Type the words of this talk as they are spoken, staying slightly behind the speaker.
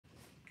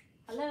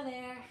Hello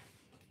there.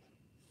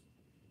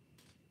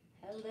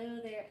 Hello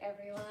there,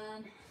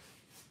 everyone.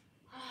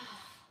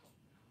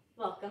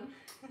 Welcome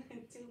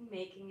to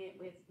Making It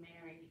with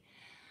Mary.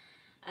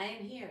 I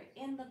am here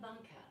in the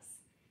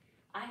bunkhouse.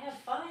 I have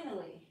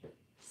finally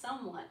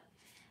somewhat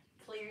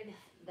cleared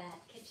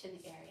that kitchen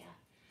area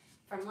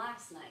from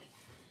last night.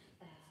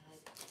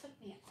 It took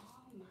me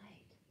all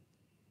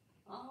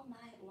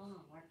night long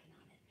working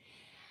on it.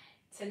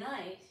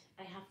 Tonight,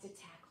 I have to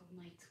tackle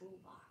my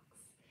toolbox.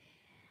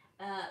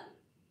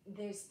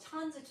 There's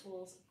tons of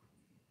tools.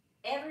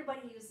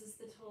 Everybody uses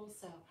the tools,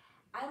 so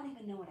I don't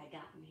even know what I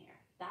got in here.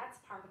 That's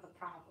part of the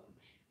problem.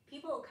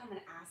 People will come and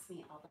ask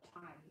me all the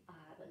time.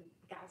 The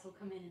guys will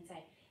come in and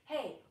say,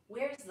 hey,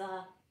 where's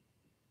the...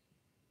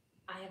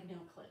 I have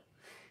no clue.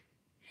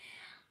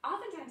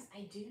 Oftentimes,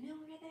 I do know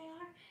where they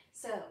are.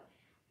 So,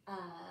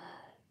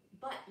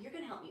 but you're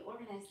going to help me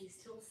organize these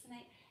tools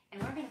tonight,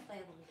 and we're going to play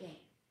a little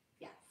game.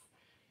 Yes.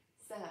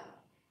 So,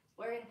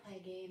 we're going to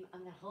play a game. I'm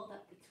going to hold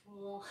up the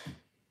tool.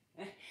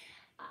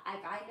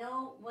 If I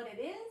know what it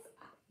is,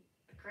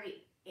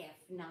 great. If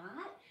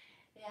not,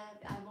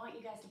 I want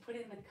you guys to put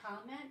in the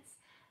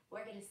comments.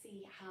 We're going to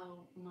see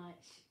how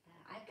much,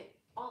 I've got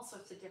all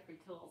sorts of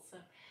different tools, so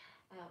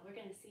we're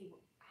going to see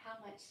how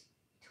much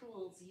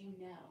tools you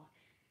know.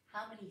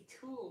 How many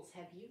tools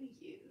have you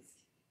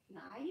used?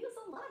 Now, I use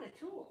a lot of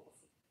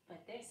tools,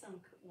 but there's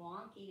some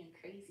wonky and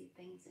crazy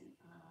things in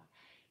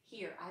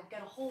here. I've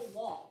got a whole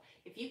wall.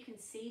 If you can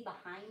see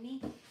behind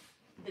me,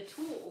 the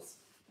tools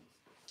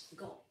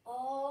go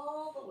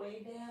all the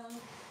way down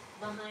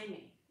behind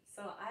me.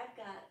 So I've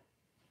got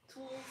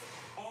tools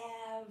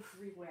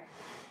everywhere.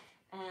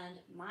 And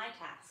my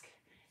task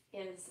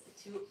is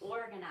to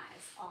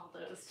organize all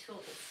those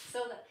tools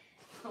so that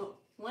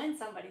when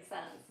somebody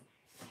says,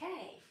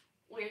 hey,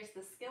 where's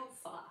the skill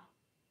saw?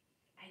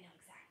 I know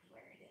exactly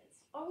where it is.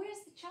 Or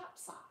where's the chop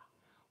saw?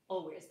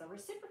 Or where's the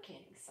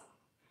reciprocating saw?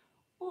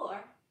 Or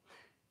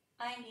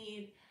I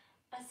need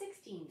a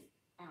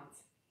 16-ounce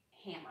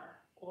hammer.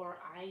 Or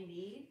I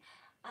need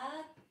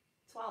a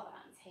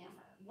 12-ounce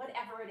hammer.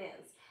 Whatever it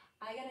is,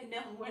 I gotta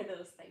know where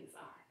those things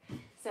are.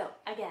 So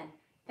again,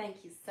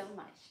 thank you so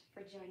much for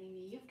joining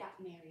me. You've got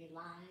Mary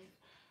live.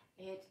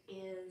 It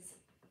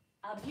is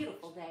a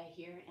beautiful day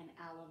here in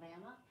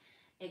Alabama.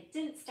 It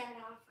didn't start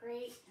off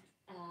great.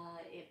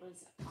 It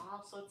was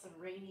all sorts of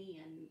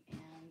rainy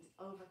and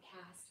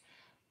overcast,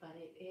 but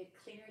it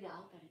cleared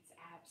up and it's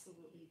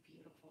absolutely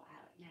beautiful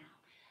out now.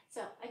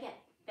 So again,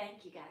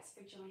 thank you guys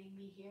for joining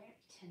me here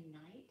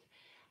tonight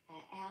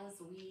as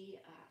we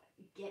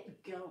get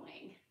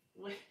going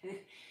with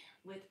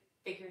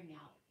figuring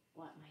out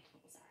what my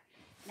tools are.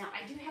 Now,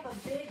 I do have a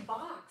big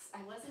box.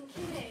 I wasn't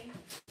kidding.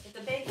 It's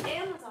a big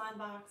Amazon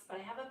box, but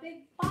I have a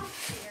big box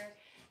here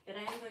that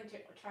I'm going to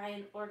try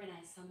and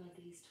organize some of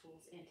these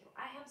tools into.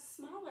 I have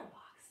smaller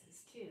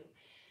boxes too.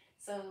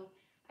 So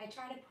I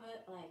try to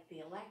put like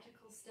the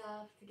electrical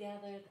stuff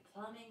together, the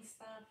plumbing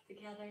stuff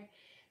together.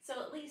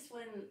 So at least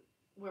when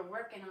we're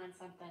working on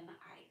something,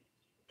 I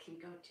can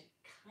go to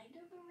kind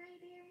of the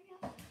right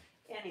area.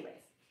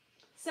 Anyways,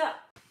 so,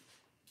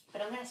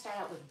 but I'm going to start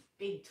out with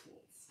big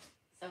tools.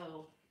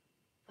 So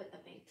put the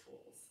big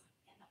tools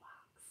in the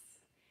box.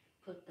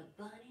 Put the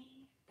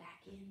bunny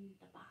back in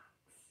the box.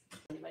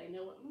 Anybody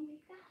know what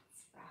movie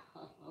that's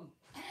from?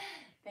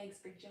 Thanks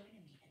for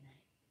joining me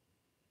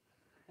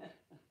tonight.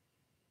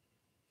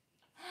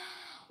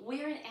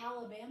 Where in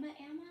Alabama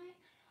am I?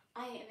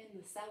 I am in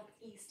the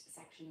southeast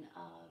section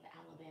of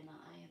Alabama.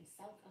 I am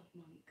south of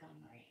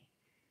Montgomery.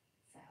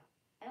 So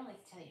I don't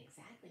like to tell you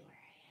exactly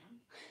where I am.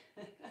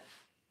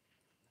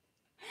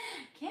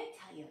 Can't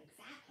tell you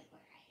exactly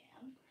where I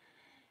am.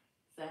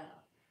 So,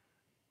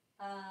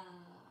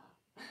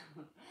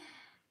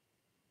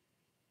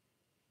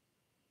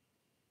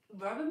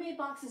 Rubbermaid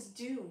boxes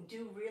do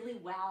really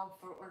well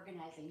for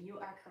organizing. You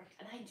are correct.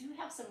 And I do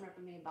have some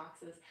Rubbermaid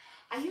boxes.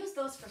 I use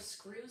those for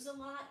screws a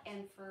lot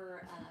and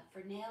for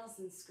nails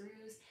and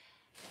screws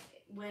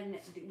when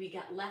we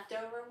got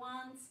leftover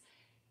ones.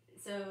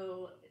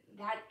 So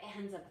that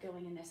ends up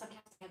going in there.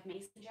 Sometimes I have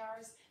mason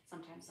jars.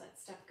 Sometimes that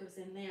stuff goes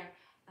in there.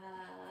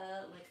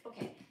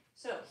 Okay,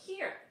 so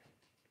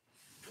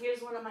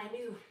here's one of my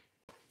new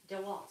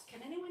DeWalt's.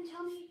 Can anyone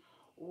tell me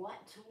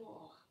what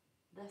tool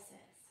this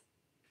is?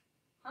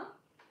 Huh?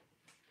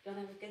 Don't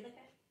have a good look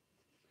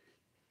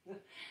at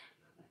it?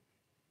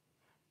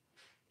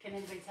 Can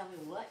anybody tell me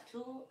what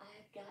tool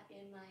I've got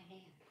in my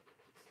hand?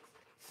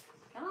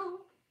 Come on.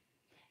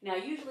 Now,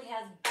 it usually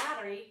has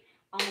battery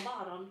on the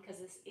bottom because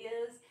this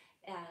is,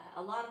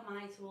 a lot of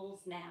my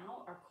tools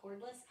now are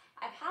cordless.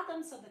 I've had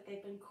them so that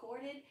they've been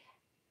corded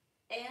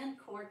and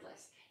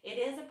cordless. It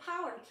is a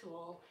power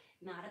tool,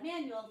 not a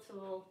manual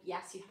tool.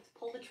 Yes, you have to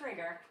pull the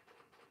trigger.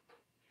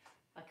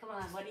 But come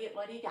on, what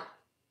do you got?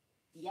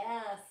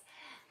 Yes,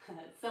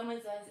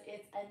 someone says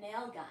it's a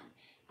nail gun.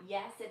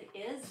 Yes, it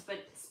is, but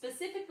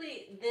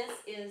specifically this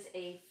is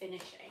a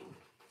finishing.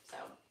 So,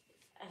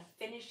 a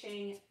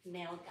finishing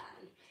nail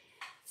gun.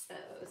 So,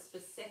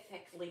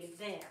 specifically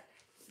there.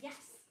 Yes,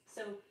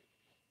 so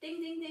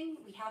ding, ding, ding,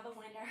 we have a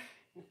winner.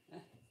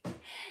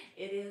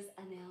 It is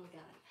a nail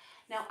gun.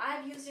 Now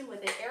I've used it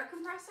with an air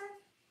compressor.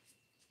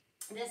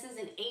 This is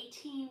an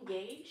 18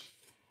 gauge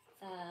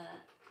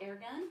air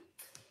gun,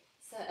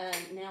 so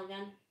nail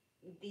gun.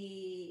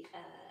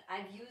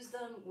 I've used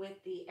them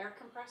with the air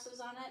compressors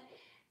on it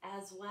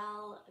as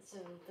well. So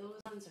those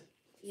ones are,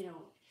 you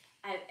know,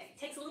 it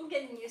takes a little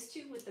getting used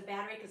to with the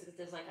battery because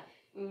there's like a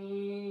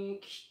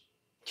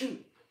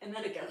and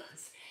then it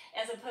goes,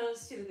 as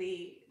opposed to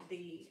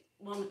the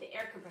one with the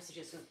air compressor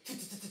just goes,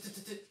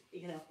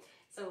 you know.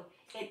 So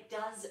it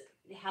does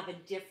have a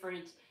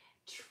different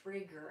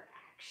trigger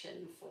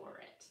action for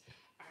it.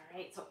 All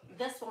right, so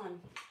this one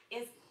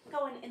is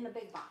going in the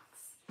big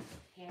box.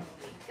 Here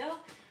we go.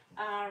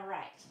 All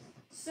right,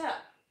 so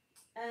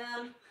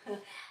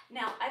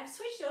now I've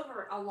switched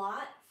over a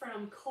lot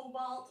from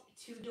Cobalt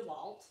to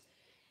DeWalt,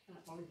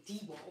 or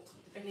DeWalt,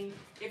 depending.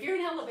 If you're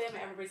in Alabama,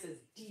 everybody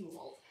says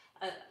DeWalt.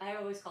 I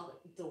always call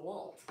it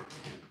DeWalt.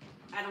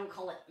 I don't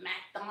call it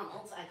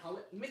McDonald's, I call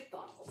it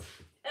McDonald's.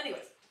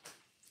 Anyways,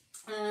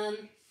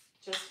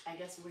 just I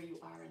guess where you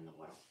are in the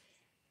world.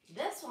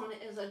 This one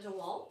is a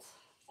DeWalt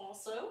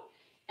also,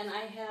 and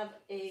I have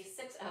a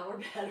 6-hour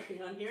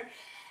battery on here.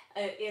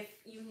 If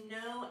you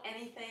know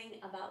anything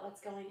about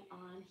what's going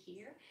on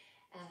here,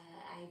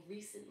 I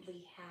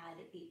recently had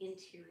the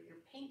interior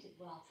painted.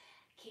 Well,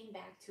 came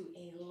back to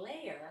a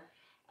layer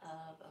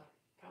of,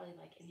 probably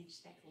like an inch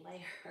thick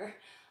layer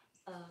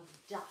of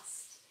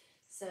dust.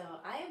 So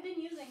I have been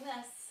using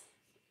this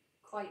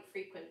quite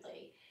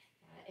frequently.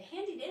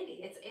 Handy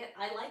dandy.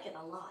 I like it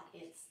a lot.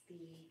 It's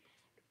the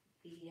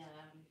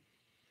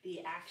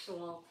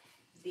actual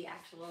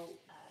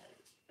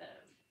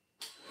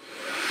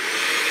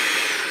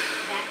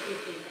vacuum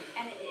thing,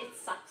 and it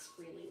sucks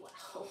really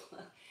well.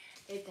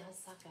 It does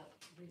suck out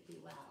really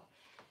well.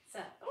 So,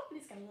 oh, and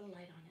it's got a little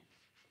light on it.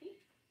 See?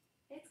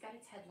 It's got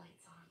its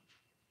headlights on.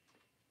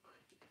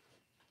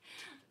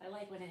 I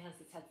like when it has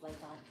its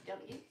headlights on,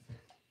 don't you?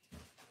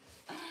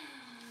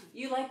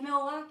 You like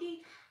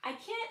Milwaukee? I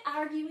can't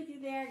argue with you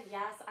there.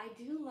 Yes, I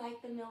do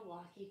like the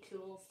Milwaukee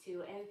tools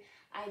too, and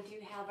I do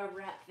have a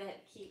rep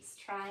that keeps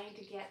trying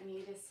to get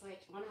me to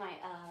switch one of my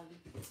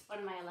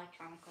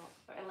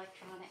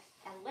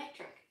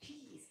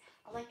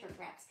electric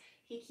reps.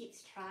 He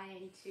keeps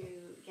trying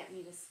to get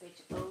me to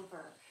switch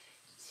over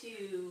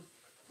to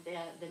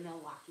the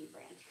Milwaukee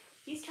brand.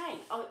 He's trying.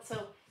 Oh,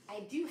 so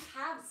I do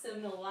have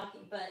some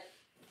Milwaukee, but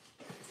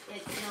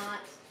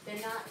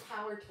they're not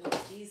power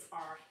tools. These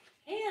are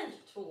hand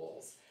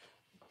tools,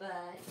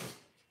 but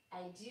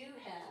I do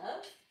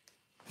have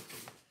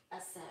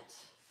a set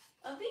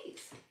of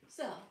these.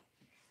 So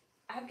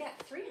I've got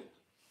 3 of them,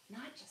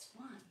 not just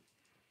one.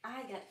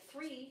 I got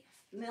 3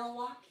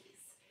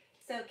 Milwaukees.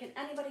 So can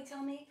anybody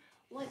tell me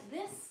what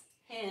this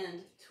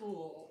hand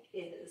tool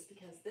is?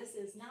 Because this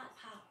is not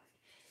powered.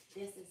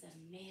 This is a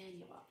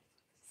manual.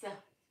 So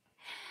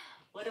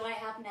what do I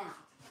have now?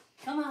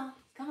 Come on,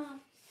 come on.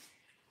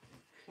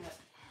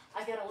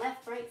 I got a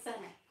left, right,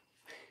 center.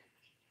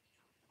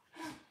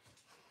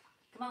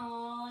 Come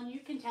on, you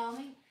can tell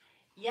me.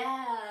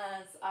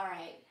 Yes, all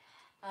right.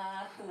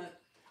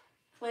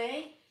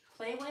 Playway?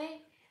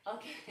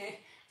 Okay,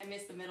 I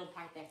missed the middle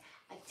part there.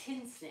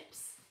 Tin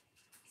snips.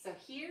 So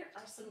here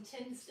are some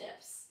tin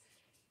snips.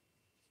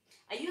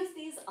 I use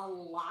these a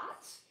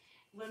lot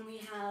when we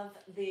have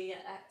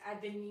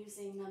I've been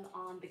using them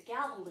on the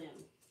gavel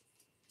loom.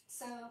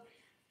 So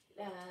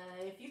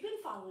if you've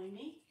been following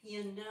me,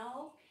 you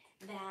know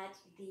that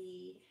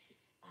the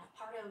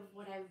part of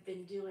what I've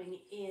been doing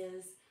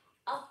is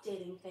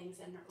updating things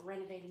and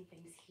renovating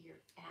things here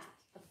at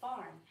the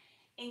farm,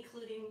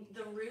 including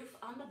the roof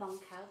on the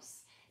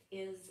bunkhouse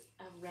is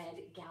a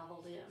red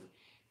gavel loom,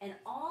 and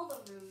all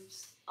the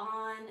roofs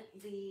on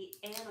the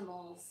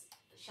animals'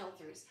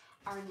 shelters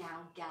are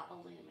now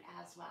gavel loom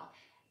as well.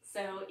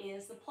 So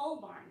is the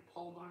pole barn.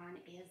 Pole barn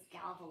is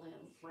gavel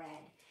loom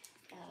red.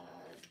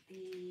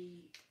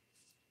 The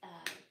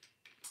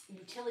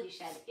utility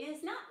shed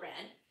is not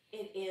red.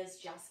 It is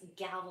just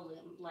gavel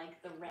loom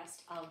like the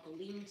rest of the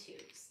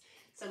lean-tos.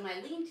 So my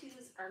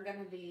lean-tos are going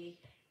to be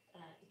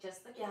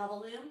just the gavel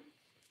loom,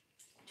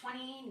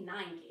 29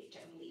 gauge,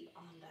 I believe,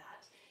 on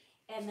that.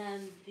 And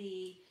then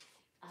the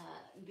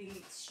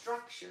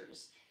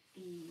structures,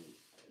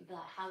 the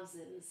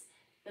houses,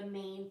 the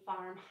main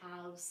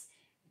farmhouse,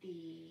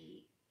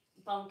 the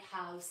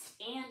bunkhouse,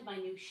 and my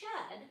new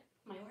shed,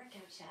 my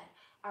workout shed,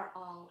 are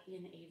all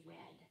in a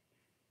red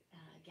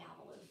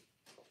gavel loom.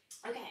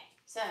 Okay,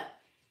 so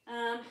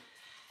I'm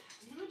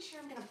not sure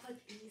I'm going to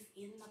put these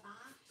in the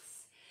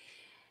box.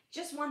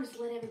 Just wanted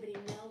to let everybody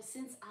know,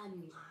 since I'm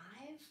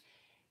live,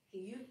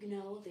 you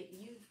know that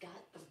you've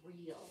got the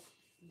real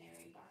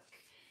MaryBurke.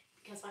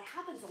 Because what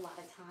happens a lot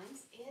of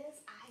times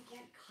is I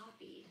get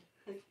copied.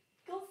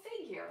 Go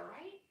figure,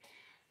 right?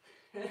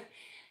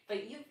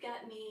 But you've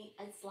got me,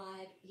 it's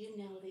live, you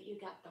know that you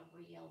got the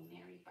real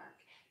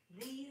MaryBurke.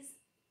 This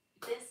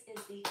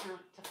is the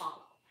account to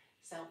follow.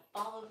 So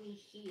follow me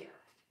here,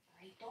 all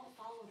right? Don't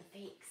follow the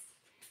fakes.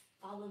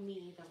 Follow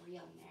me, the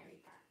real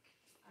MaryBurke,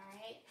 all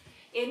right?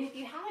 And if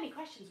you have any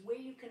questions where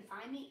you can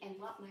find me and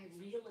what my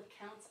real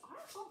accounts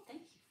are, oh,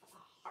 thank you for the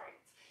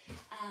hearts.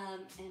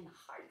 And the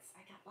hearts,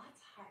 I got lots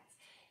of hearts.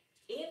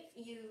 If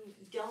you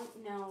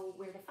don't know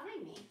where to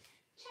find me,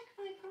 check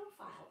my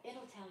profile.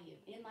 It'll tell you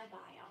in my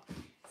bio.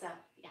 So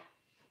yeah,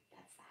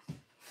 that's that.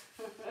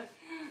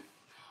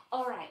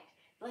 All right,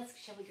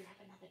 shall we grab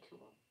another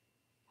tool?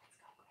 Let's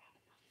go grab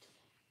another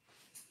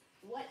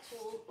tool. What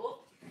tool?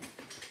 Oh,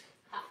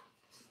 ha.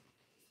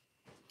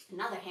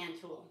 Another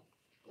hand tool.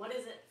 What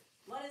is it?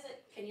 What is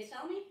it? Can you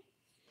tell me?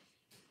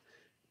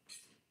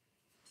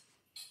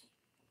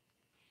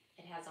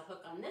 It has a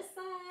hook on this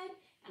side,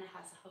 and it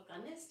has a hook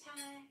on this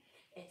side.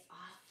 It's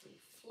awfully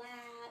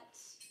flat.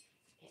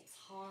 It's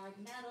hard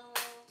metal.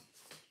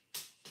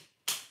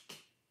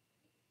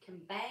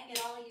 Can bang it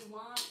all you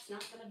want. It's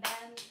not going to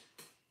bend.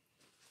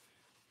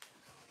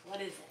 What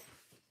is it?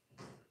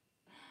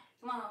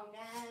 Come on,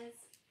 guys.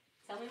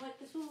 Tell me what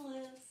the tool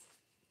is.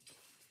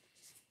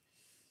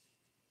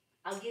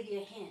 I'll give you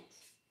a hint.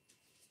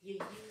 You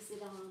use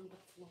it on the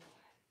floor.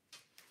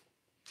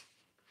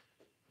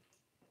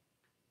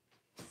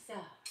 So,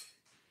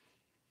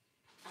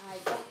 I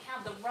don't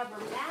have the rubber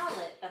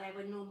mallet that I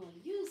would normally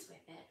use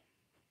with it,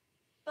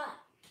 but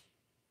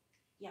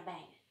you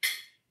bang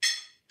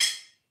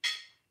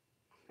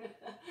it.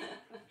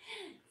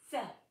 So,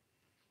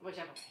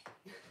 whichever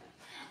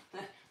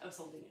way. I was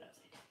holding it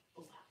upside down.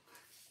 Oh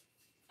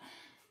wow.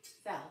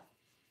 So,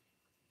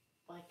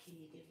 what can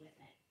you do with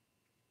it?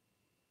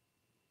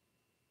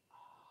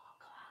 Oh,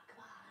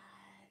 come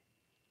on.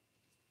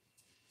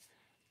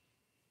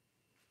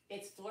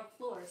 It's floor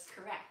floors,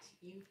 correct.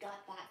 You've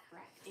got that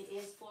correct. It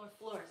is floor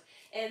floors.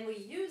 And we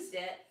used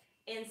it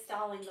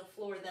installing the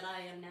floor that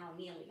I am now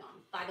kneeling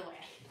on. By the way,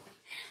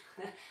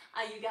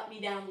 you got me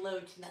down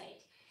low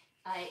tonight.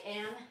 I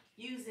am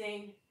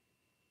using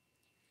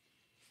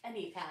a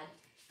knee pad.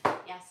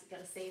 Yes,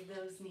 gotta save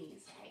those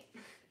knees, right?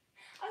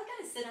 I was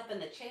gonna sit up in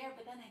the chair,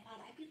 but then I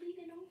thought I'd be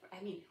leaning over.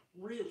 I mean,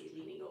 really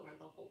leaning over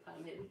the whole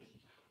time. It would be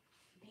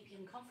maybe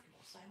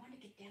uncomfortable. So I want to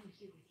get down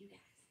here with you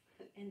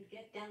guys and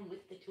get down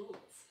with the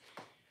tools.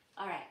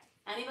 All right,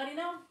 anybody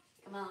know?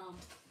 Come on.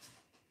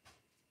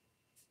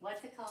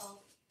 What's it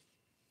called?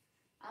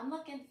 I'm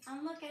looking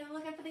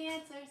for the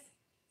answers.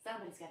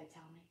 Somebody's got to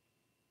tell me.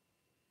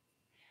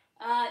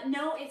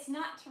 No, it's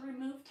not to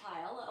remove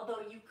tile,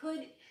 although you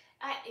could,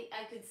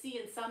 I could see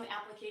in some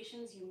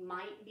applications you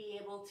might be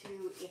able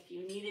to, if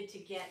you needed to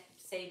get,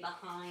 say,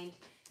 behind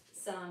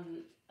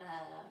some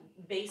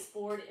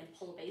baseboard and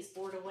pull a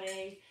baseboard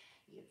away,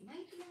 you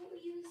might be able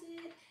to use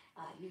it.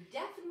 You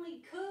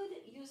definitely could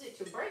use it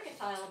to break a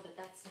tile, but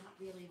that's not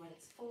really what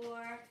it's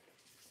for.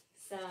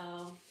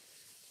 So,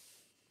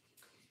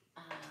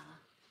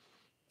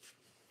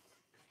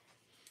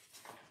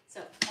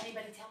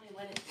 anybody tell me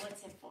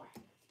what's it for?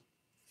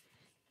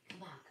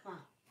 Come on.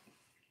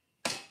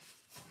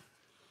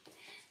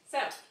 So,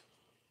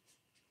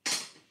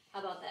 how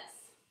about this?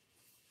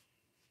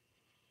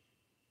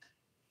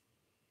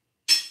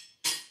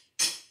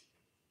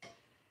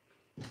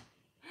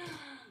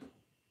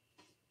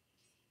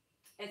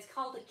 It's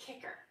called a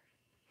kicker.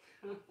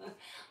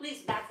 At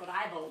least that's what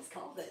I've always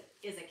called it,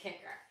 is a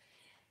kicker.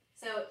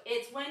 So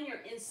it's when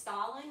you're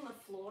installing the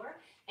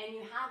floor and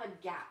you have a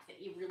gap that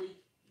you really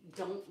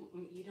don't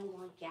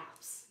want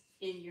gaps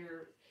in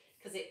your,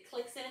 because it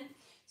clicks in.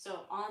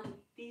 So on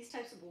these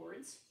types of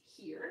boards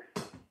here,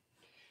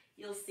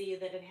 you'll see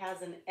that it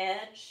has an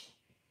edge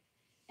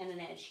and an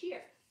edge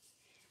here.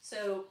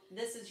 So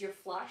this is your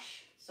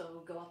flush,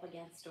 so go up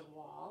against a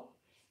wall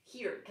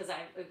here, because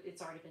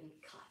it's already been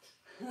cut.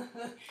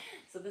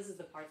 So this is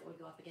the part that would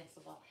go up against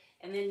the wall.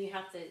 And then you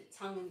have to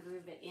tongue and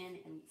groove it in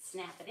and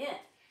snap it in.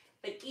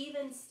 But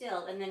even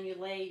still, and then you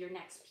lay your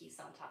next piece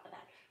on top of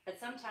that. But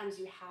sometimes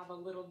you have a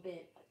little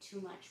bit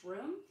too much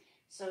room,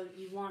 so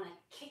you want to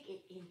kick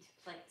it into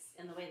place.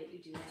 And the way that you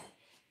do that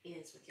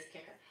is with your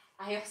kicker.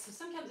 I also,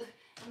 sometimes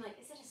I'm like,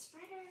 is it a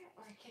spreader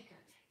or a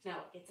kicker?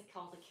 No, it's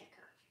called a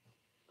kicker.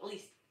 At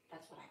least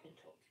that's what I've been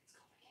told. It's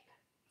called a kicker.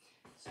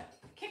 So,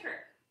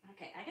 kicker.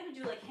 Okay, I got to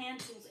do like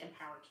hand tools and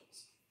power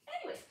tools.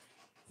 Anyway,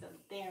 so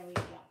there we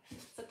go.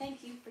 So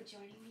thank you for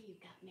joining me.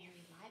 You've got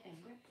Mary Live, and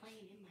we're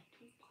playing in my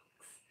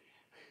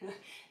toolbox.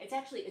 It's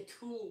actually a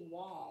tool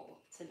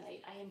wall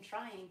tonight. I am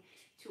trying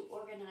to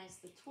organize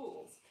the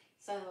tools.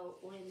 So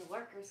when the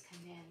workers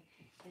come in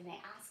and they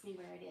ask me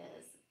where it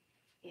is,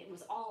 it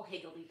was all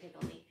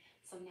higgledy-piggledy.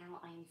 So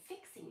now I'm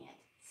fixing it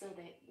so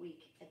that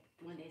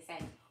when they say,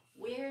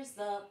 where's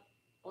the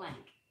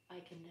blank, I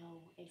can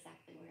know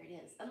exactly where it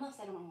is, unless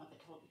I don't know what the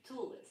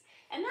tool is.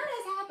 And that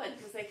has happened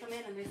because they come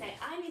in and they say,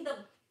 I need the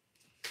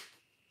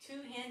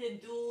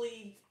two-handed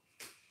dually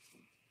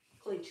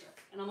clincher.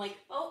 And I'm like,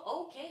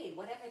 oh, okay,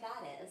 whatever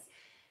that is.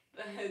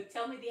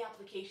 Tell me the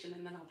application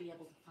and then I'll be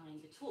able to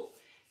find the tool.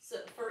 So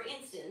for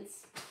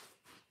instance,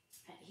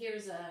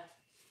 here's a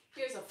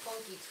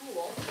funky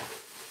tool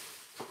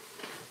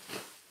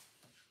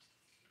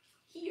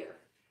here.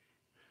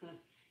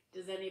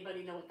 Does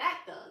anybody know what that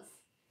does?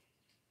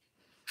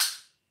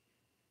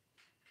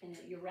 And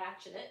you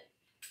ratchet it.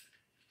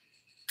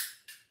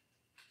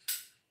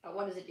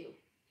 What does it do?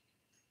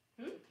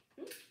 Hmm?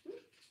 Hmm? Hmm?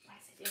 What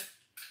does it do?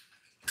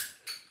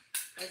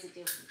 What does it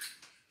do?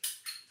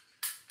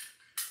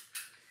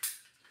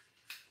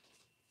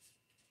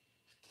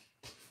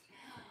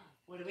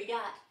 What do we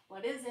got?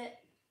 What is it?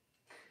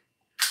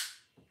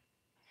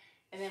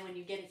 And then when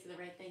you get it to the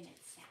right thing, it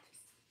snaps.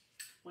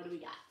 What do we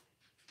got?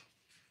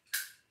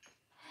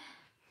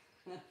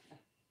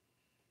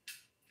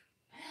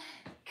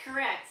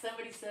 Correct.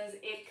 Somebody says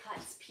it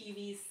cuts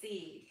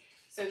PVC.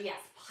 So yes,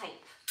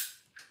 pipe.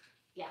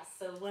 Yes,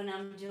 so when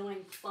I'm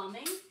doing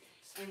plumbing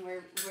and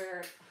we're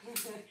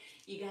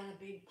you got a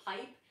big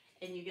pipe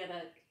and you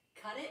gotta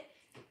cut it,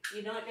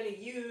 you're not gonna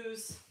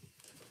use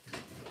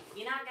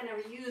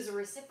a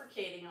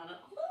reciprocating on it.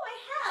 Although I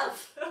have.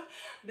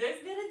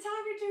 There's been a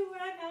time or two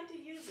when I've had to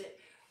use it.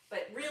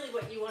 But really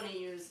what you want to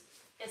use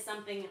is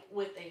something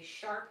with a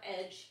sharp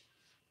edge,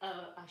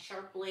 a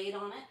sharp blade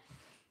on it,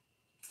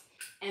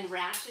 and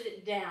ratchet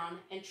it down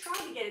and try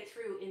to get it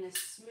through in a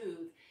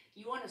smooth.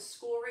 You want to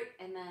score it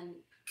and then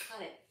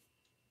cut it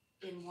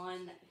in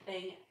one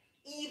thing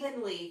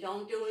evenly.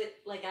 Don't do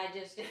it like I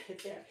just did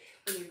it there.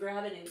 When you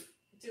grab it and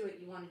do it,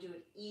 you want to do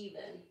it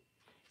even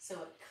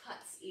so it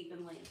cuts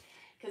evenly.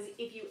 Because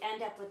if you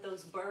end up with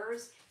those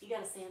burrs, you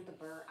got to sand the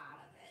burr out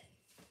of it.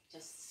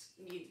 Just,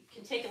 you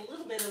can take a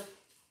little bit of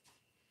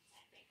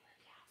that big burr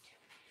you have to,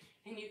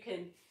 and you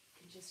can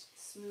just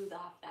smooth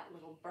off that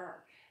little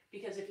burr.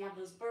 Because if you have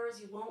those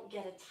burrs, you won't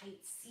get a tight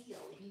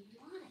seal. And you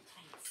want a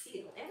tight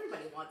seal.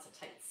 Everybody wants a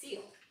tight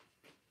seal.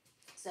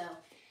 So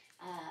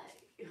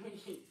when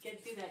you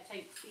get through that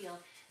tight seal,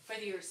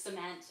 whether you're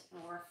cement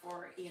or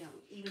for,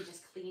 even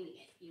just cleaning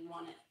it, you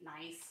want it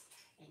nice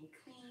and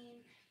clean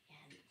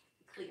and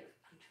clear.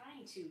 I'm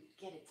trying to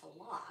get it to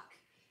lock,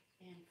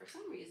 and for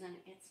some reason,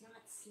 it's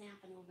not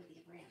snapping over the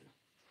rim.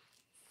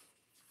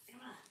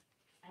 Come on,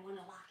 I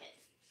want to lock it,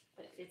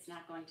 but it's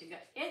not going to go.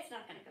 It's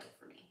not going to go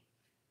for me.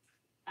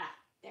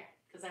 There,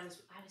 because I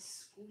was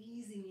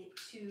squeezing it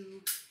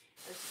too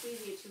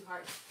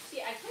hard.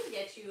 See, I could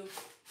get you.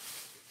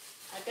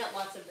 I've got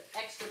lots of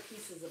extra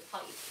pieces of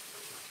pipe.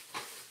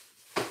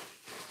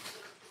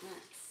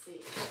 Let's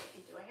see.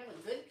 Do I have a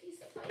good piece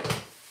of pipe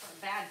or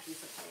a bad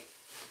piece of pipe?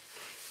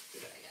 Let's see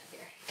what I got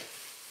here.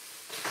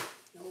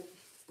 Nope.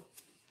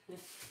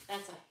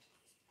 That's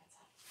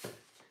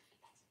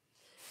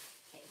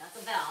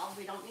a valve.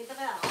 We don't need the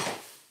valve.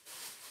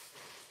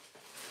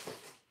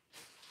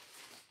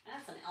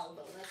 That's an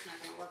elbow. That's not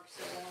going to work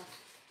so well.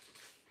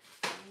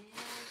 And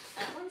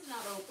that one's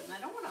not open.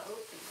 I don't want to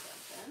open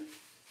something.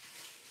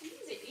 And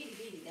these are itty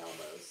bitty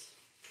elbows.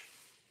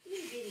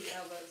 Itty bitty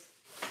elbows.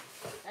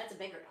 That's a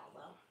bigger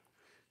elbow.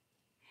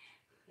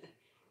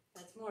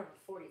 That's more of a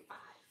 45.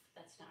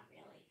 That's not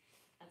really.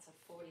 That's a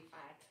 45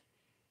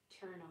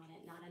 turn on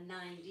it, not a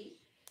 90.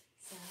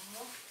 So,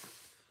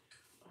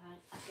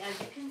 as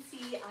you can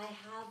see, I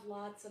have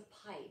lots of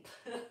pipe.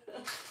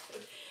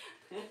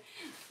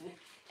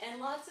 And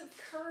lots of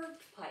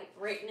curved pipe.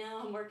 Right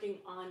now I'm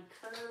working on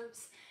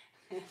curves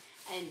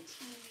and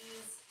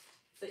T's.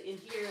 So in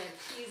here I have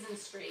T's and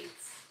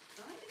straights.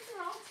 Oh, I think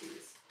they're all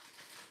T's.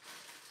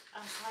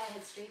 I thought I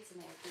had straights in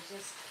there.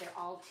 They're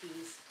all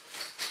T's.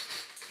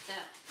 So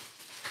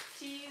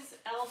T's,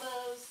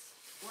 elbows,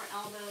 more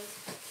elbows.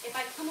 If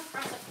I come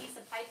across a piece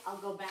of pipe, I'll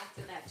go back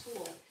to that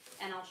tool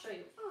and I'll show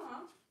you.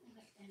 Oh,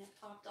 and it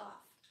popped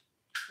off.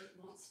 It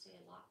won't stay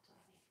locked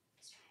on me.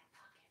 Let's try to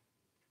lock it.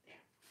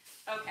 There.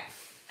 Okay.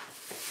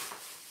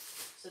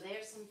 So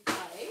there's some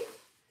pipe.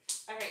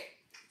 All right,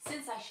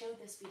 since I showed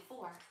this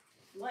before,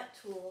 what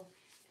tool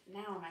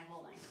now am I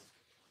holding?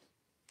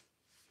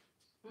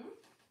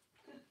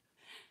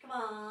 Come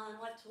on,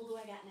 what tool do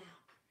I got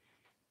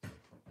now?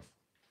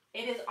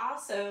 It is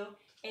also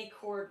a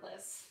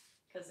cordless,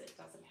 because it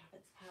doesn't have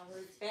its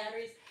powered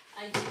batteries.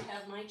 I do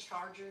have my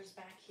chargers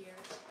back here,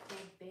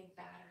 big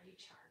battery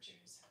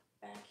chargers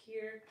back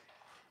here,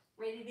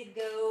 ready to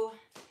go.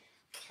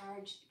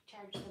 Charge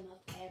them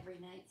up every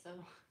night, so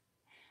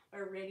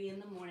we're ready in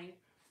the morning.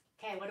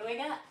 Okay, what do I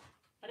got?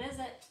 What is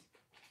it?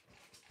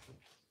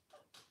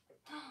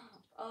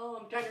 Oh,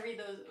 I'm trying to read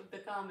the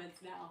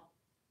comments now.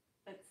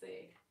 Let's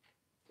see.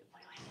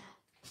 What do I got?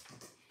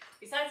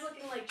 Besides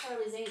looking like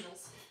Charlie's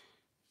Angels.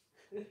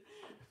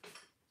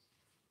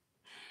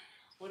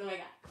 What do I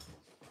got?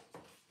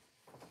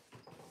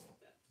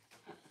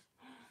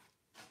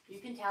 You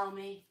can tell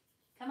me.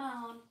 Come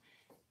on.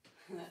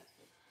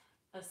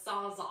 A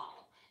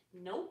Sawzall.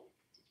 Nope.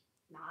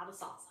 Not a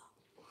Sawzall.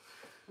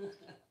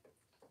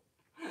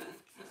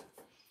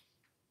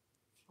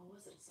 Oh,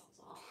 was it a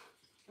Sawzall?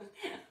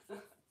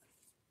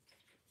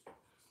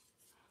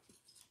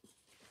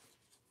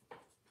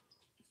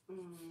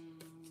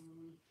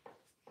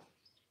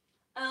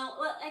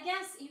 Well, I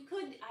guess you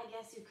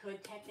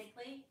could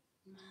technically.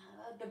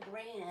 The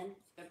brand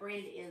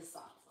is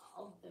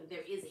Sawzall.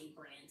 There is a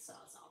brand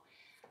Sawzall.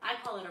 I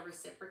call it a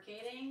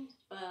reciprocating,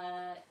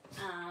 but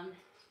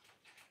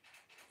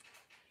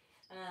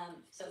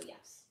so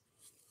yes.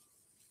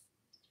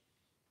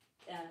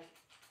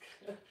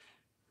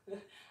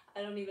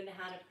 I don't even know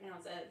how to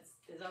pronounce it.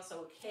 There's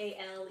also a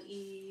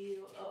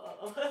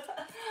K-L-E-O-O.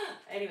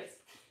 Anyways,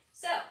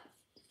 so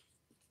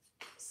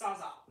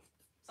Sawzall.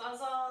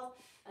 Sawzall,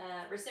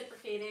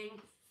 reciprocating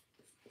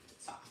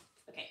saw.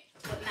 Okay,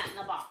 putting that in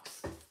the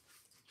box.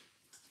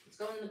 Let's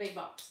go in the big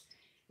box.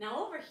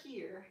 Now over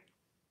here,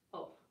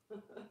 oh.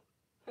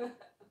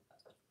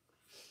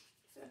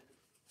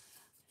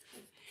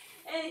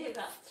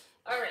 Anyhow,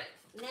 all right,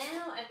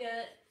 now I've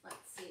got,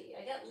 let's see,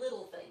 I got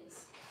little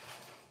things.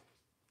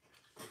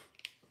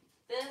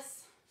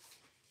 This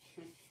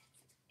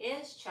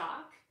is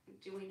chalk.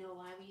 Do we know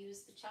why we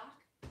use the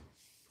chalk?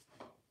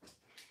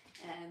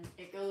 And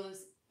it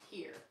goes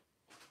here.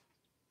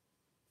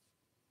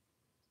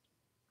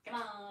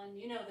 Come on,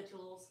 you know the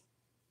tools.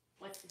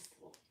 What's this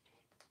tool?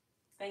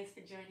 Thanks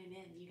for joining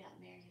in. You got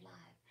Mary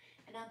live.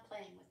 And I'm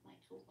playing with my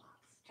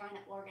toolbox, trying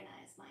to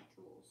organize my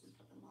tools and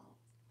put them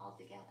all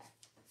together.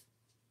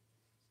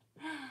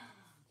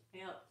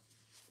 Yep.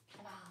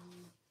 Come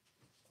on.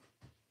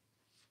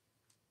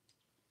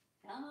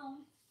 Come on.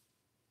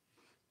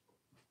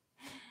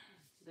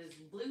 There's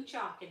blue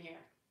chalk in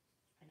here.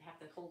 I'd have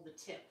to hold the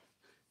tip.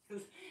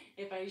 Because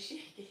if I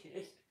shake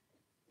it.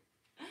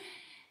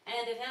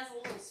 And it has a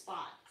little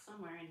spot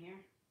somewhere in here.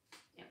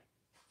 Yep.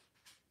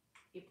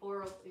 You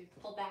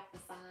pull back the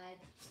side,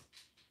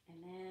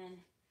 and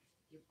then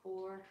you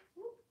pour.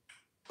 Whoop.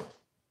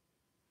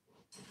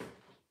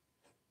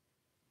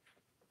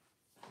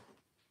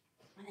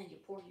 And then you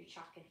pour your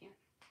chalk in here.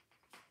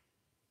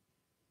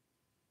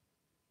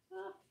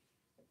 Oh.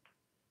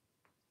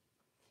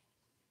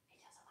 It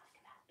doesn't want to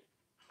come out.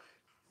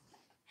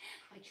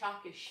 My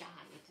chalk is shy.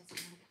 It doesn't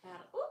want to come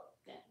out. Oop.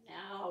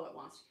 Now it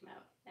wants to come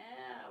out.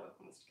 Now it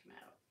wants to come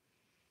out.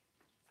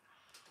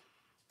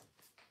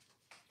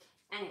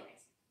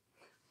 Anyways,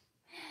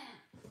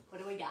 what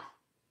do we got?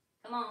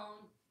 Come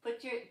on,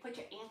 put your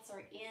answer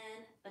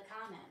in the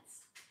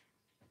comments.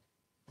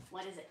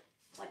 What is it?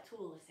 What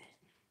tool is it?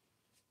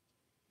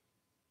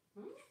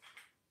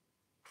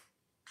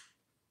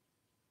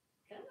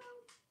 Come on.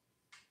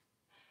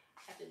 I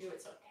have to do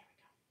it so there we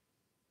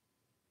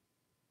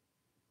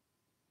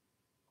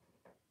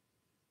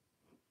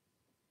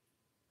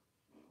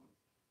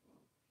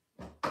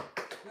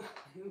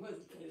go. It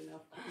wasn't good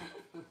enough.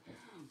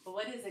 But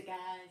what is it,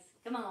 guys?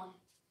 Come on.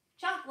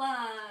 Chalk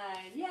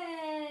line.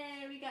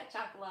 Yay, we got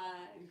chalk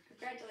line.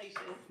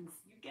 Congratulations.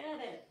 You get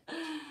it.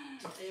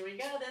 There we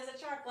go. There's a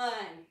chalk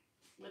line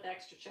with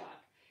extra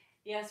chalk.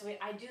 Yes,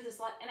 I do this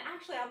a lot. And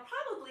actually, I'll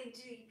probably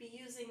be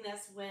using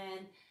this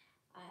when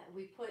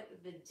we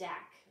put the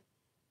deck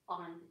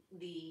on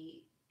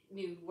the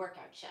new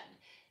workout shed.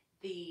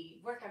 The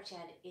workout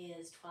shed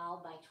is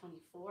 12 by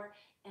 24,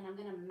 and I'm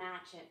going to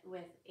match it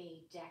with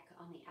a deck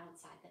on the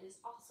outside that is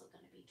also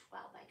going to be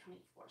 12 by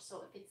 24. So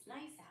if it's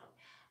nice out,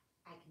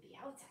 I can be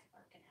outside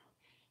working out.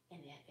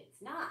 And if it's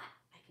not,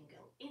 I can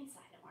go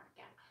inside and work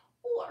out.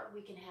 Or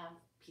we can have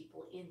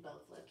people in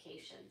both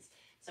locations.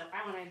 So if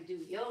I want to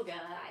do yoga,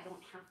 I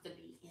don't have to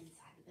be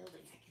inside the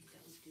building. I can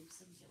go do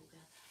some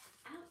yoga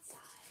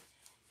outside.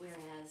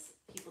 Whereas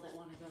people that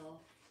want to go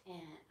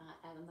and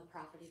out on the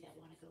property that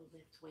want to go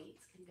lift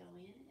weights can go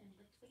in and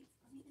lift weights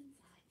on the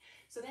inside.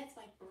 So that's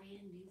my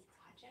brand new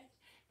project.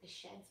 The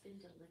shed's been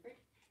delivered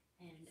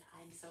and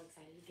I'm so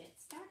excited to get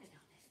started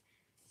on it.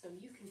 So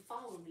you can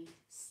follow me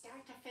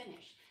start to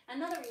finish.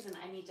 Another reason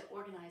I need to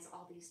organize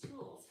all these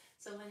tools.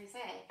 So when I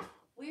say,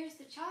 where's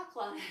the chalk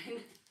line?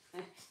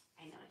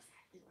 I know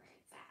exactly where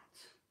it's at.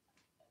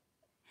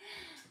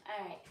 All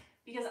right,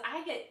 because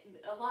I get,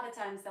 a lot of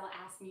times they'll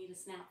ask me to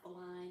snap the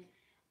line,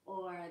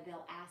 or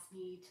they'll ask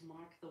me to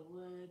mark the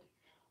wood.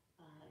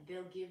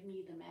 They'll give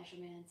me the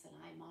measurements and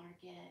I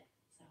mark it.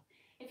 So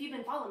if you've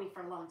been following me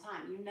for a long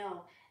time, you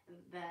know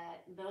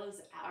that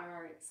those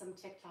are some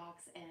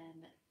TikToks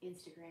and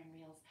Instagram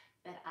reels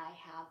that I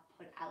have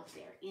put out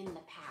there in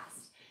the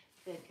past.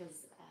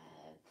 Because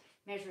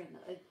measuring,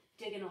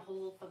 digging a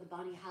hole for the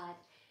bunny hut,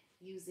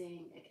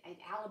 using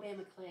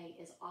Alabama clay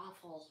is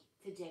awful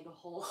to dig a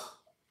hole.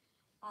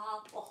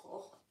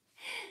 Awful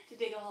to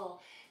dig a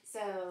hole.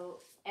 So,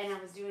 and I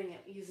was doing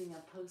it using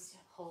a post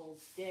hole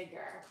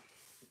digger.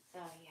 So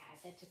yeah,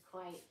 that took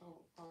quite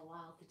a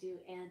while to do.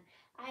 And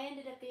I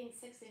ended up being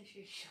 6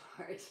 inches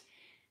short.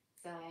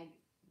 So I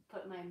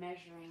put my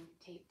measuring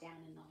tape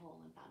down in the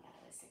hole and found out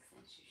I was 6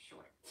 inches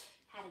short.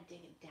 Had to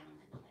dig it down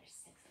another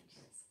 6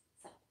 inches.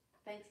 So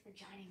thanks for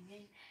joining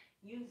me.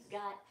 You've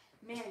got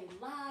Mary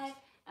live.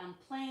 I'm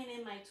playing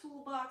in my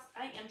toolbox.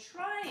 I am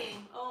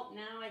trying. Oh,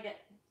 now I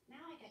get,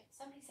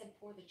 somebody said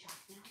pour the chalk.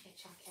 Now I get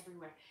chalk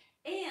everywhere.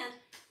 And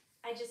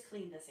I just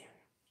cleaned this area.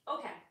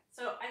 Okay,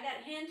 so I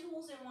got hand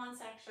tools in one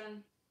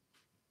section.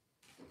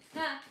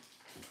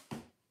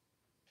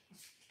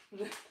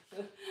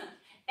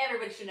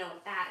 Everybody should know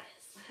what that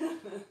is.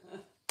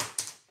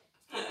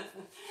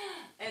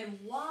 And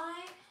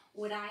why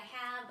would I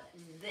have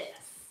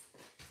this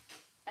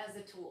as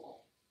a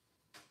tool?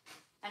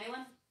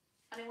 Anyone?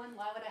 Anyone?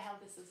 Why would I have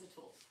this as a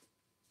tool?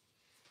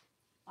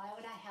 Why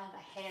would I have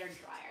a hair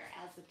dryer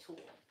as a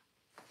tool?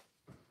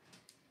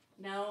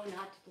 No,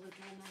 not to blow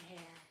dry my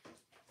hair.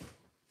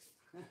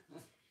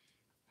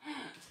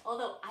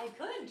 Although I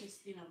could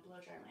just, you know, blow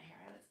dry my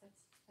hair.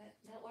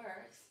 That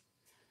works.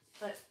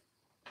 But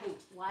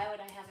why would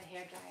I have a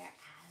hairdryer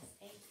as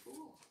a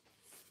tool?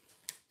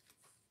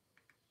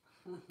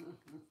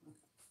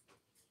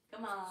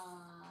 Come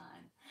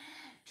on.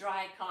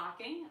 Dry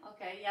caulking.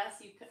 Okay,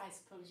 yes, you could. I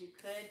suppose you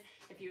could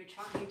if you were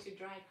trying to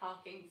dry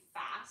caulking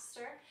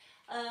faster.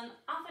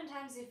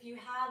 Oftentimes, if you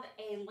have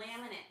a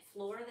laminate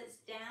floor that's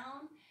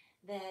down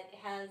that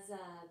has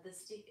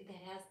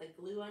the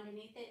glue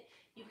underneath it,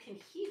 you can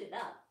heat it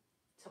up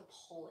to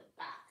pull it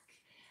back.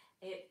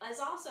 It is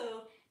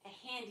also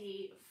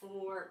handy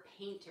for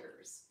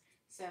painters.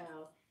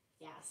 So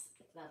yes,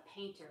 the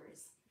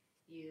painters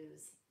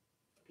use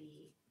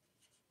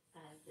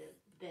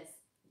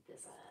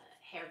this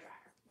hair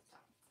dryer. So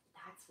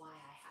that's why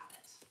I have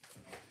it.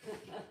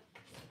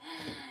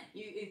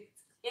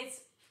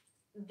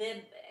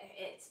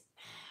 It's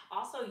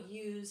also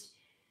used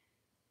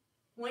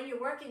when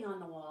you're working on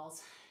the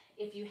walls.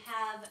 If you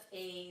have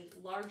a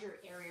larger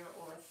area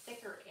or a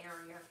thicker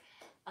area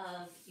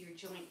of your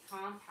joint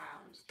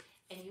compound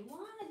and you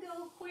want to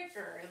go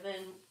quicker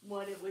than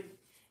what it would,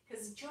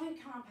 because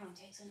joint compound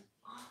takes an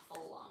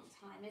awful long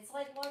time. It's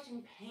like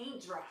watching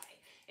paint dry.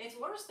 It's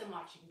worse than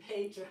watching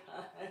paint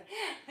dry.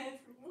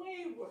 It's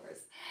way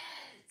worse.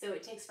 So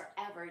it takes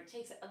forever. It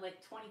takes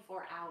like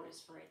 24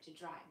 hours for it to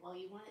dry. Well,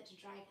 you want it to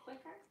dry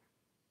quicker?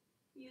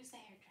 Use the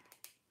hair dryer.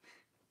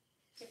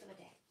 Tip of the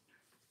day.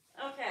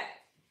 Okay.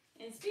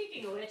 And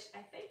speaking of which,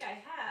 I think I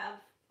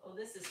have, oh,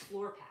 this is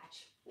floor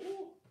patch.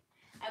 Ooh.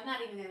 I'm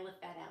not even going to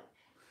lift that out.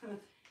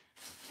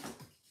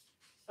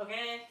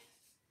 Okay.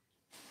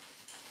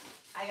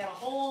 I got a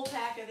whole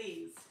pack of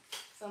these.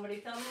 Somebody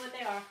tell me what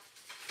they are.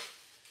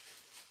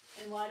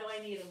 And why do I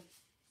need them?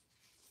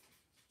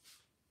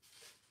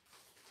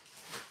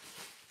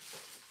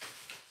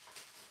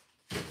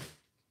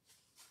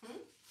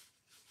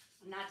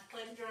 Not to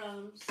play the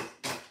drums.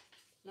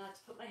 Not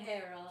to put my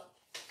hair up.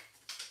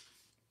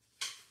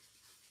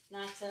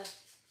 Not to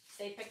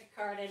say pick a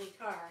card, any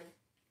card.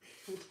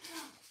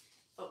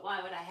 But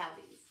why would I have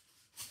these?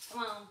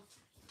 Come on.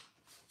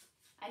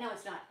 I know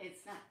it's not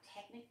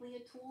technically a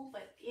tool,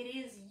 but it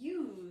is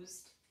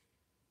used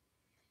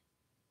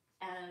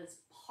as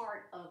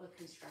part of a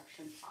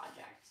construction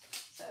project.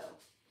 So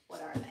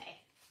what are they?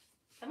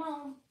 Come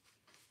on.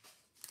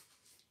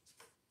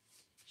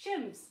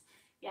 Shims.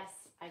 Yes,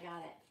 I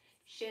got it.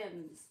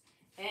 Shims.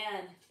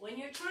 And when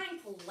you're trying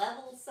to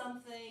level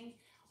something,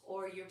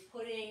 or you're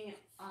putting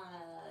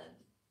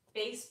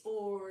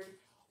baseboard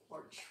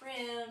or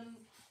trim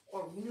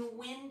or new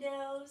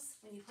windows,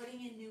 when you're putting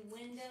in new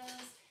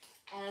windows,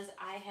 as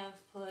I have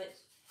put,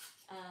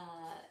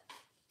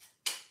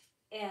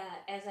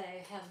 as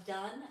I have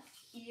done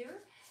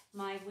here,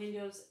 my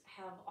windows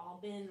have all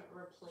been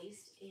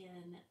replaced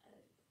in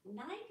 90%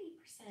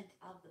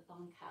 of the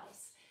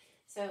bunkhouse.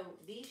 So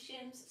these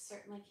shims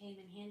certainly came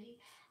in handy.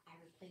 I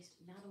replaced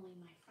not only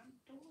my front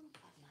door,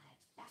 but my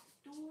back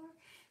door.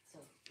 So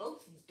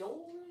both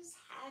doors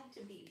had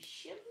to be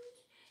shimmed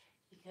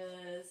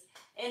because,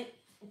 and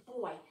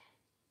boy,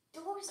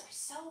 doors are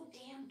so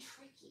damn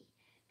tricky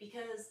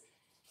because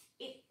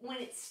when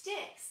it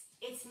sticks,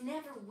 it's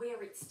never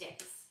where it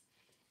sticks.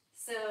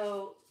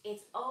 So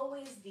it's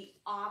always the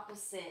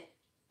opposite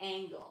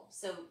angle.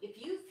 So if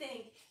you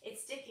think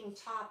it's sticking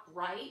top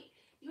right,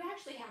 you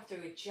actually have to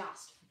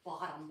adjust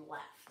bottom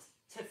left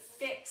to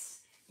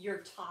fix your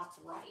top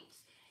right.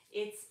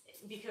 It's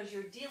because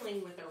you're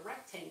dealing with a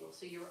rectangle,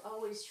 so you're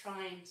always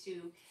trying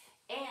to,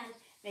 and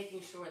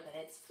making sure that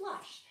it's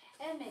flush,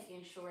 and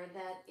making sure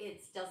that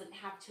it doesn't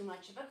have too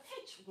much of a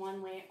pitch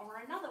one way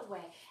or another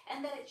way,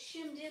 and that it's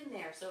shimmed in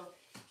there. So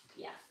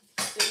yeah,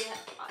 so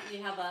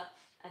you have a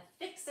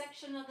thick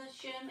section of the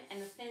shim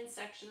and a thin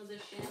section of the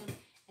shim,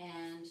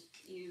 and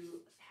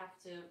you have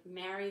to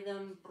marry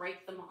them,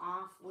 break them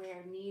off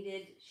where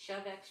needed,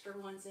 shove extra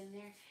ones in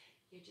there.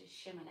 You're just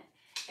shimming it.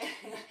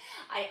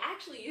 I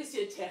actually used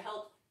it to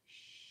help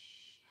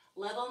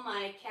level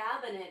my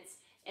cabinets,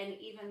 and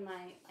even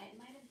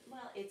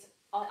it's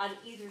on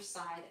either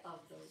side of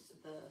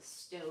the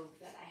stove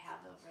that I have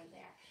over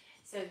there.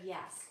 So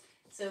yes,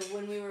 so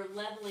when we were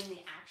leveling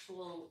the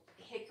actual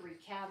hickory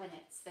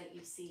cabinets that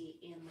you see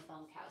in the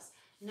bunkhouse,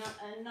 not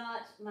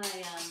my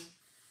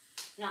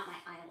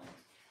island,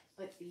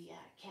 but the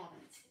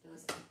cabinets,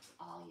 those are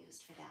all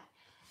used for that.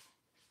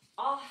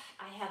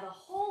 I have a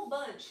whole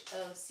bunch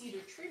of cedar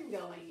trim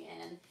going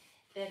in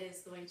that is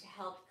going to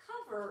help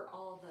cover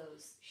all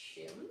those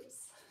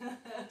shims.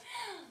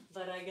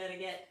 But I gotta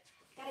get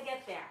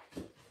there.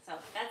 So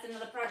that's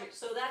another project.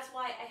 So that's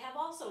why I have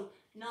also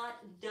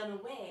not done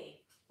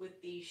away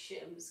with these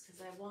shims,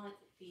 because I want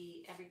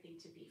everything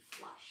to be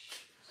flush.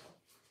 So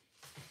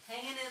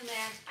hanging in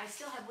there. I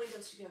still have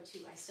windows to go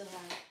too. I still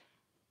have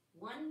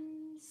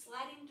one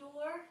sliding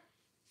door,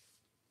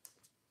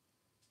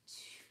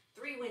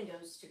 3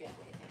 windows to go, I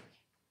think.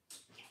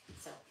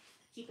 So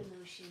keeping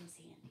those shims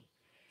handy.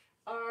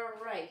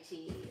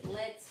 Alrighty,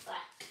 let's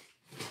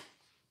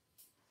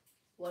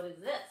what is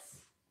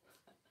this?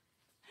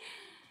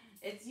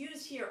 It's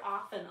used here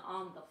often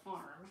on the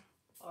farm.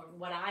 or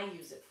what I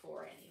use it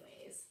for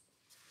anyways.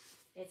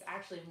 It's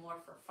actually more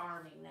for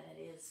farming than it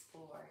is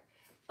for,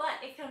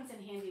 but it comes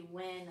in handy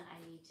when I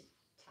need to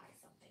tie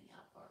something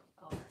up or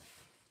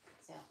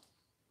so.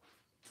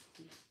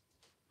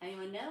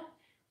 Anyone know?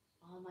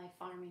 All my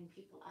farming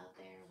people out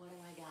there, what do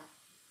I got?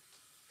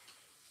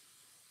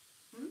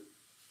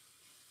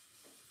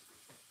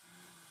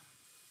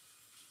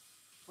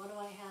 What do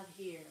I have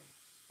here?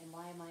 And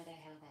why might I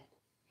have it?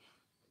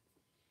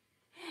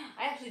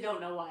 I actually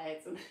don't know why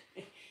it's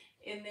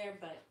in there,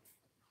 but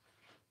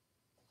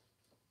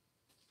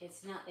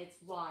it's not,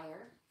 it's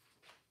wire.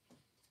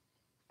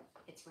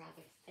 It's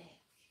rather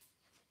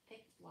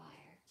thick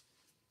wire.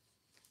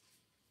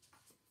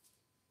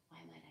 Why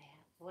might I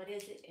have it? What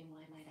is it and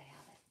why might I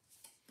have it?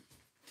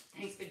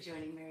 Thanks for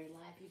joining Mary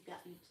Live. You've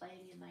got me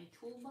playing in my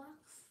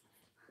toolbox.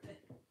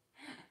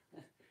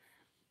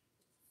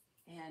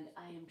 And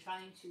I am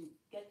trying to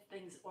get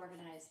things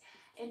organized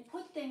and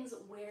put things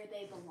where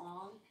they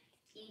belong,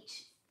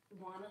 each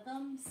one of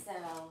them. So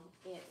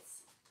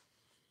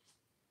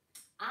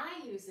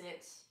I use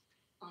it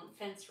on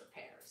fence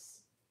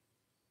repairs.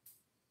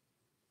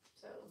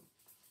 So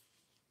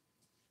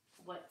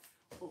what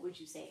would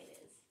you say it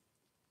is?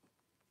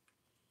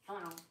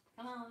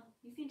 Come on,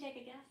 you can take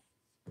a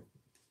guess.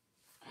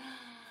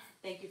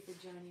 Thank you for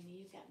joining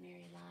me. You've got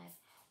Mary Live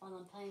while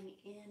I'm playing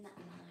in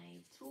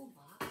my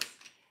toolbox.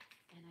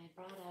 And I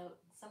brought out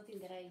something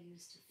that I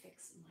use to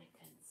fix my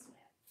fence with.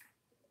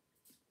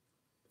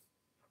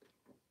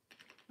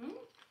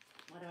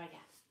 What do I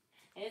got?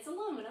 It's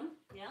aluminum.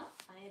 Yeah,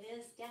 it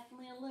is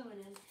definitely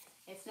aluminum.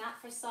 It's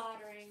not for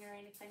soldering or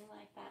anything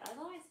like that.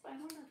 Although I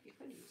wonder if you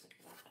could use it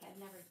for that, but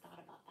I've never thought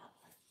about that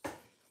part.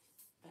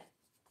 But,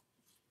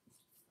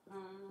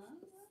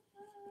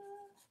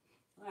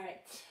 all right.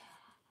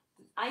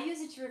 I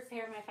use it to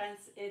repair my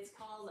fence. It's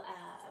called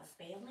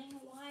baling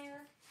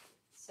wire.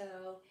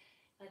 So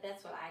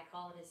that's what I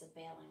call it, is a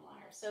baling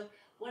wire. So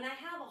when I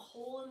have a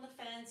hole in the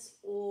fence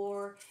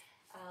or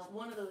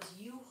one of those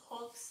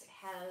U-hooks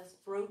has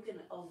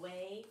broken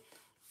away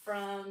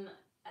from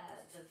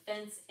the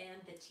fence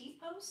and the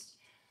T-post,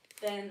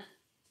 then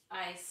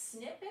I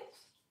snip it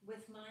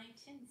with my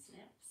tin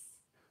snips,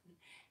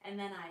 and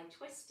then I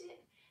twist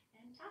it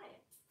and tie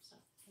it. So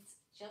it's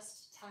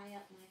just to tie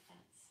up my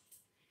fence.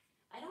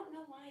 I don't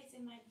know why it's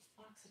in my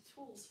box of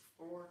tools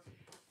for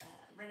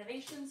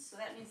renovations, so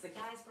that means the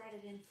guys brought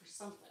it in for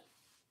something.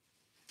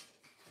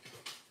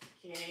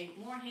 Okay,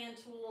 more hand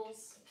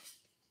tools.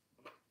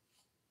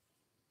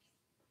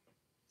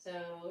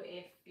 So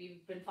if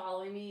you've been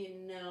following me,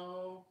 you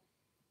know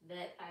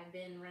that I've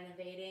been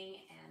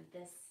renovating, and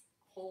this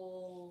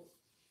whole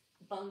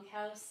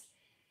bunkhouse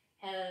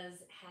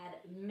has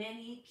had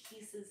many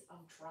pieces of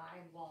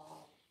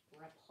drywall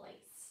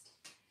replaced.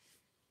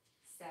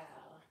 So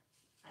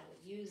I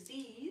would use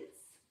these.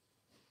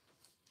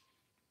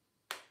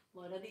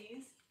 What are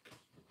these?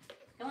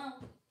 Come on.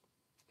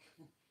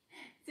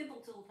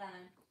 Simple tool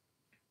time.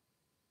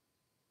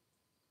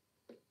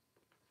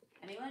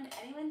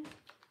 Anyone?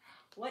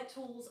 What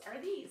tools are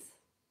these?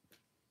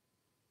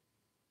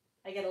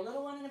 I get a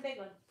little one and a big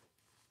one.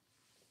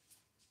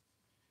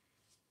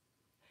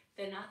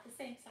 They're not the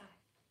same size.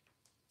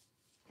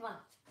 Come on.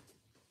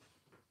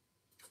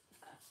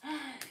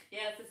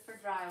 Yes, it's for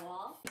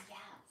drywall. Yes.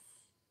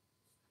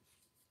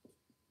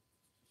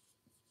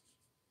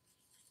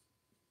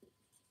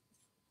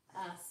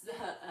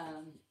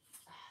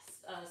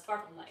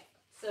 Sparkle knife.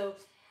 So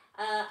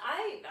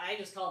I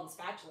just call them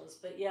spatulas,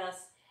 but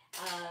yes,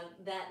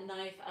 that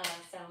knife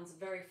sounds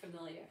very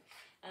familiar.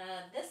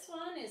 This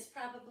one is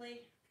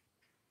probably,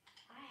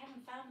 I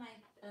haven't found my,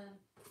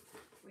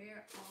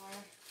 where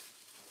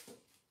are,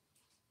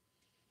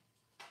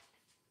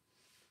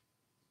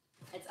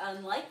 it's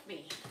unlike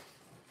me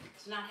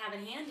to not have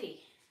it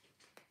handy.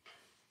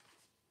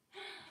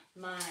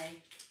 My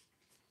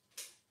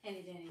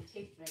handy dandy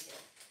tape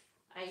measure.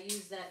 I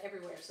use that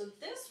everywhere. So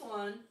this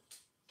one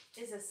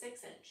is a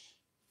 6-inch.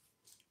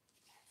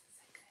 That's a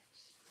 6-inch.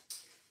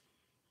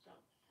 So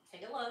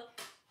take a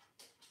look.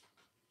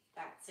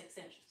 That's 6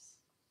 inches.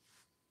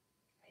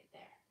 Right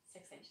there,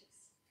 6 inches.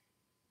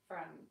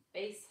 From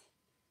base,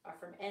 or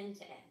from end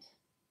to end.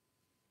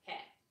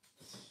 Okay.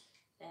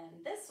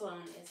 Then this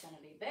one is going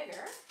to be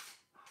bigger,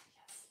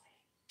 obviously.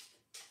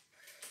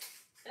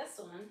 This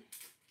one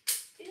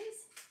is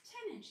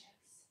 10 inches.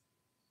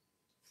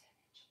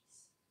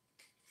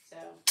 So,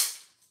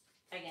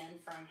 again,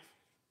 from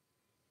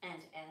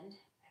end to end,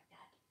 I've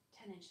got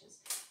 10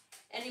 inches.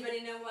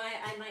 Anybody know why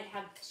I might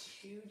have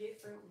 2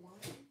 different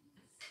ones?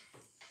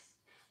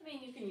 I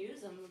mean, you can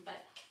use them,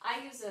 but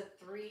I use a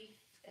 3,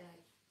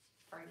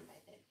 for anybody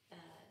that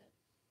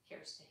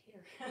cares to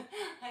hear.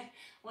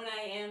 When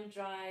I am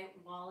dry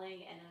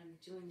walling and I'm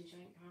doing the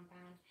joint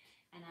compound,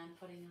 and I'm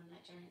putting on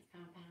that joint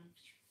compound,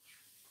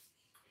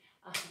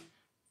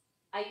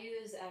 I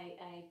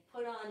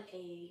put on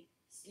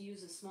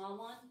use a small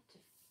one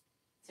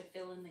to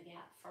fill in the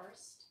gap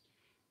first,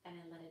 and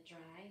I let it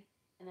dry,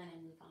 and then I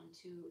move on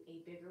to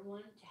a bigger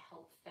one to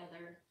help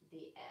feather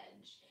the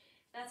edge.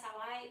 That's how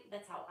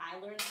I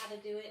learned how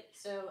to do it.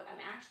 So I'm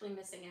actually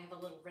missing, I have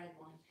a little red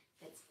one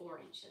that's 4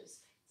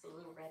 inches. It's a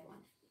little red one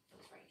that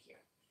goes right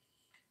here.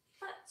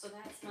 But, so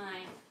that's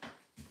that.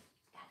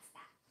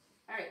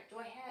 All right, do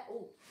I have,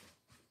 oh,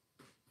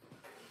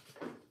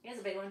 here's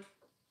a big one.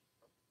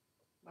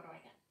 What do I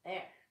got?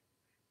 There.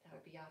 That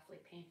would be awfully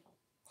painful.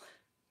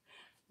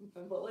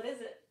 But what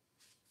is it?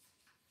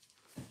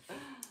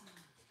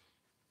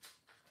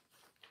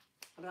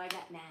 What do I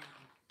got now?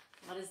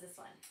 What is this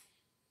one?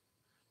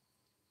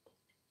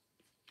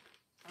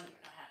 I don't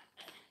even know how.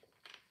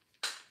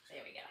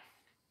 There we go.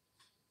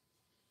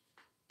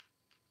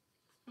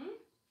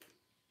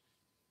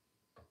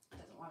 It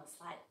doesn't want to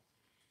slide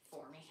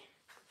for me.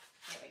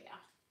 There we go.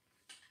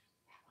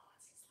 That one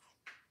wants to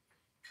slide.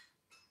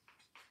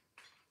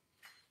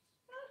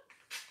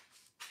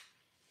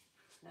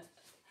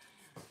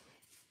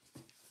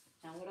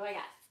 Now what do I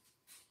got?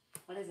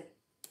 What is it?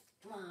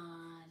 Come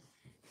on.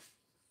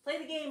 Play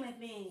the game with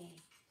me.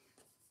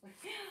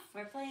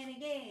 We're playing a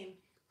game.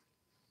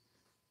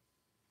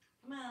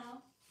 Come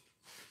on.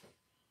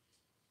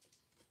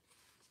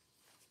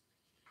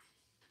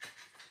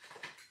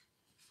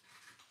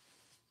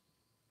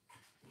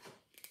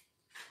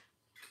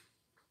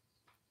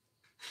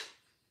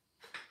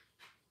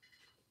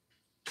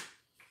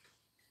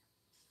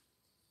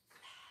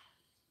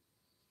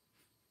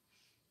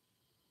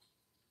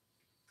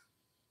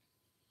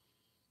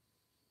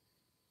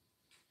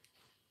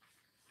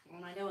 What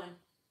am I doing?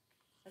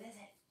 What is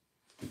it?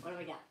 What do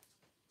we got?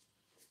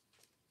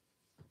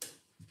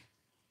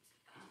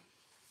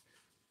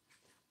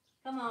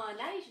 Come on,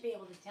 now you should be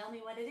able to tell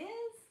me what it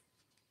is.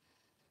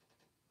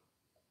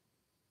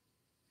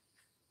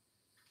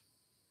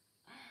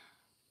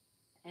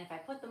 And if I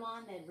put them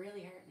on, they'd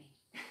really hurt me.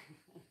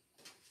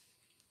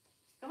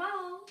 Come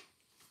on.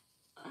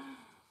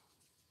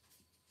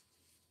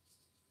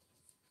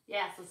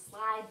 Yes, a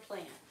slide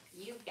plant.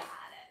 You've got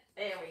it.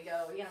 There we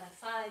go. We got a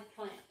slide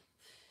plant.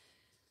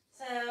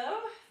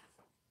 So,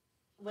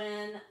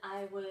 when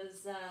I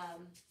was, I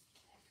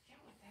forget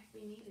what the heck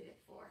we needed it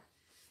for.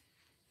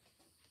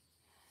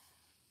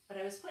 But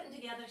I was putting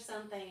together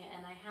something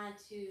and I had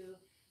to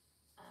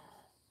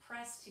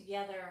press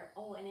together,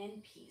 an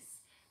end piece.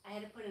 I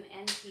had to put an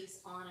end piece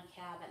on a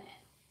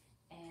cabinet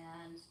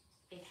and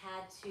it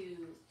had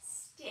to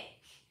stick.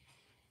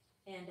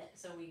 And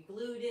so we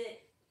glued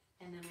it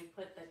and then we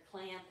put the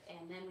clamp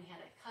and then we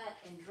had to cut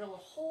and drill a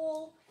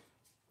hole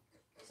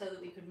so that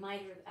we could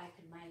miter, I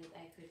could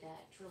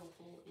drill a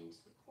hole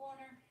into the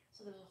corner.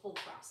 So there's a whole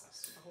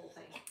process to the whole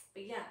thing.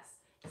 But yes,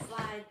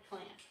 slide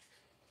clamp.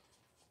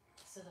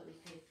 So that we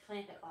could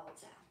clamp it all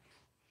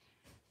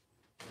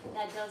down.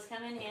 That does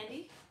come in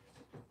handy.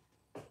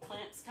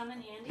 Clamps come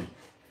in handy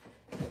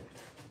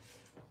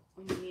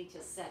when you need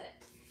to set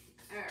it.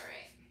 All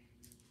right.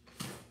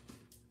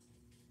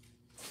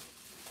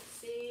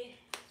 Let's see.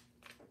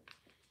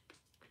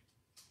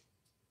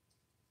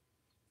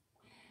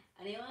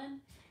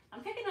 Anyone?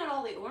 I'm picking out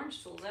all the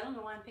orange tools. I don't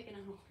know why I'm picking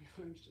out all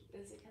the orange tools.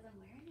 Is it because I'm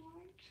wearing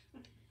orange?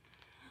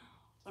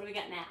 What do we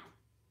got now?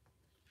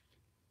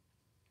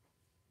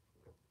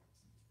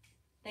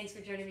 Thanks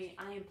for joining me.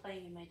 I am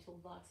playing in my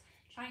toolbox,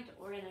 trying to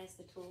organize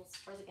the tools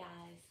for the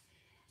guys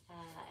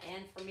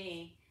and for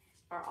me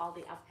for all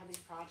the upcoming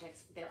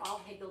projects. They're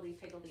all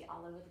higgledy-piggledy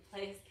all over the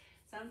place.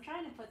 So I'm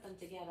trying to put them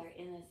together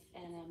in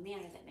a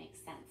manner that makes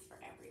sense for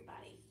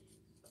everybody.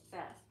 So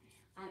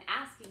I'm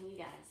asking you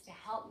guys to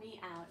help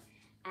me out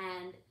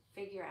and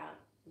figure out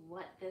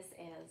what this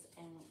is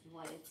and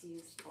what it's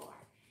used for.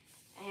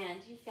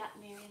 And you've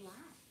got Mary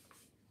live.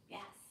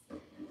 Yes,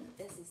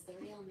 this is the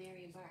real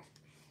Mary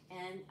Burke.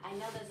 And I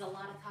know there's a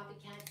lot of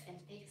copycats and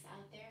fakes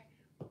out there,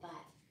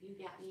 but you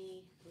got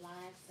me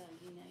live, so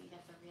you know you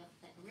got the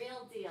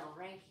real deal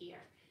right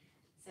here.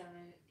 So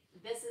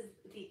this is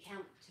the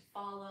account to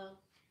follow,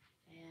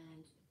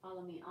 and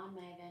follow me on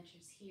my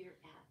adventures here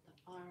at the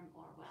farm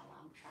or while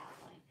I'm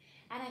traveling.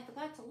 And I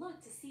forgot to look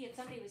to see if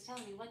somebody was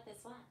telling me what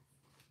this was.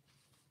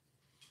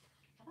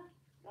 Come on,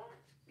 come on,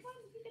 come on,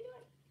 you can do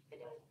it, you can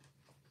do it.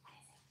 What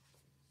is it?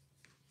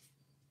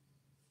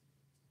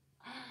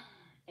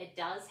 It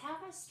does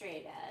have a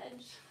straight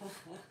edge.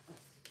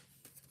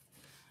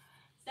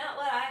 It's not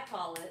what I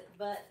call it,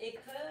 but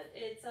it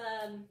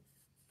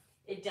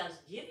does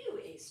give you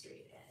a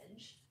straight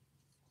edge.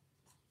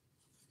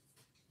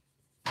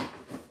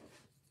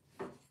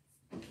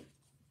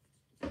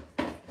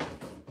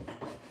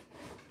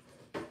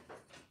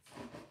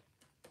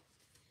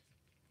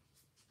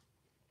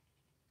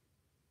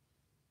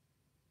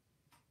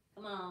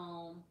 Come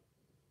on.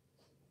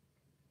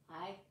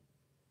 Hi.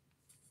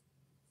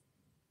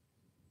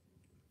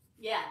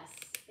 Yes,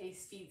 a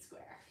speed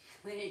square.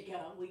 There you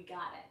go. We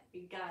got it.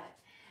 We got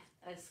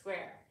it. A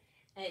square.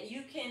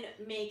 You can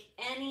make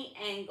any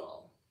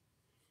angle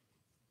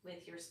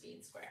with your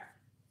speed square.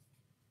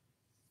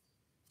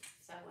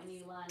 So when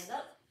you line it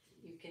up,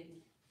 you can,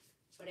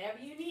 whatever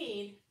you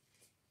need,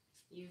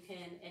 you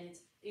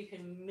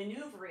can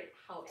maneuver it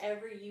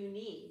however you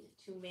need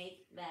to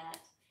make that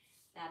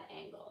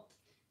angle.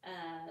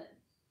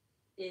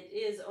 it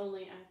is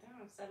only, I don't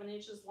know, 7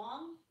 inches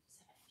long.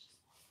 7 inches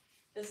long.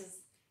 This is,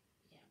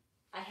 yeah.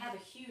 I have a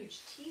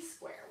huge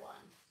T-square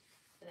one.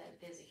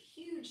 There's a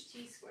huge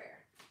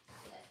T-square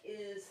that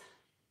is,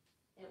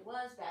 it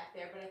was back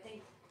there, but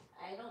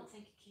I don't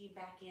think it came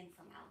back in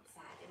from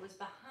outside. It was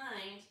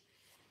behind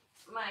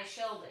my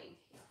shelving.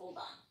 Hold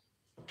on.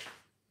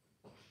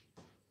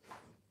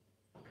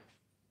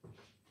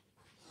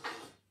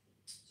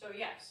 So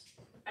yes,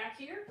 back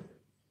here,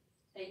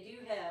 they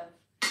do have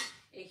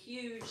a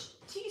huge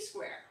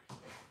T-square,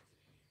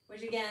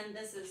 which again,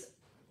 this is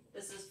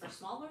for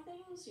smaller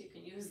things. You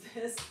can use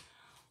this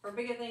for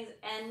bigger things.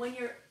 And when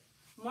you're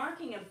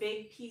marking a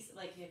big piece,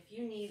 like if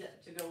you need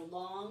to go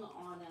long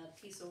on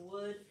a piece of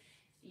wood,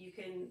 you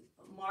can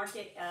mark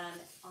it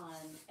on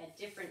at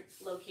different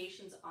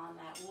locations on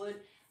that wood,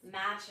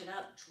 match it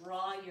up,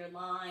 draw your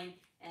line,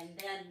 and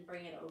then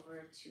bring it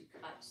over to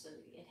cut. So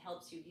it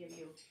helps you give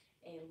you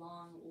a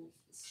long,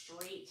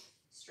 straight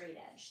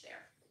edge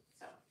there.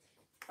 So,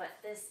 but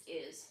this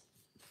is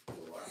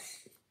your,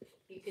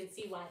 you can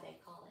see why they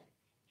call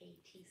it a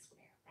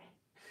T-square, right?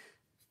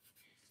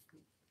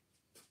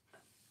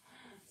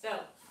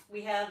 So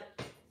we have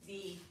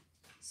the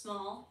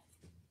small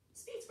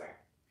speed square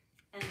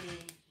and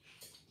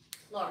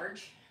the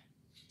large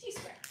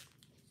T-square.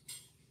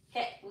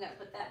 Okay, we're gonna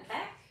put that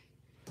back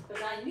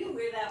because I knew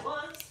where that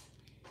was,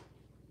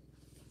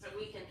 so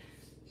we can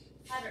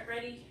have it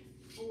ready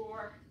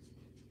for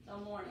the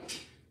morning.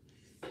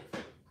 All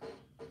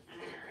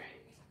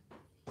right.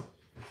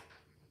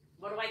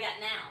 What do I got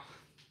now?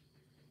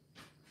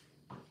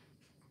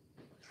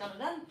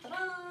 Ta-da-dum,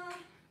 ta-da!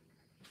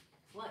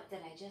 What did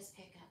I just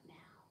pick up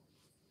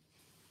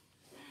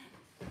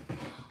now?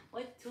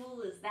 What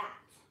tool is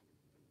that?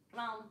 Come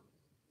on.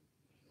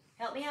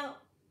 Help me out.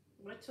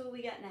 What tool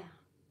we got now?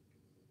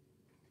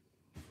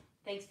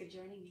 Thanks for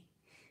joining me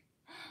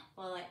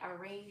while I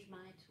arrange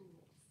my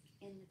tools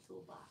in the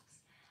toolbox.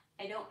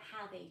 I don't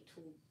have a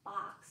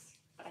toolbox,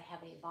 but I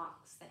have a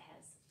box that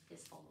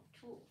is full of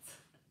tools.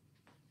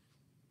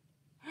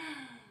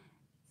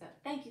 So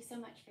thank you so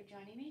much for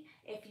joining me.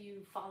 If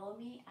you follow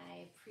me,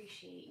 I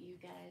appreciate you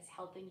guys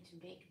helping to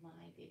make my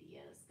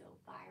videos go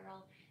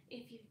viral.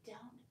 If you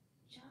don't,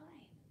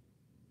 join.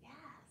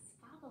 Yes,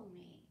 follow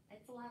me.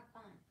 It's a lot of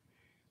fun.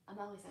 I'm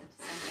always up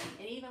to something.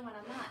 And even when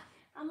I'm not,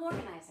 I'm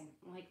organizing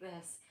like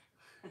this.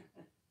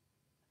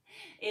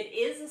 It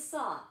is a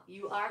saw.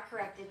 You are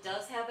correct. It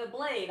does have a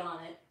blade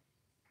on it.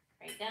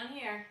 Right down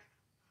here.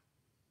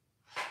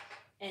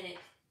 And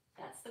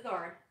that's the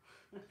guard.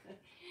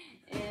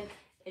 And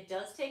it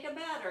does take a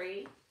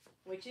battery,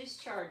 which is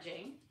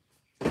charging.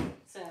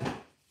 So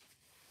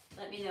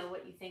let me know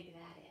what you think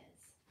that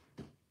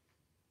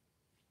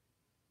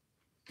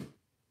is.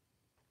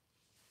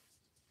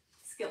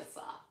 Skill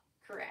saw.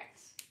 Correct.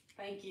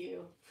 Thank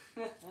you.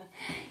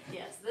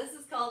 Yes, this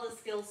is called a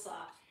skill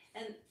saw.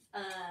 And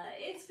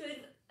it's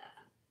good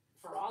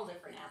for all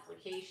different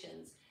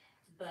applications,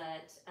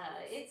 but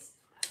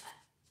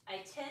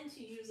I tend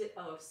to use it,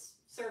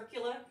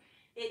 circular.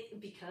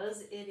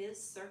 Because it is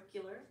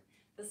circular,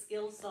 the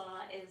skill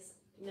saw is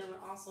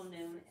also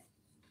known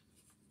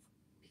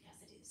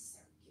because it is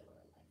circular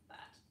like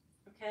that.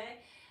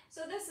 Okay,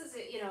 so this is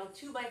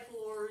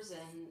 2x4s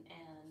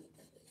and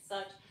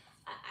such.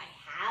 I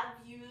have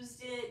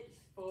used it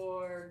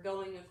for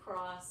going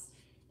across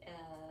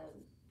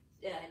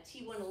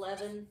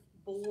T111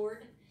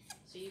 board,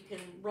 so you can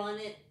run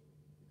it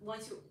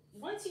once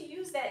you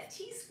use that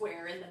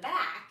T-square in the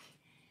back.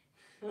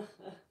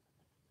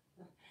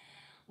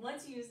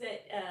 Once you use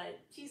that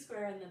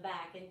T-square in the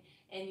back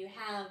and you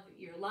have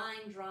your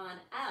line drawn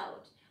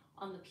out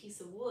on the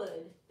piece of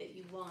wood that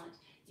you want,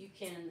 you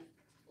can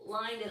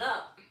line it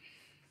up.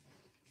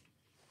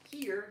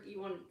 Here, you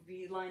want it to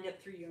be lined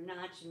up through your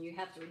notch, and you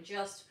have to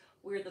adjust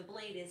where the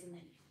blade is and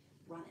then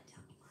run it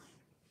down the line.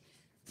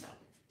 So,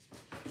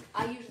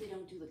 I usually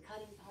don't do the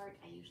cutting part,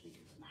 I usually do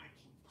the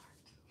marking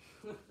part.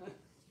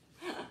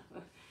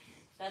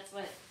 That's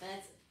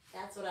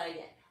what I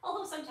get.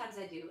 Although sometimes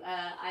I do.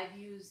 I've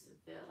used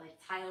the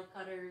tile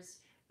cutters.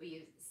 We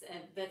use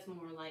that's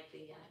more like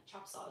the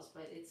chop saws,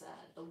 but it's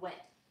the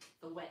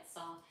wet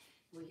saw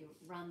where you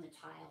run the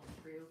tile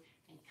through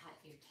and cut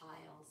your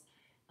tiles,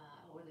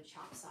 or the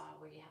chop saw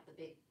where you have the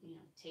big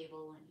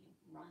table and you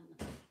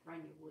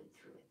run your wood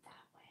through it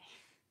that way.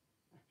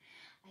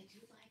 I do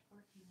like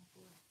working with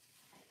wood.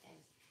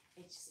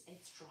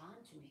 It's drawn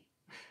to me,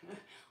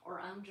 or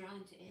I'm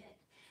drawn to it.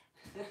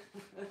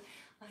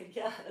 I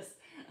guess.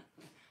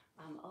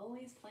 I'm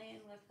always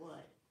playing with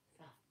wood.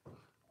 So.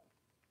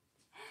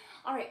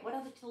 All right, what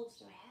other tools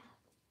do I have?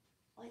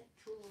 What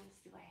tools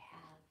do I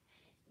have?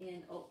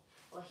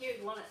 Well,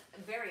 here's one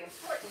very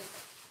important.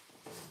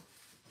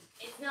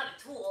 It's not a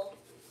tool,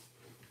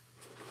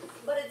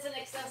 but it's an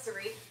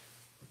accessory.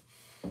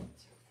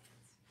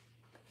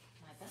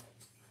 My belt.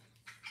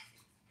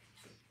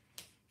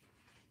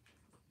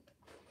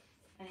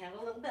 I have a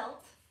little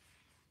belt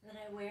that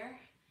I wear.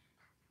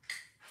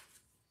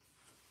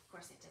 Of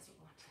course, it doesn't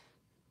want to.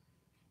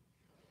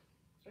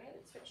 Do I have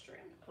it switched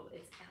around? Oh,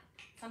 it's out.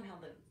 somehow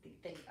the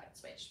thing got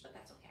switched, but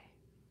that's okay.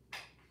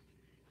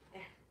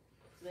 There.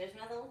 So there's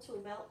my little tool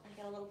belt. I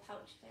got a little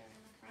pouch there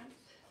in the front.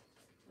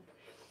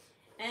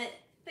 And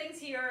things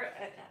here,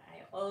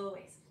 I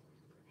always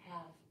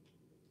have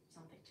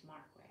something to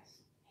mark with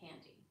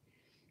handy.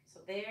 So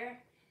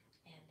there,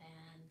 and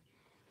then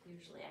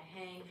usually I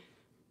hang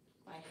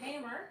my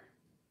hammer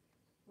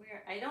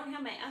where I don't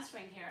have my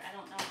S-ring here. I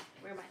don't know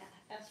where my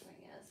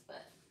S-ring is,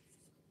 but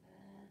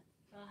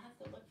I'll have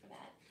to look for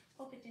that.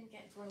 Hope it didn't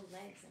grow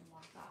legs and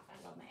walk off. I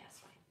love my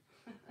S-ring.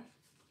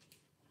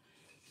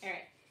 All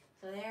right,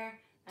 so there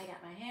I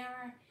got my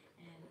hammer,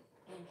 and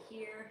in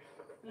here,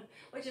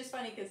 which is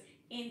funny because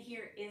in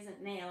here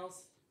isn't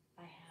nails.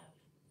 I have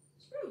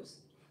screws.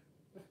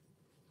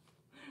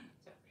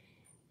 So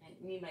I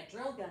need my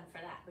drill gun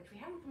for that, which we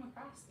haven't come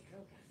across the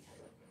drill gun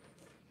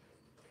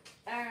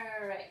yet.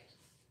 All right,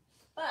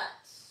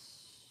 but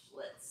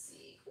let's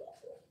see.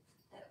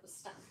 That was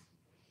stuck.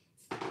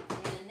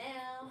 And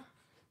now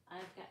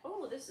I've got,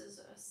 oh, this is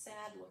a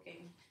sad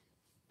looking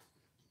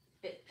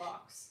bit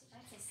box.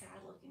 That's a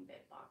sad looking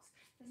bit box.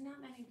 There's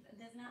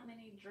not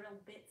many drill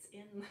bits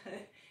in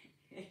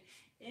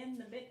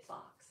the bit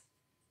box.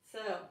 So,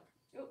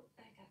 oh,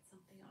 I got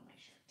something on my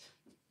shirt.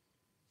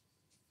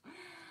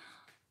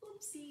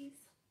 Oopsies.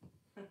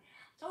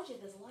 Told you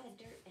there's a lot of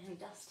dirt and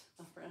dust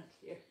around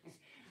here.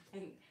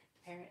 And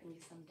apparently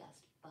some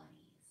dust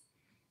bunnies.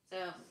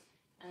 So,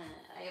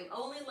 I am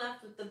only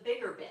left with the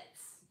bigger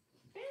bits.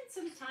 And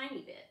some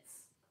tiny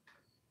bits.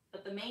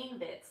 But the main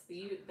bits,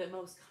 the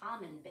most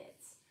common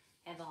bits,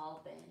 have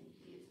all been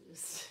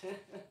used.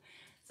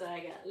 So I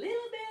got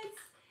little bits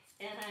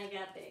and I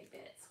got big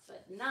bits,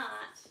 but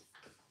not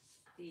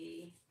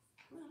the,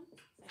 well,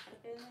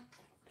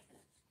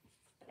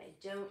 but I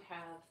don't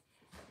have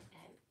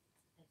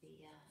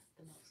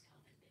the most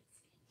common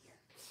bits in here.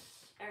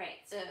 All right,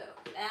 so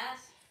that,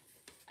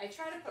 I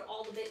try to put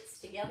all the bits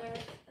together.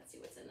 Let's see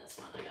what's in this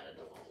one. I got a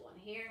little one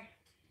here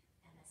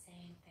and the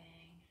same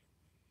thing.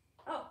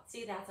 Oh,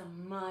 see, that's a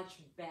much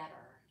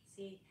better.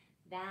 See,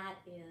 that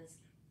is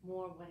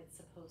more what it's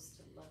supposed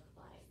to look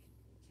like.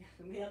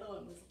 And the other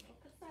one was a little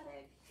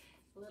pathetic.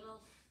 I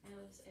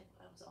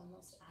was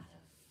almost out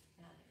of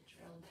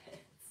drill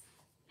bits.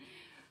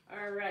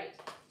 All right,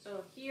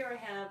 so here I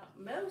have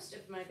most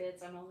of my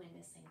bits. I'm only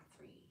missing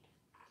 3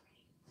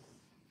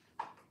 already.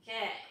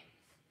 Okay,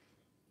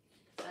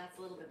 so that's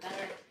a little bit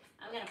better.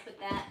 I'm gonna put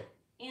that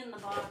in the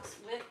box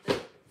with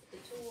the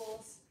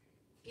tools.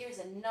 Here's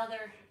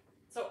another.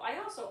 So I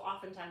also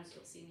oftentimes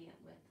you'll see me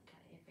with,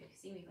 if you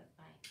see me with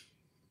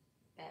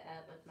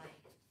my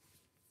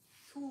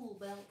tool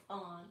belt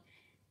on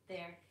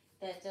there,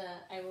 that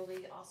I will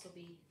also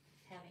be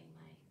having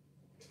my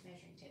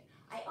measuring tape.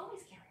 I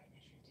always carry a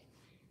measuring tape.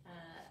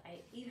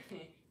 I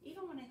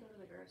even when I go to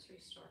the grocery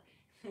store,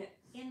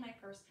 in my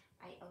purse,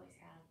 I always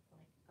have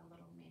like a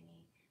little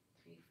mini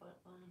 3-foot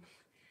one.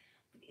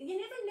 You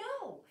never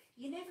know.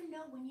 You never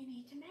know when you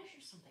need to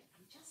measure something.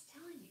 I'm just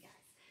telling you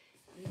guys.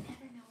 You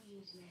never know when you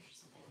need to measure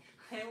something.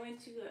 I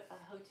went to a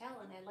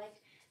hotel and I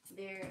liked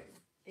their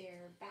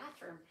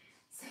bathroom.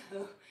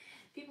 So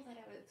people thought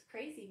I was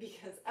crazy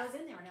because I was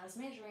in there and I was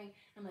measuring.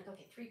 I'm like,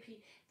 okay, 3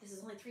 feet. This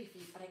is only 3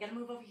 feet, but I got to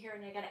move over here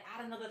and I got to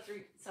add another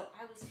 3. So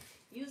I was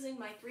using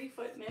my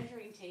 3-foot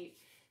measuring tape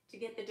to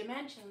get the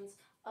dimensions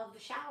of the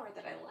shower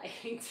that I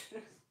liked.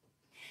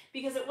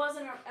 Because it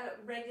wasn't a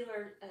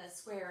regular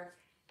square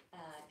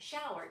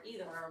shower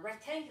either, or a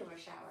rectangular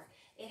shower.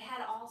 It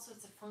had all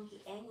sorts of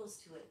funky angles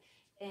to it,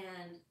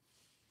 and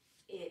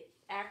it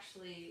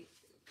actually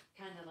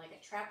kind of like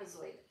a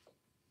trapezoid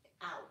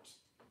out,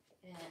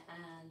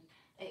 and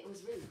it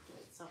was really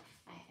cool. So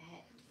I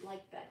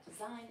liked that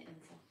design, and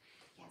so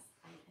yes,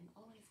 I am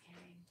always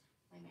carrying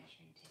my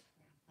measuring tape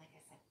around. Like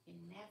I said, you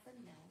never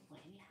know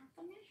when you have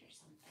to measure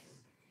something,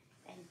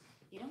 and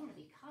you don't want to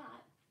be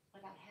caught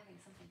without having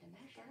something to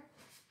measure.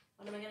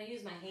 What am I going to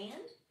use, my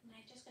hand? Am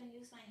I just going to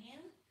use my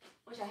hand?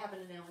 Which I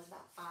happen to know is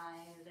about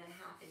 5.5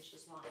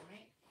 inches long,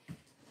 right?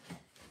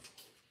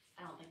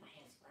 I don't think my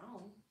hand's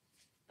grown,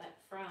 but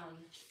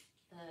from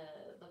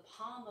the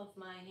palm of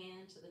my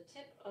hand to the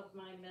tip of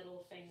my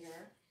middle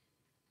finger,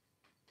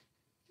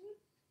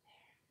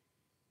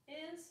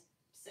 there, is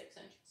 6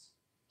 inches.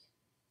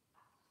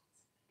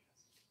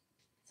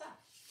 So,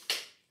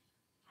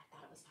 I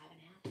thought it was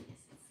 5.5, I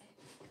guess it's 6.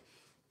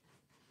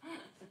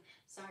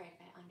 Sorry if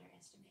I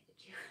underestimated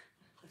you.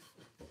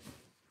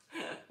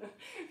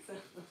 So,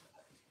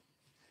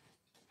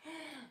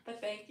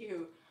 but thank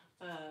you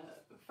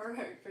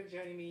for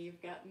joining me.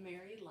 You've got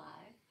Mary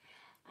live.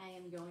 I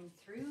am going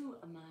through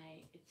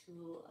my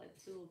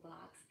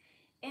toolbox,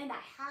 and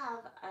I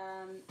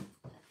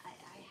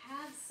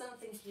have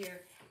something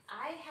here.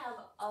 I have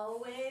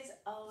always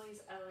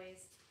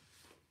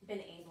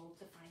been able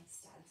to find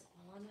studs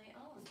all on my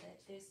own. That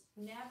there's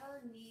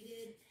never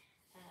needed,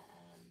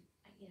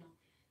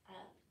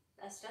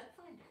 a stud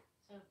finder.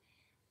 So,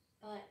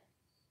 but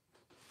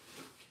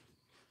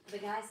the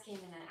guys came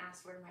in and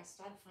asked where my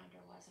stud finder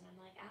was, and I'm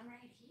like, I'm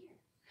right here.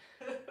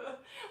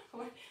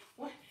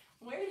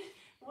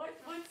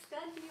 What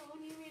stud do you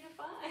need me to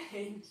find?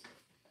 find.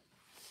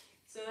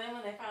 So then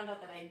when they found out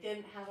that I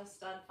didn't have a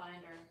stud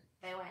finder,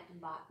 they went and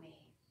bought me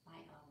my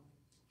own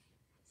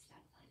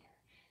stud finder.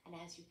 And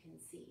as you can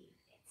see,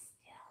 it's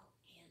still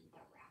in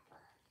the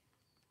wrapper.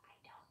 I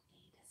don't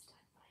need a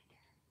stud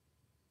finder.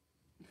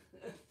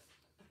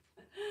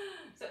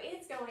 So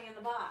it's going in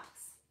the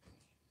box.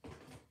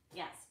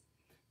 Yes,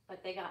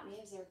 but they got me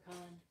a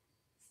zircon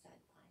stud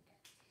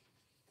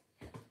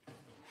finder.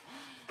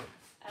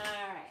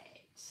 All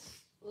right,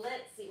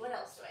 let's see, what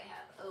else do I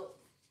have? Oh,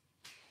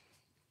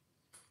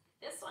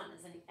 this one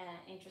is an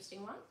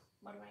interesting one.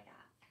 What do I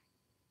got?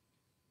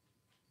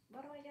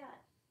 What do I got?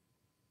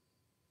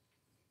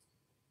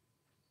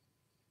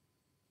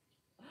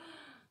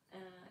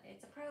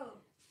 It's a probe.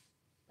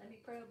 Let me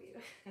probe you.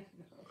 No,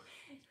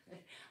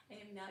 I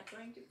am not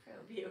going to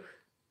probe you.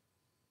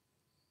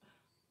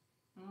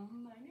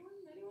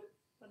 Anyone?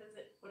 What is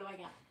it? What do I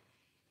got?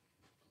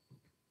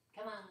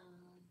 Come on.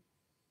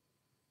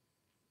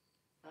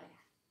 What do I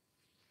got?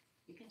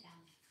 You can tell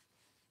me.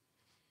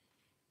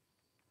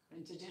 A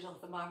digital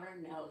thermometer?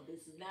 No,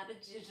 this is not a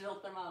digital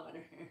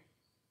thermometer.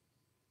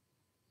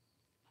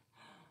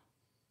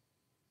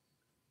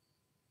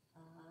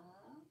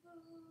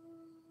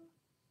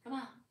 Come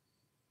on.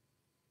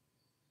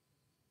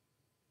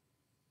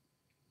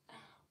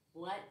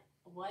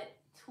 What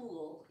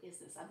tool is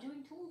this? I'm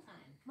doing tool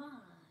time. Come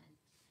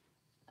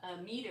on.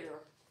 A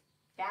meter,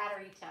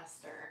 battery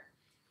tester.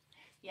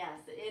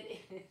 Yes,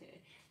 it is.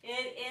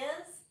 It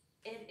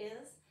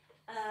is.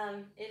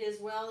 It is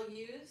well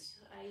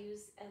used. I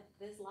use,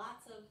 there's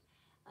lots of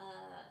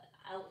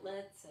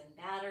outlets and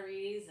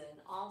batteries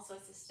and all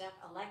sorts of stuff,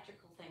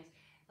 electrical things.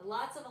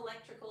 Lots of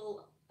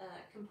electrical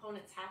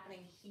components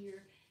happening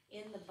here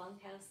in the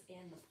bunkhouse,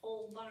 in the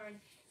pole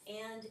barn,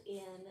 and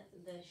in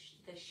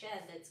the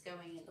shed that's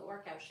going in the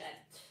workout shed.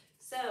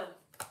 So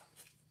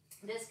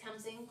this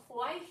comes in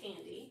quite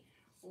handy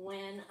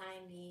when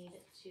I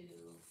need to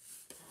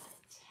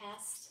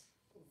test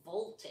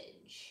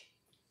voltage.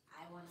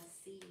 I want to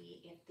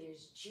see if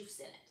there's juice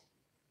in it.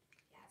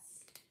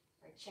 Yes,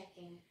 we're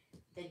checking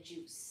the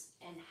juice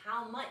and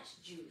how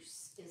much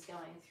juice is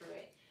going through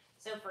it.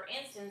 So for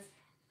instance,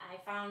 I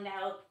found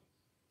out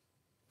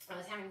I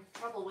was having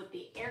trouble with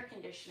the air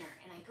conditioner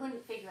and I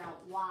couldn't figure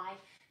out why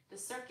the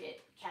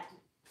circuit kept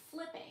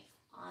flipping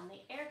on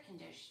the air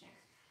conditioner,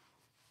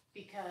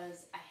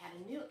 because I had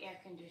a new air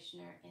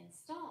conditioner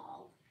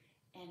installed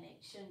and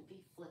it shouldn't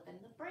be flipping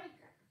the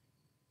breaker.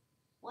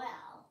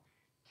 Well,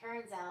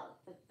 turns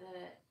out that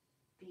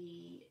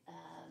the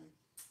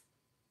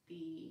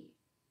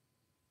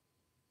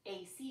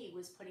AC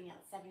was putting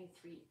out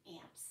 73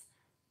 amps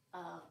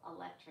of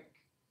electric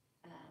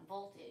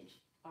voltage,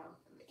 or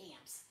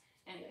amps.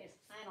 Anyways,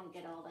 I don't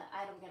get all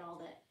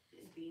that,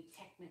 the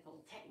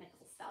technical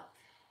stuff,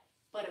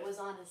 but it was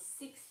on a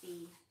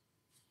 60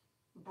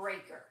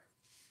 breaker.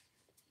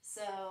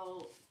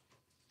 So,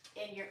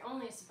 and you're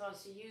only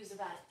supposed to use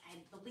about, I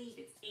believe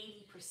it's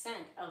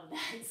 80% of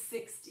that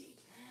 60.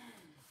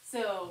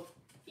 So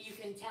you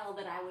can tell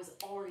that I was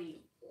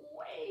already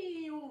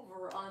way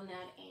over on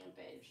that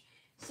ampage.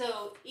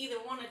 So either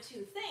one of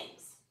two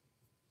things.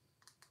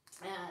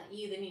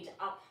 You either need to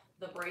up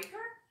the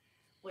breaker,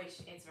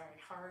 which it's very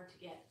hard to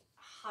get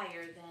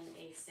higher than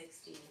a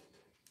 60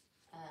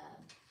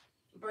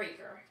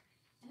 breaker.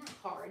 Not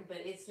hard, but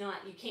it's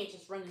not, you can't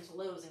just run into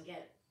Lowe's and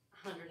get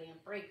a 100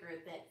 amp breaker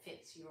that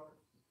fits your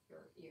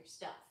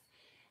stuff.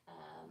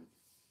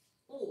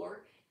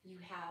 Or you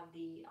have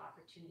the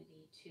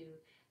opportunity to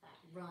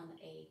run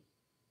a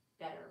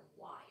better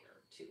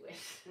wire to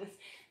it.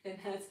 And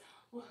that's,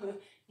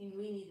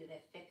 we needed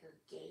a thicker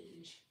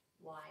gauge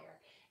wire.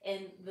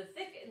 And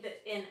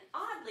and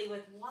oddly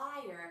with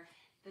wire,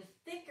 the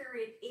thicker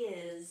it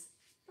is,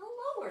 the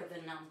lower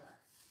the number,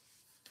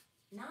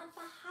 not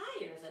the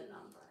higher the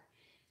number.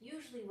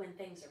 Usually when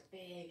things are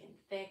big and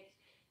thick,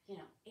 you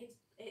know,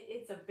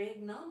 it's a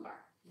big number.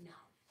 No,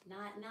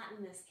 not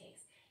in this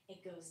case.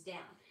 It goes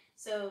down.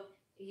 So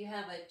you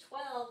have a 12,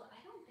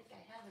 I don't think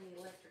I have any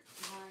electric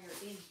wire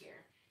in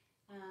here,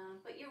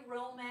 but your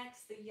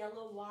Romex, the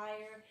yellow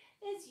wire,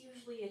 is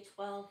usually a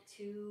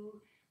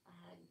 12-2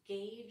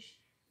 gauge.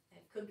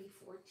 It could be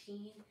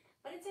 14,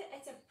 but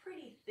it's a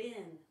pretty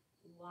thin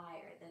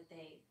wire that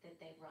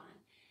they run.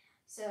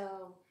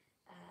 So,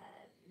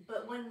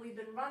 but when we've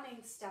been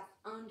running stuff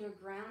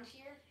underground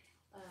here,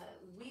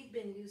 we've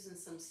been using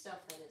some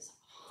stuff that is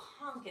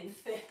honking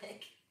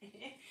thick.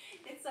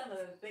 It's some of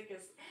the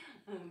thickest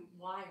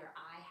wire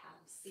I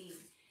have seen,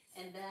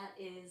 and that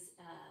is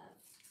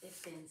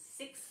it's in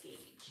 6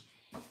 gauge,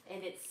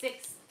 and it's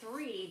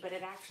 6'3", but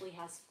it actually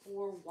has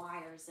 4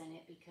 wires in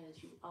it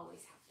because you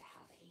always have to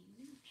have a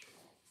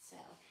neutral. So,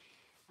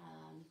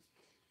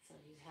 so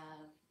you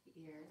have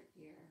your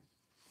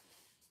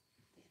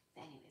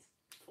anyways,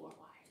 4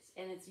 wires,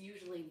 and it's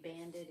usually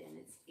banded, and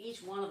it's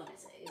each one of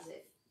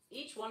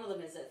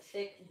them is a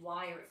thick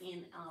wire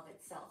in of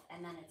itself,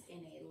 and then it's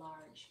in a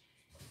large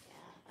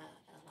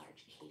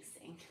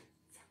casing.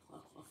 So,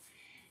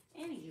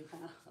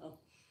 anyhow,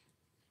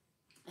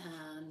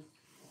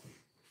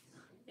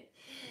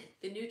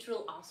 the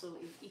neutral also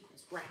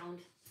equals ground.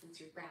 It's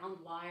your ground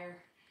wire.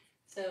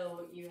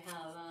 So you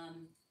have,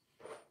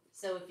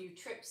 so if you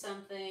trip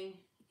something,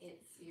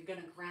 you're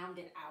gonna ground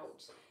it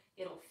out.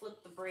 It'll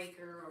flip the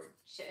breaker, or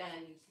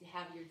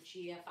have your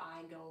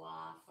GFI go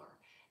off or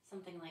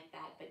something like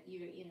that. But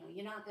you know,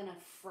 you're not gonna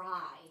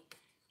fry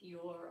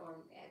or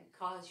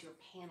cause your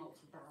panel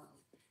to burn.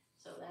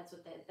 So that's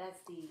what that's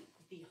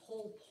the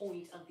whole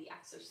point of the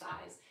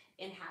exercise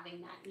in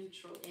having that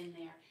neutral in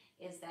there,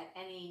 is that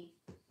any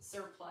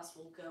surplus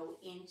will go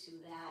into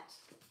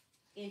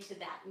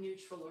that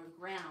neutral or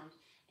ground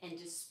and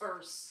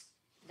disperse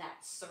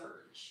that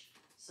surge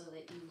so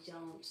that you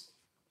don't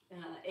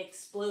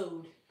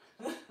explode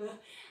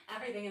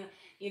everything.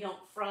 You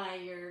don't fry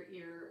your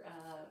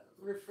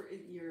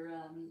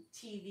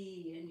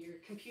TV and your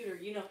computer.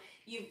 You know,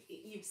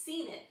 you've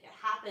seen it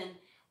happen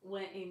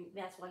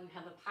that's why you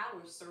have a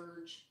power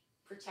surge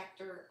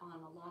protector on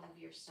a lot of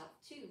your stuff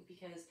too,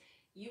 because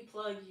you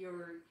plug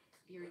your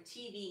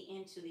TV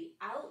into the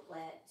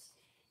outlet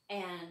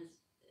and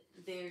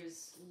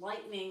there's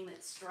lightning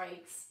that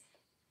strikes,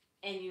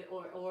 and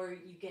or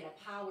you get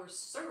a power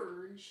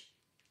surge,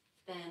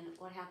 then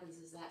what happens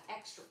is that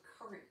extra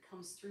current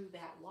comes through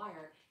that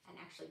wire and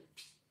actually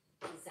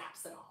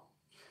zaps it all.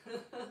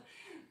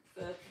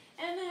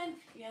 And then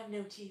you have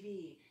no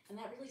TV, and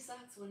that really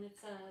sucks when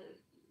it's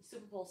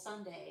Super Bowl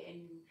Sunday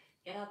and you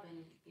get up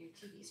and your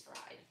TV's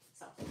fried.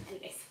 So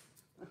anyways,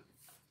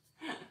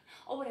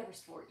 or whatever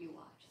sport you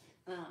watch,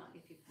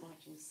 if you're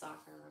watching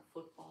soccer or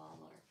football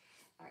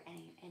or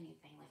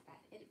anything like that,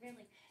 it can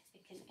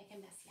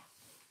mess you up.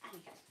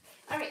 Anyway,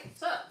 all right,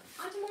 so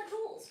on to more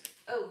tools.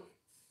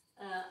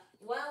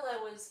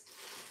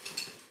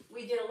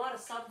 We did a lot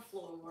of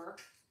subfloor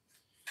work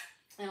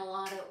and a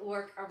lot of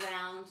work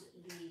around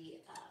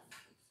the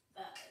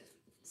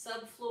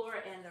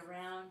subfloor and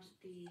around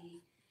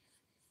the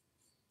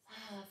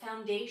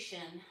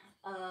foundation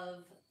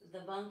of the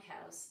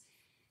bunkhouse.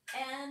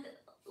 And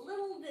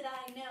little did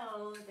I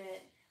know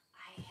that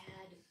I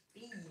had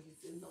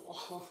bees in the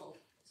wall.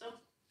 So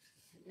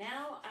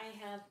now I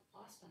have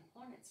wasp and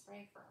hornet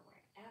spray for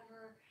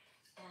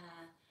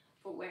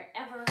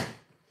wherever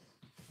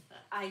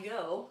I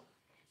go.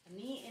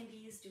 Me and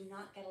bees do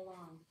not get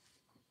along.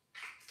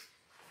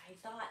 I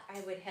thought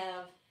I would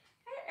have,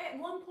 at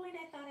one point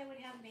I thought I would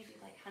have maybe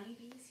like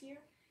honeybees here.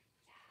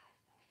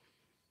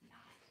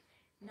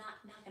 Yeah,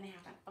 not gonna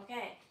happen.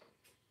 Okay,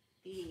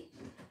 the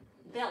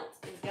belt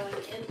is going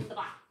in the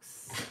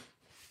box.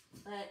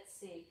 Let's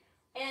see.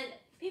 And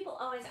people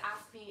always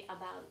ask me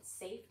about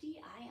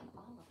safety. I am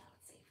all about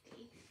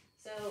safety.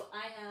 So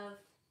I have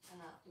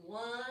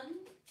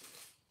 1,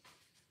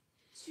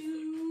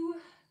 2,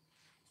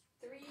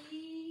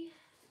 3,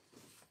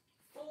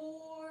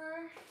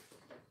 4,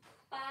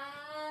 5,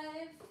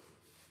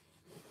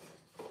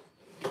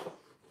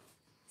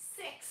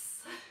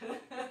 6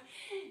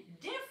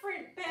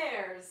 different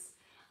pairs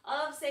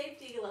of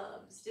safety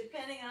gloves,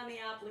 depending on the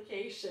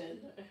application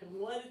and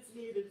what it's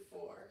needed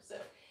for. So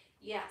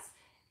yes,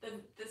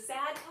 the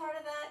sad part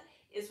of that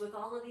is with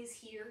all of these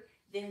here,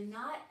 they're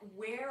not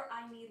where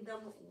I need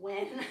them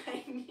when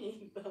I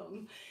need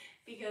them,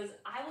 because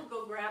I will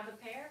go grab a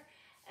pair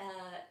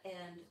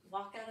and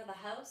walk out of the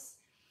house,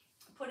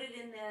 put it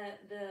in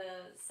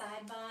the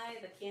side-by,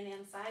 the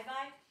Can-Am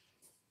side-by,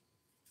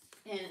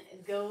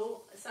 and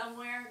go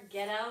somewhere,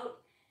 get out,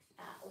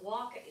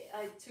 walk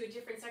to a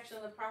different section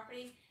of the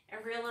property,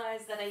 and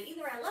realize that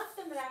either I left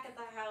them back at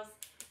the house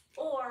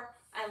or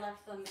I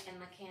left them in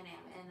the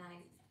Can-Am and I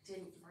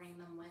didn't bring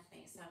them with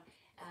me. So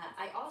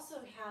I also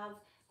have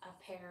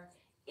a pair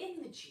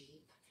in the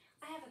Jeep.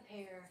 I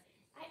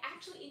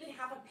actually even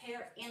have a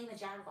pair in the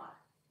Jaguar.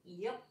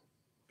 Yep,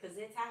 because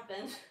it's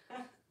happened.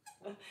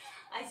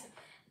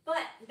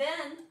 But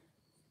then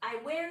I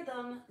wear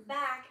them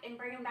back and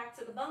bring them back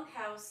to the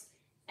bunkhouse,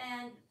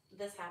 and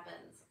this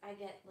happens. I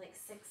get like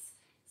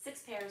six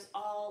pairs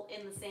all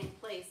in the same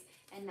place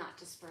and not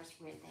dispersed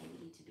where they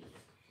need to be.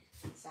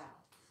 So,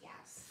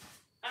 yes.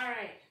 All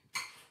right.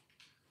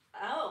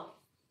 Oh,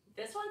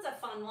 this one's a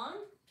fun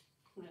one.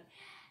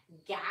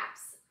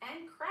 Gaps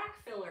and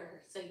crack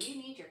filler. So you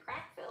need your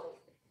crack filled.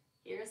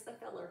 Here's the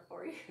filler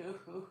for you.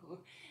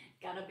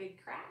 Got a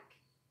big crack?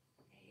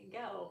 There you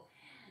go.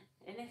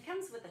 And it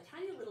comes with a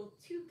tiny little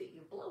tube that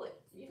you blow it,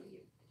 you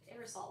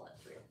aerosol it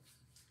through.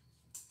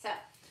 So,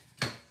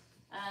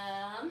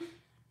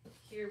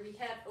 here we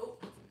have,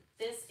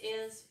 this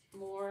is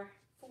more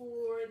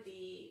for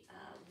the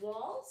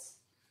walls.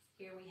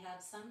 Here we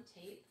have some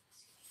tape.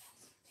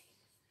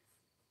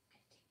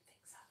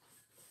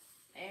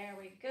 There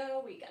we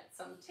go, we got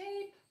some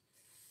tape.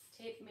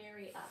 Tape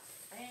Mary up,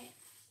 right?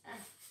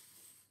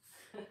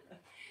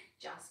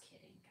 Just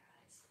kidding,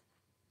 guys.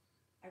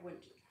 I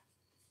wouldn't do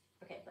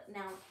that. Okay, but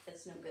now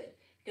that's no good,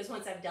 because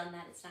once I've done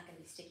that, it's not going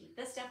to be sticky.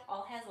 This stuff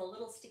all has a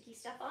little sticky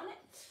stuff on it.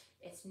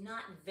 It's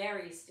not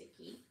very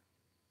sticky,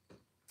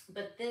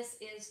 but this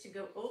is to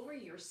go over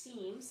your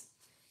seams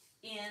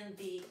in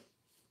the,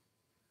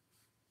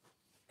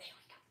 there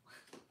we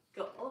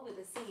go, go over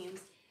the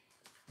seams.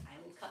 I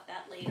will cut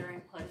that later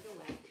and put it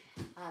away.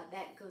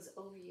 that goes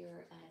over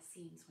your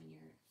seams when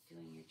you're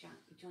doing your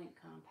joint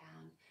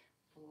compound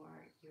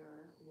for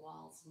your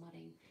walls,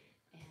 mudding,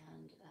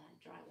 and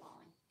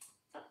drywalling.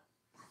 So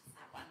that's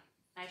that one.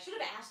 I should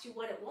have asked you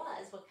what it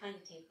was, what kind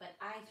of tape, but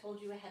I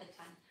told you ahead of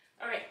time.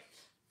 All right,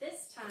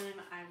 this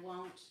time I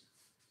won't.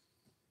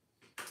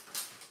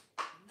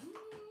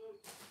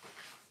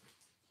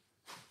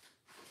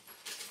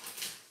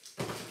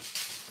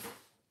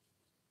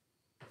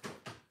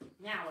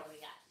 Now what do we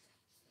got?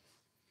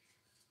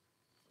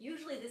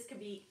 Usually this could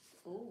be,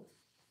 oh,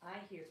 I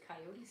hear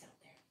coyotes out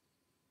there.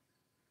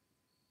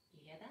 You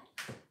hear that?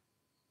 I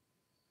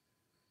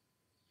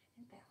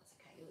think that was a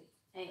coyote.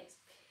 Anyways,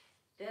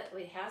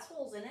 it has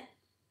holes in it.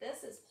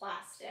 This is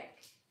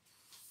plastic.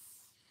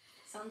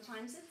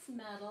 Sometimes it's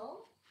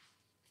metal.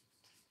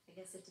 I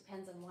guess it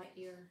depends on what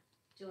you're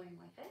doing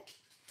with it.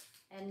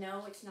 And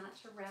no, it's not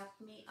to wrap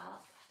me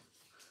up,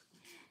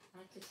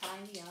 not to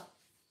tie me up.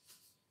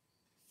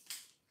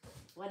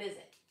 What is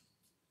it?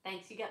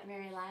 Thanks, you got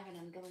Mary live, and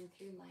I'm going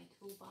through my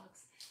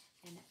toolbox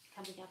and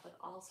coming up with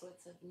all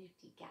sorts of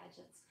nifty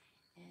gadgets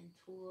and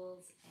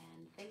tools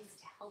and things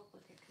to help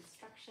with your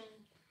construction.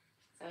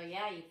 So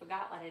yeah, you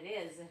forgot what it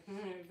is,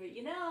 but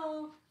you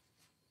know.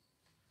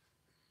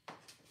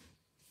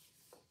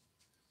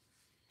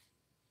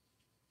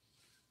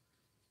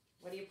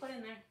 What do you put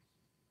in there?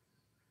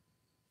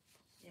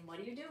 And what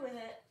do you do with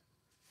it?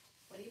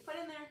 What do you put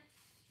in there?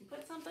 You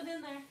put something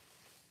in there.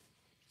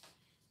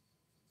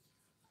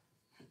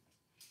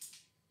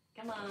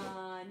 Come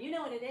on, you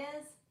know what it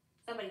is?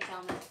 Somebody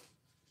tell me.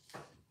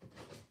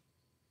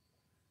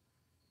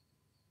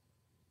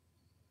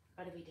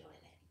 What do we do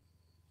with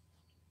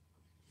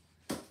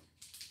it?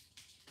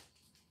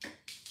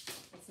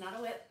 It's not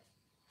a whip.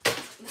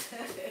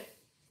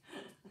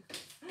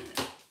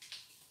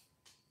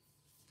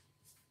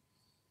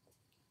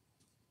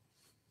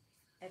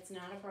 It's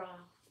not a bra.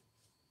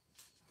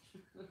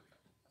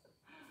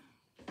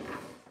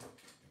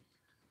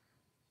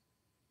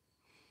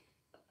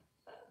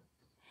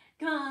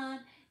 Come on,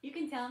 you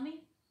can tell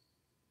me.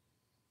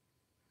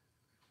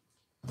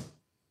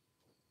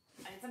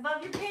 It's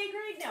above your pay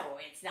grade? No,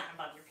 it's not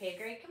above your pay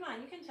grade. Come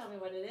on, you can tell me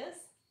what it is.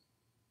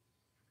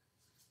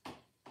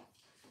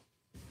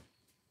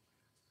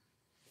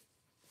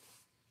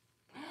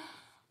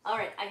 All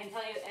right, I can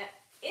tell you,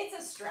 it's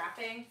a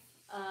strapping.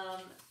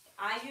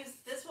 I use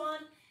this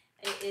one.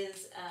 It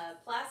is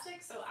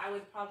plastic, so I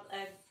would probably,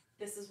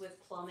 this is with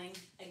plumbing.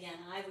 Again,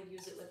 I would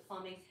use it with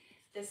plumbing.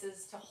 This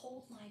is to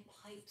hold my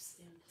pipes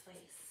in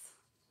place.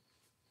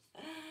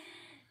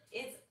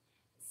 It's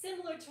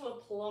similar to a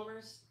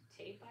plumber's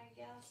tape, I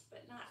guess,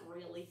 but not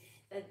really.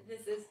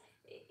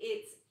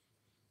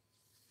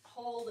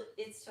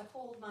 It's to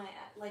hold my,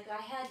 like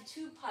I had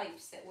two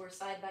pipes that were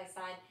side by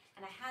side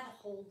and I had to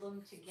hold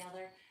them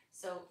together.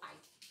 So I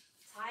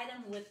tied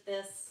them with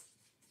this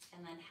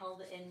and then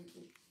held it in,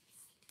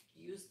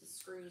 used the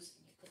screws,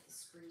 and you put the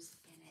screws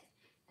in it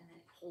and then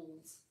it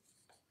holds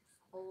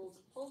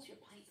your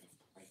pipe in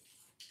place.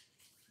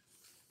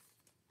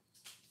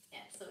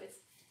 Yeah, so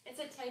it's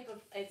a type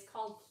of, it's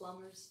called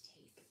plumber's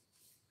tape.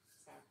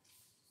 So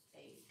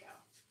there you go.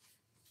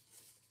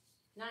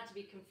 Not to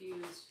be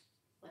confused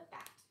with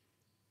that.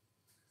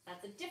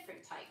 That's a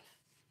different type.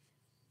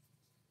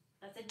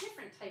 That's a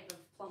different type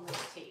of plumber's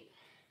tape.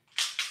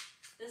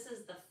 This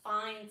is the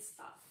fine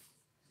stuff.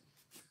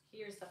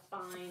 Here's the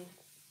fine.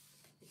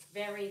 It's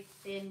very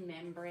thin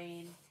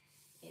membrane.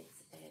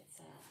 It's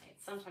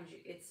sometimes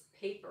it's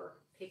paper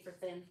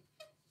thin,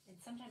 and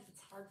sometimes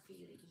it's hard for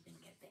you to even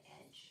get the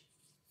edge.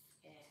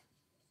 Yeah,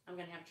 I'm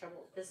gonna have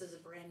trouble. This is a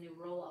brand new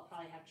roll. I'll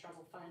probably have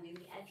trouble finding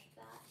the edge of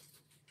that.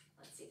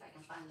 Let's see if I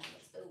can find one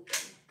that's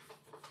open.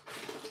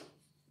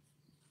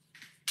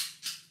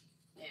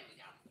 There we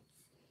go.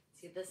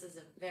 See, this is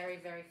a very,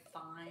 very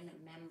fine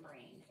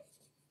membrane. It's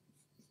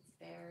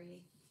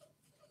very,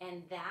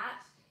 and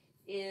that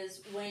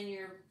is when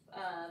you're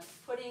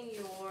putting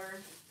your,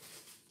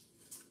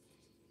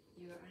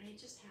 I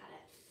just had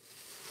it.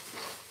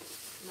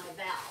 My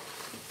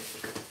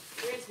valve.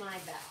 Here's my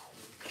valve.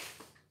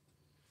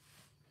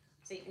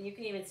 See, and you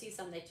can even see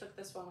some, they took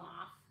this one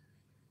off.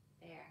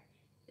 There.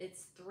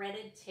 It's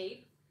threaded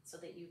tape so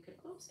that you can,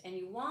 oops, and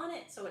you want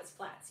it so it's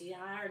flat. See,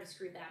 I already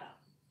screwed that up.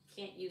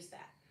 Can't use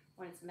that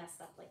when it's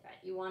messed up like that.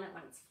 You want it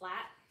when it's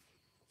flat.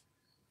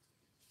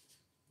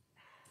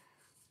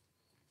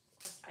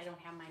 Of course, I don't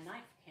have my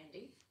knife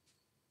handy.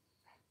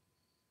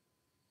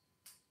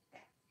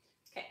 There.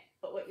 Okay,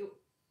 but what you,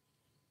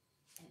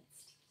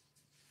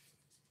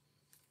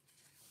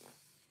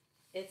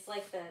 it's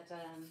like that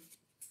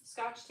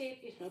Scotch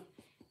tape, you know.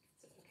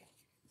 So, okay.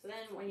 So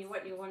then what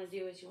you want to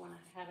do is you want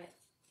to have it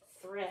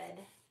thread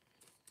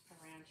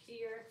around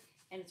here,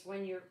 and it's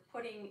when you're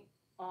putting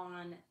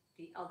on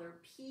the other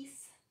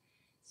piece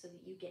so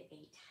that you get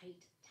a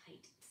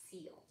tight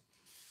seal.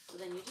 So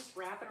then you just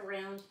wrap it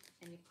around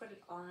and you put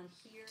it on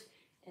here,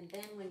 and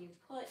then when you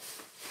put,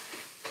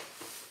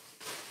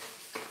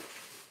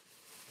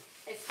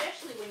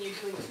 especially when you're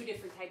doing two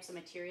different types of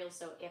materials,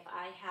 so if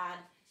I had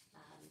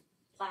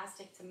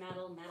plastic to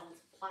metal, metal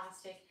to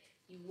plastic,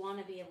 you want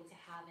to be able to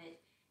have it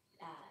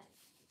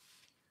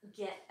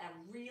get a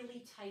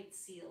really tight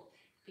seal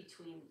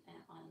between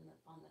on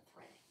the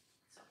threading.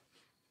 So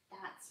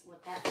that's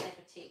what that type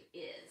of tape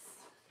is.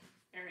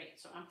 All right,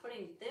 so I'm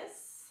putting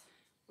this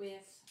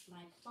with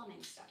my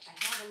plumbing stuff. I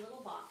have a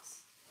little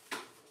box.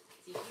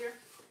 See here?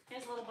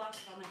 Here's a little box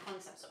with all my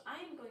plumbing stuff. So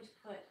I am going to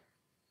put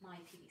my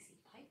PVC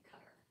pipe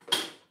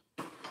cutter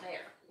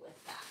there with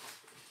that.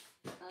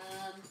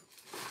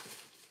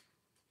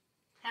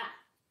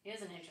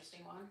 Here's an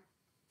interesting one.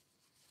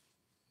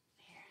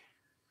 Here.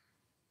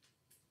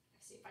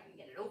 Let's see if I can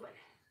get it open.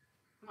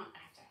 Come on,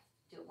 I have to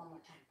do it one more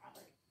time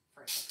probably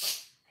for it to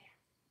click. There.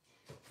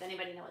 Does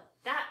anybody know what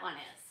that one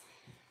is?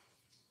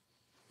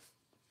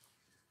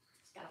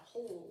 It's got a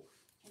hole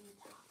in the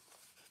top.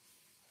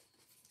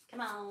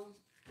 Come on.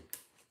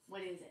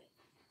 What is it?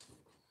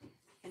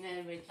 And then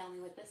everybody tell me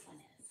what this one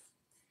is.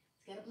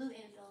 It's got a blue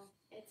handle.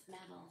 It's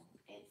metal.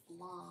 It's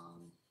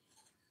long.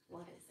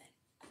 What is it?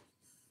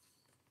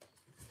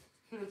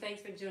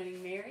 Thanks for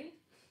joining, Mary.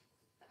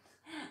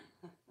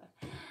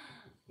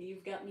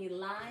 You've got me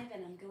live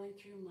and I'm going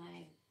through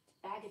my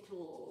bag of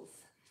tools,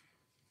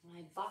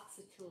 my box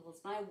of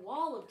tools, my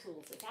wall of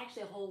tools. It's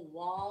actually a whole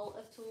wall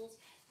of tools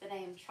that I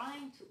am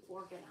trying to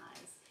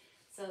organize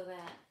so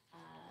that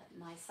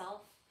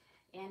myself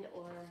and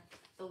or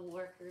the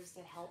workers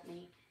that help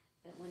me,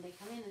 that when they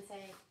come in and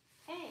say,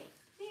 hey,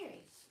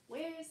 Mary,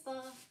 where's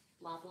the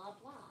blah, blah,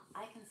 blah?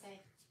 I can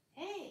say,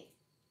 hey,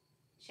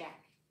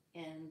 check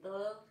in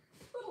the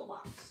little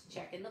box,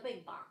 check in the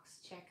big box,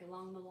 check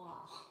along the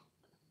wall.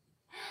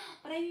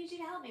 But I need you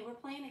to help me. We're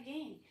playing a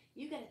game.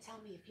 You got to tell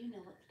me if you know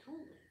what the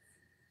tool is.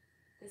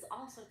 There's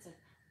all sorts of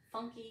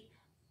funky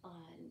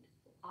and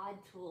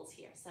odd tools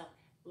here. So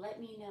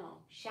let me know.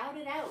 Shout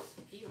it out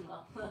if you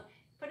will.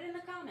 Put it in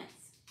the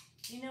comments.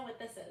 You know what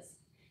this is.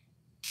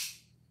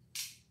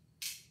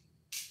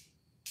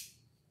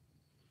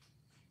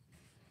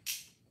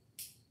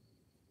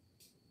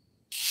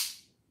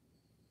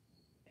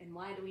 And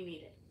why do we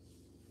need it?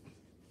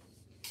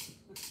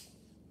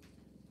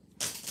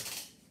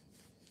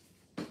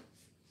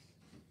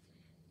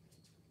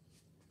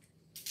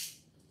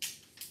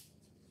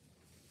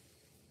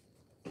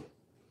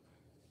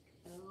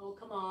 Oh,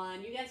 come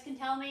on. You guys can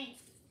tell me.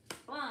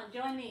 Come on,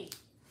 join me.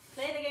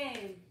 Play the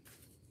game.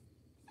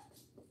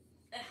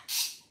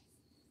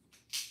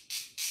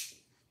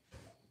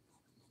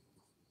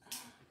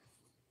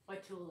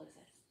 What tool is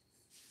it?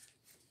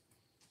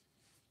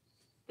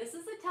 This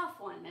is a tough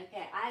one.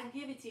 Okay, I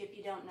give it to you if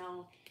you don't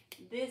know.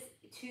 This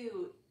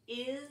too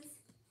is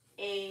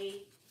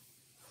a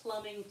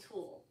plumbing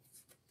tool.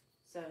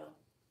 So,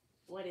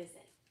 what is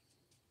it?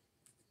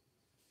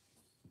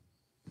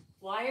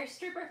 Wire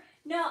stripper?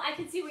 No, I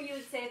can see where you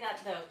would say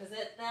that though, because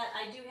that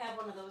I do have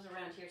one of those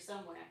around here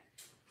somewhere.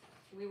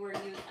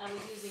 I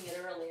was using it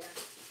earlier,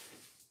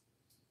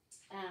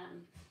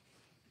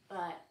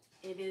 but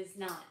it is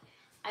not.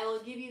 I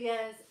will give you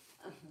guys.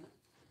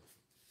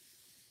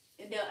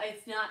 No,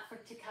 it's not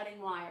to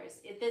cutting wires.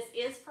 This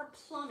is for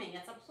plumbing.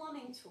 It's a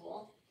plumbing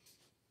tool,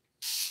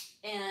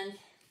 and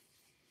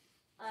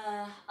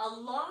a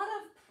lot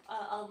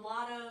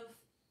of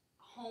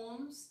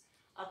homes,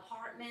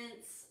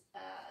 apartments,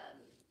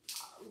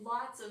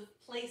 lots of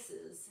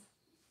places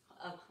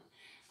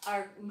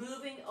are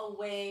moving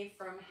away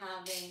from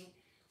having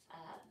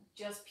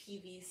just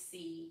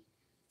PVC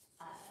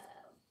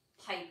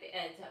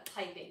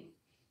piping.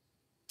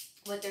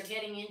 What they're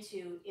getting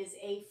into is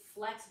a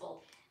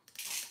flexible.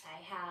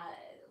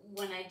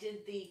 When I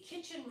did the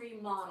kitchen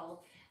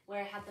remodel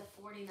where I had the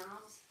 40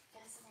 knobs, you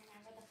guys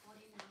remember the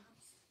 40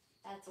 knobs?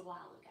 That's a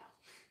while ago.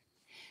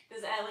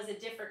 Because that was a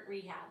different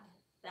rehab.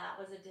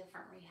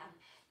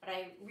 But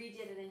I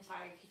redid an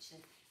entire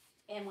kitchen.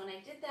 And when I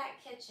did that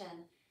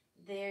kitchen,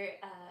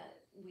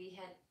 we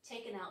had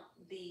taken out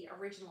the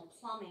original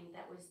plumbing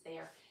that was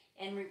there,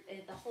 and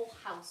the whole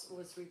house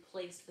was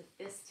replaced with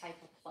this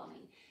type of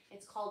plumbing.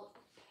 It's called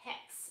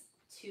PEX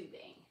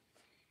tubing.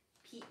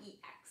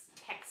 P-E-X,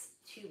 PEX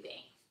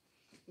tubing.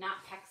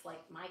 Not PEX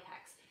like my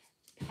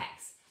PEX.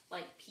 PEX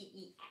like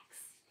P-E-X.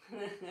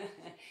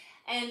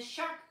 And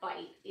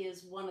Sharkbite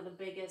is one of the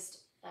biggest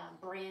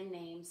brand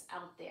names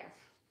out there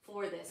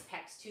for this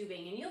PEX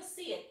tubing. And you'll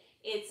see it.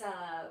 It's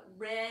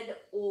red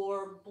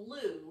or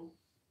blue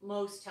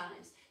most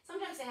times.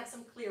 Sometimes they have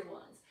some clear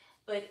ones.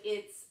 But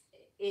it's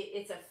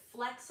a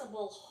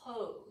flexible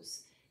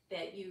hose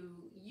that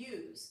you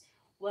use.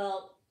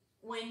 Well,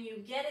 when you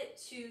get it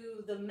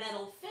to the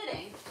metal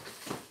fitting,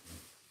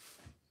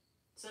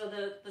 so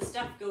the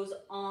stuff goes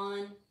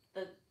on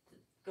it,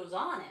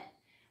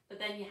 but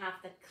then you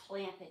have to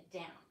clamp it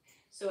down.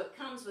 So it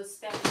comes with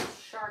special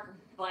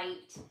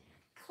Sharkbite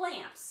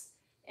clamps,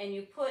 and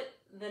you put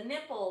the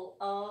nipple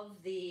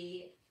of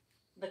the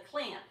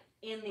clamp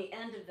in the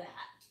end of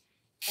that,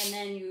 and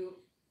then you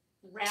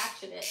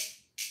ratchet it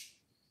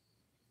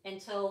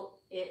until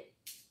it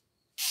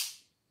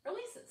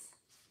releases.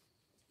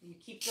 You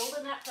keep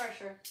building that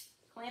pressure,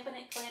 clamping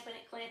it,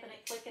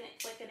 clicking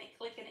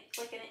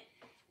it,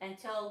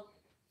 until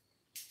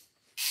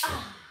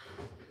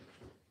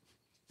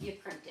you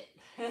crimped it.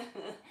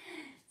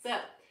 So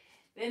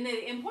then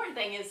the important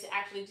thing is to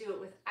actually do it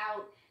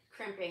without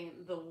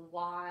crimping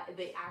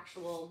the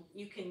actual,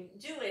 you can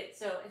do it,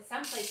 so in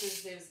some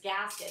places there's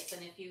gaskets,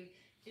 and if you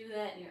do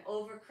that and you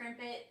over crimp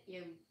it,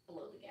 you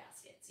blow the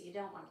gasket. So you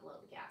don't want to blow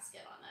the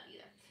gasket on that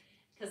either.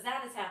 Because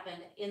that has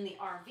happened in the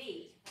RV.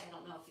 I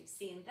don't know if you've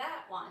seen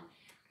that one.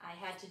 I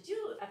had to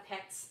do a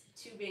PEX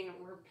tubing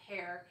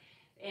repair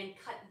and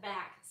cut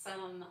back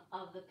some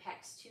of the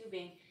PEX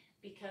tubing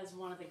because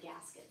one of the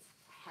gaskets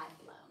had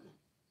blown.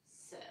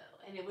 So,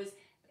 and it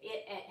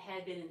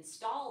had been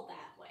installed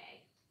that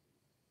way.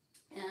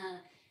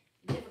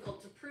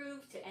 Difficult to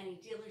prove to any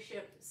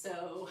dealership,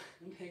 so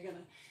they're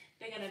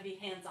gonna be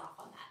hands off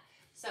on that.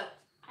 So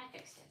I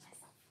fixed it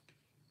myself.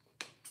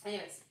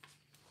 Anyways,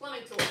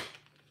 plumbing tool.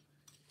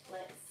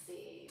 Let's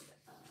see.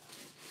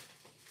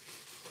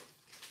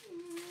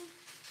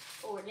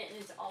 Oh, we're getting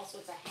into all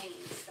sorts of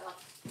hanging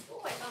stuff.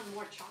 Oh, I found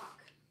more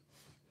chalk.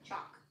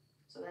 Chalk.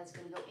 So that's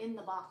gonna go in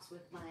the box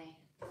with my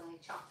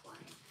chalk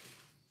line.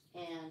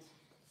 And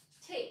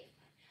tape.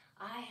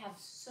 I have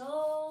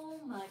so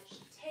much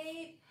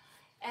tape.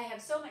 I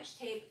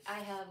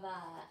have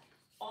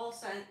all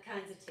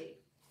kinds of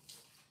tape.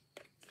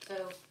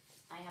 So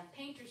I have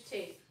painter's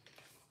tape.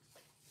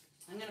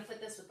 I'm gonna put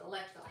this with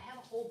electrical. I have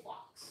a whole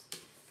box.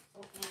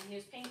 Oh, and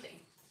here's painting.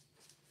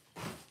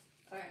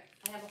 All right,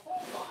 I have a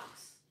whole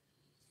box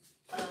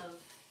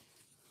of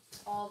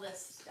all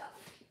this stuff,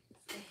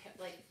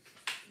 like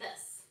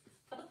this,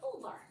 for the pole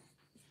barn.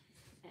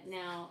 And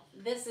now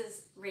this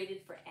is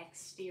rated for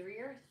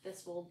exterior.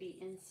 This will be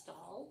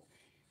installed.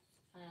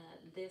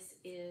 This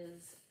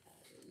is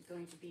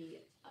going to be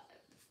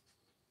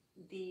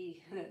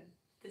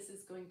this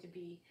is going to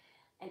be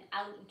an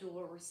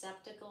outdoor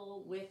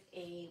receptacle with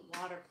a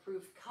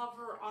waterproof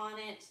cover on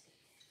it,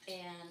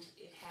 and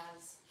it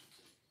has,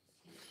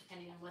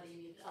 depending on whether you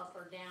need it up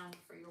or down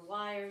for your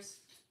wires,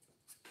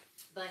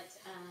 but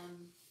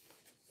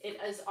it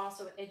is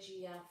also a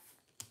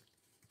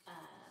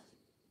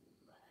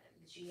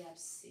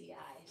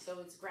GFCI, so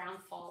it's ground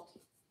fault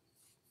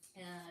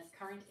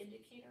current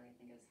indicator, I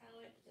think is how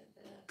it.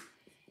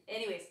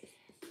 Anyways,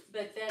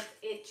 but that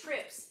it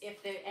trips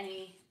if there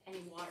any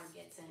water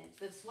gets in it.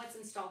 That's what's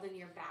installed in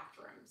your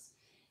bathrooms.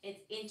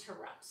 It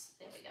interrupts.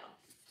 There we go.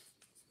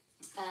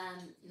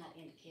 Not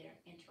indicator,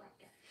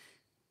 interrupter.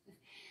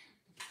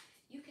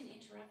 You can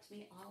interrupt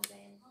me all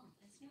day long.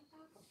 That's no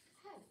problem.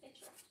 Go ahead,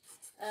 interrupt.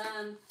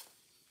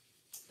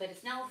 But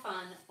it's no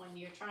fun when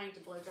you're trying to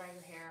blow dry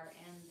your hair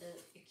and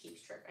it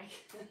keeps tripping.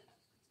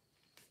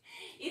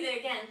 Either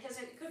again, because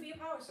it could be a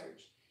power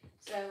surge.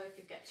 So if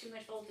you've got too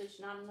much voltage,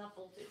 not enough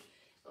voltage,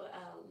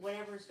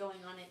 whatever's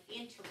going on, it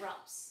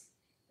interrupts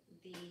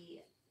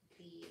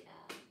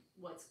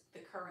what's the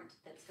current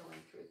that's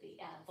going through the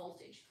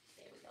voltage.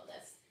 There we go.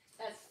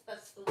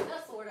 That's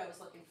the word I was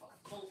looking for.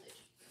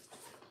 Voltage.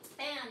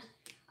 And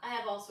I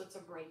have all sorts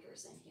of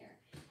breakers in here.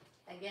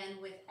 Again,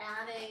 with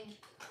adding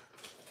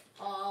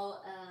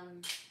all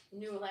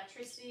new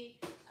electricity,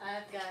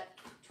 I've got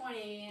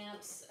 20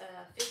 amps,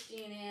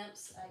 15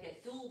 amps. I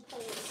got dual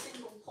poles,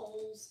 single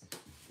poles,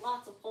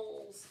 lots of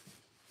poles,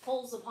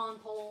 poles upon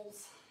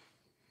poles.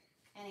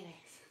 Anyways,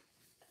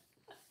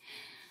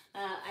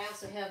 I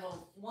also have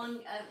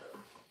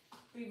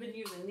we've been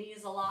using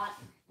these a lot,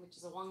 which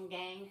is a 1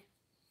 gang.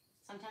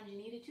 Sometimes you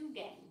need a 2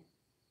 gang,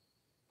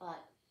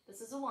 but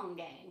this is a 1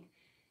 gang.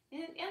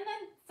 And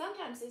then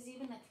sometimes there's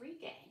even a 3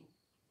 gang.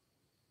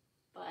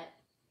 But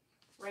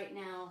right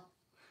now,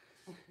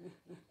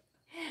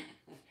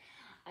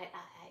 I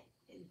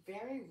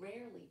very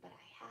rarely, but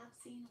I have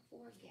seen a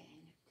 4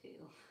 gang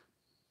too.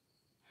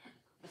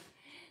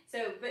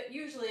 So, but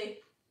usually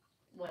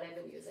what I've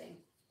been using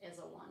is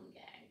a 1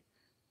 gang.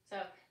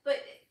 So,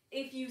 but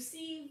if you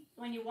see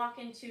when you walk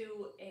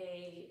into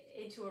a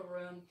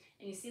room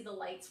and you see the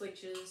light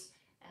switches,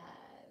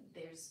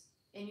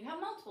 and you have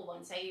multiple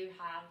ones. Say you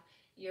have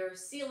your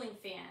ceiling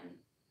fan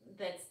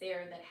that's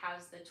there that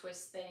has the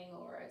twist thing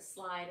or a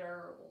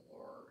slider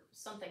or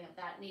something of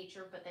that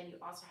nature, but then you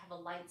also have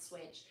a light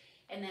switch,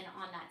 and then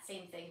on that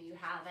same thing you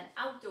have an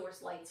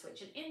outdoors light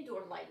switch, an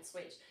indoor light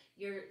switch,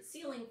 your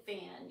ceiling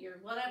fan, your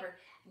whatever.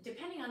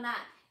 Depending on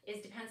that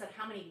depends on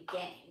how many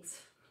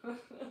gangs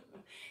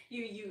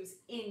you use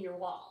in your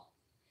wall.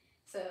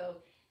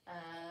 So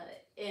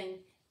and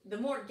the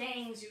more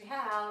gangs you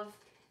have,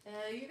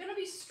 you're going to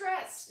be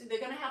stressed. They're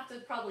going to have to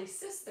probably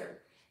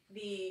sister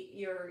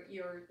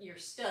your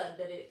stud,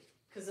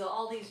 because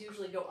all these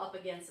usually go up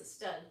against a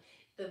stud.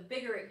 The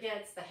bigger it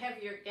gets, the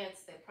heavier it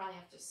gets. They probably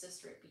have to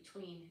sister it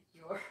between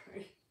your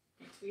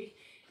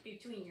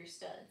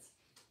studs.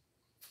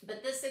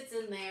 But this sits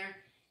in there,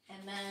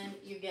 and then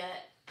you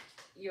get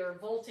your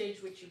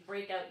voltage, which you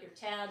break out your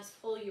tabs,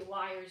 pull your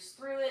wires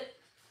through it,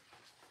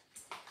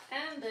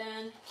 and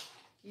then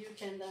you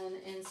can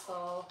then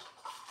install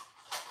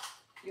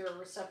your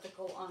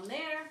receptacle on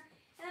there.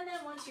 And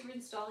then once you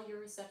install your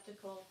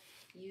receptacle,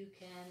 you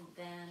can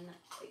then,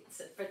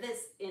 so for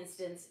this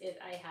instance,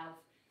 I have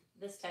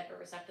this type of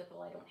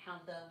receptacle. I don't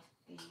have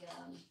I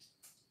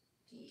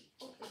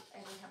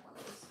don't have one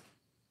of those.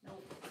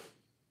 Nope.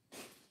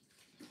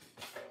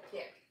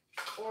 There.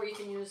 Or you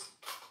can use,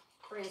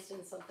 for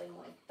instance, something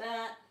like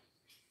that,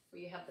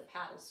 where you have the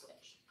paddle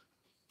switch.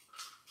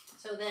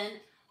 So then,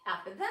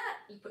 after that,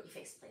 you put your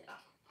faceplate on.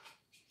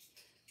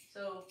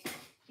 So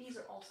these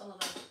are all some of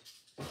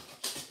the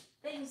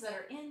things that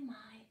are in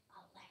my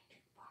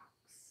electric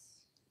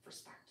box for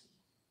Sparky.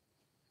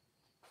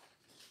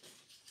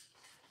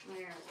 All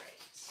right.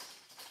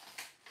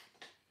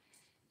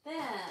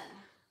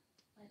 Then,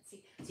 let's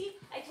see. See,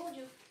 I told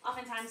you,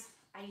 oftentimes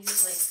I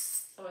use like,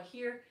 so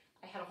here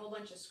I had a whole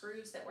bunch of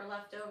screws that were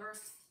left over.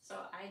 So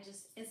I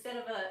just, instead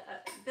of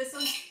this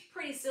one's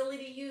pretty silly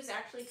to use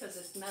actually because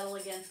it's metal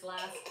against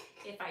glass.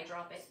 If I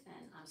drop it,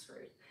 then I'm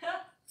screwed.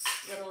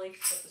 Literally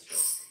with the screw.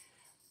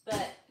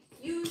 But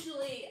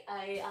usually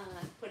I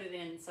put it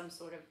in some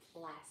sort of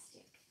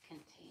plastic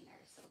container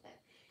so that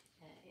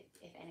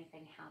if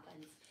anything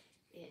happens,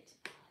 it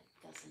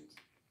doesn't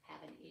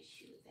have an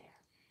issue there.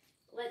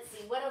 Let's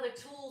see, what other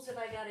tools have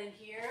I got in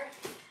here?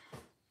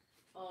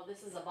 Oh,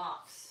 this is a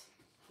box.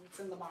 What's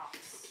in the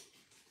box?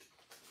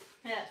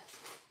 Yeah.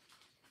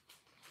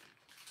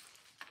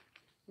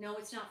 No,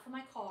 it's not for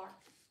my car.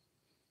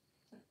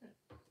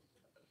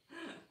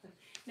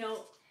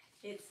 No,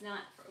 it's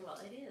not for, well,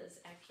 it is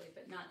actually,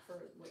 but not for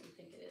what you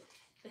think it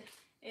is.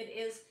 It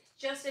is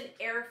just an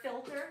air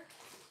filter,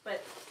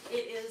 but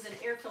it is an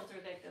air filter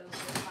that goes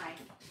with my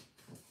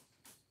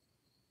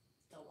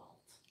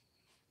DeWalt.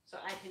 So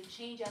I can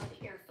change out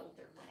the air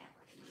filter whenever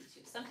I need to.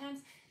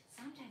 Sometimes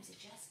it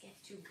just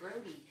gets too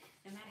grody.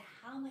 No matter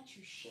how much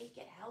you shake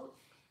it out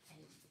and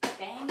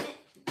bang it,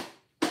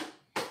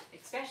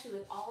 especially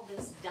with all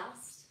this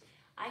dust,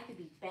 I could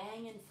be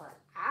banging for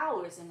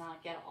hours and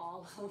not get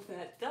all of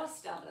that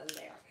dust out of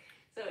there.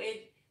 So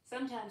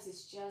sometimes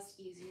it's just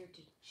easier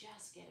to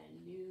just get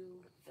a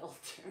new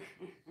filter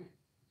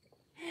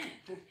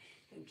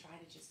than try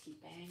to just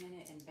keep banging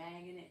it and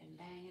banging it and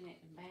banging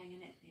it and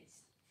banging it.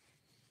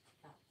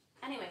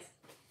 Anyways,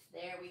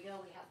 there we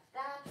go. We have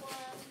that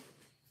one.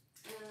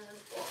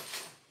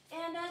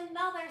 And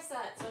another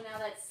set. So now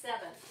that's 7.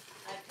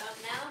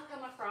 I've now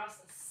come across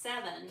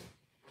 7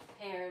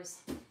 pairs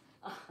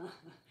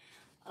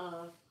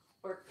of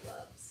work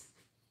gloves.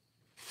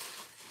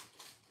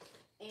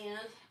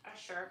 And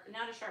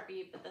not a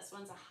Sharpie, but this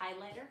one's a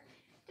highlighter.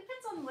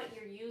 Depends on what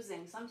you're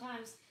using.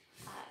 Sometimes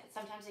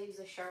I use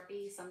a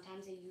Sharpie,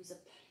 sometimes I use a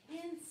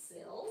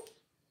pencil,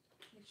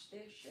 which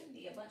there should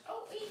be a bunch.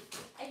 Oh wait,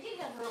 I did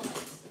have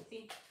Romans.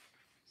 See,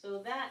 so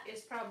that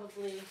is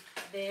probably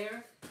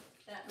there.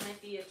 That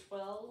might be a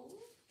 12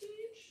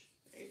 gauge.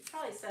 It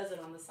probably says it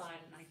on the side,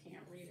 and I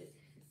can't read it,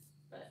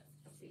 but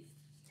let's see.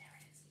 There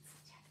it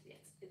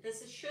is.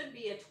 This should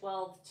be a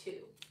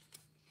 12-2.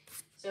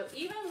 So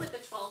even with the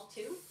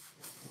 12-2,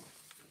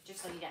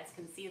 just so you guys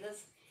can see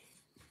this,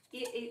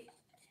 the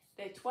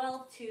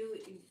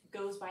 12-2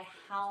 goes by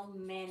how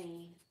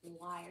many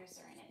wires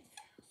are in it.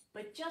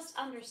 But just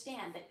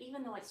understand that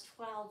even though it's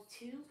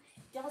 12-2,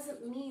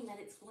 doesn't mean that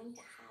it's going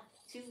to have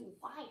 2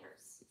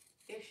 wires.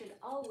 There should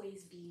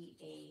always be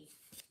a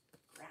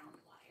ground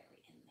wire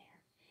in there.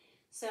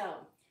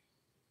 So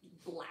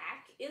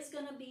black is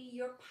going to be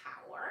your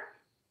power.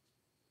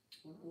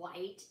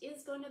 White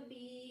is going to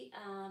be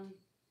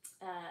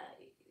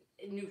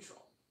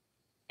neutral.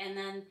 And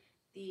then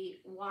the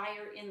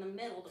wire in the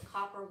middle, the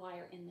copper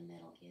wire in the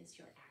middle, is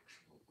your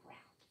actual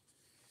ground.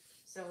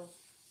 So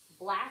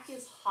black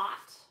is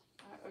hot,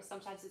 or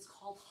sometimes it's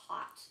called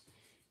hot.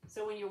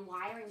 So when you're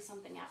wiring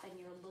something up and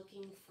you're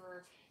looking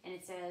for, and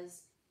it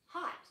says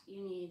hot,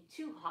 you need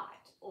 2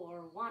 hot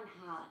or 1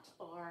 hot,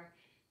 or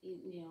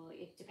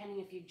depending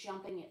if you're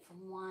jumping it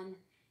from one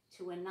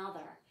to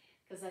another,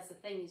 because that's the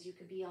thing, is you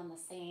could be on the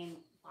same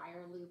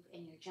wire loop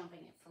and you're jumping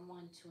it from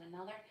one to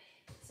another.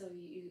 So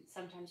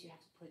sometimes you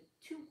have to put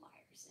 2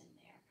 wires in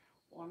there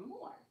or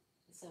more.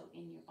 So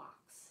in your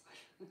box,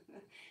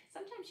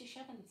 sometimes you're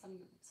shoving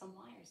some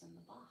wires in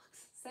the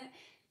box. So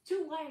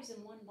 2 wires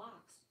in one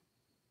box.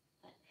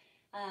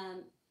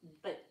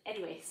 But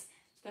anyways,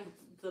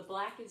 the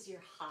black is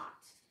your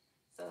hot.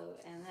 So,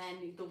 and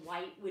then the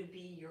white would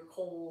be your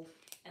cold,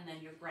 and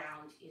then your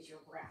ground is your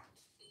ground.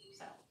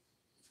 So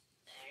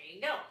there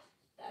you go.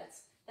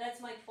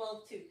 That's my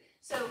 12-2.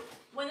 So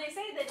when they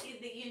say that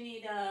you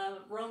need a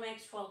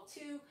Romex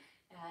 12-2,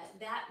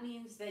 that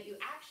means that you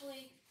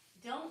actually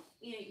don't,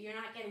 you're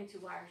not getting 2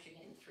 wires, you're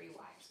getting 3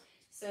 wires.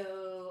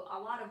 So a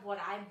lot of what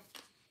I've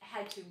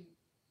had to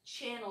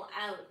channel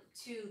out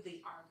to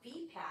the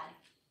RV pad,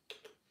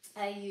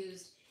 I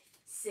used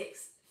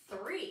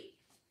 6-3.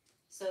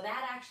 So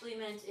that actually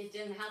meant it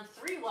didn't have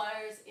 3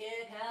 wires,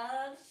 it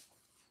had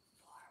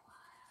 4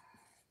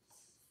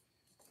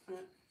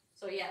 wires.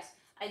 So yes,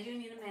 I do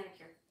need a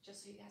manicure,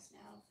 just so you guys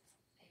know.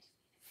 I do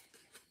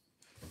need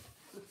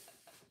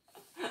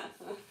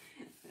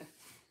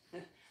a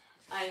manicure.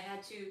 I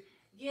had to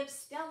give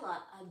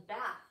Stella a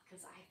bath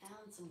because I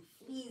found some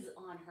fleas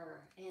on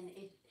her, and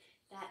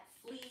that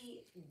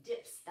flea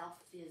dip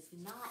stuff is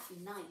not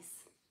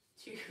nice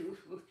to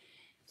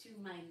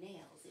my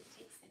nails. It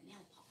takes the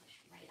nail polish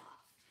right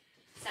off.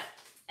 So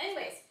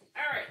anyways,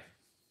 all right,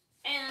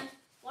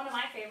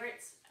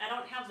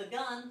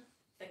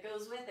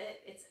 goes with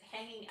it. It's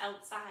hanging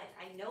outside.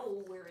 I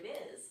know where it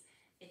is.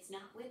 It's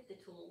not with the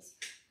tools.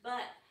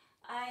 But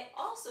I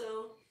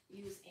also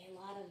use a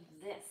lot of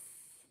this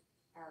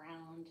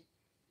around.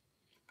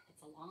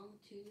 It's a long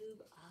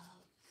tube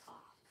of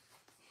caulk.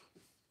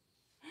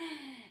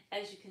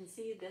 As you can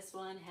see, this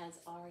one has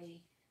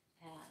already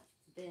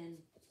been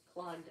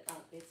clogged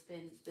up. It's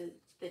been,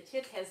 the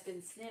tip has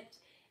been snipped.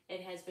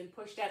 It has been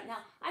pushed out. Now,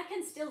 I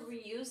can still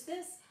reuse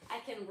this. I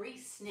can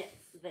re-snip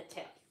the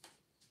tip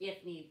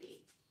if need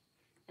be.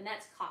 And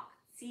that's caulk,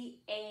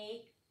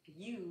 C-A-U-L-K.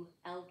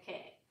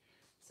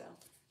 So,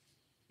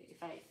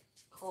 if I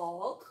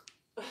caulk,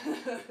 but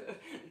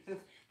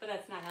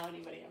that's not how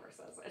anybody ever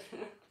says it.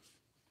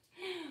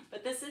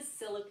 But this is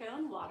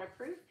silicone,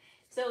 waterproof.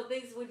 So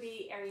these would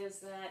be areas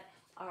that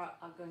are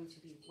going to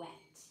be wet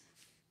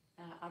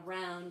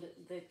around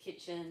the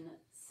kitchen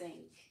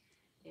sink.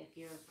 If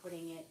you're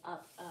putting it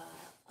up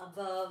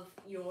above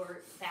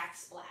your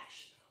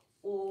backsplash,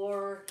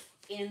 or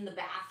in the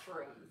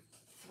bathroom,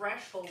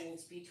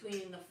 thresholds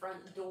between the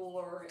front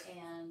door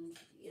and,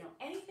 you know,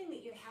 anything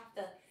that you have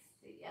to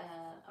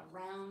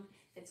around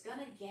that's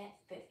gonna get,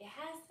 that it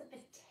has the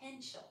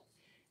potential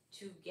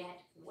to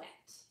get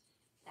wet.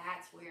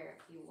 That's where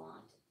you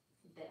want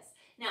this.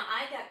 Now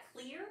I got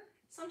clear,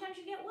 sometimes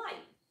you get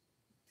white.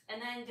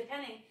 And then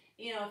depending,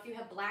 you know, if you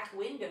have black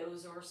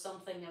windows or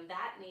something of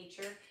that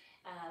nature,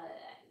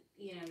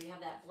 you know, you have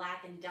that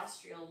black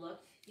industrial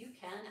look, you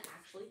can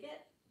actually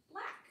get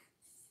black.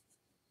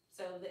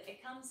 So that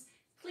it comes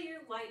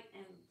clear, white,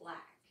 and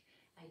black.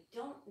 I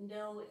don't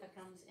know if it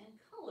comes in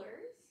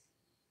colors,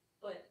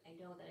 but I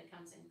know that it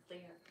comes in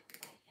clear,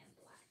 white, and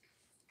black.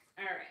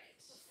 All right.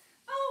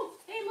 Oh,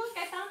 hey, look,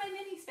 I found my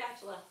mini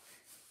spatula.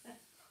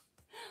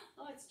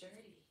 Oh, it's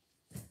dirty.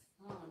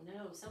 Oh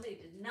no, somebody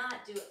did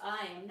not do it.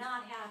 I am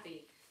not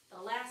happy.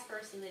 The last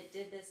person that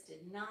did this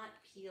did not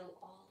peel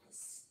all the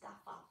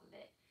stuff off of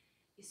it.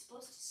 You're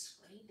supposed to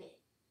scrape it.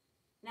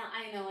 Now,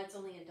 I know it's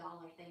only $1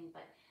 thing,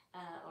 but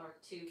or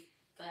 $2,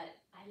 but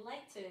I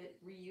like to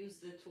reuse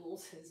the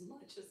tools as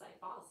much as I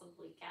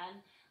possibly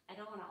can. I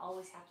don't want to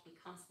always have to be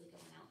constantly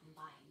going out and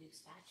buying new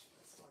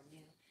spatulas or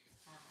new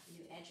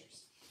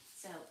edgers.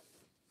 So,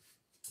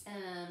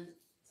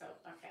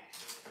 okay.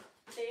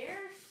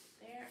 There.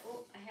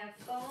 Oh, I have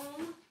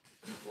foam.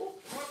 Oh,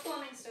 more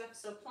plumbing stuff.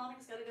 So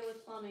plumbing's got to go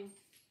with plumbing.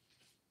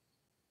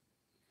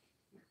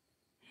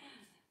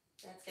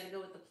 That's got to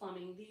go with the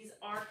plumbing. These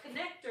are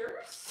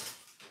connectors.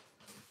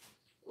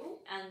 Oh,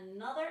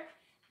 another.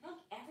 Look,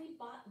 every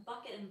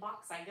bucket and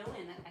box I go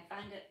in, I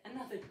find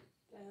another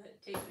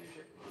tape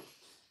measure.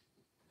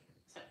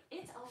 So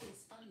it's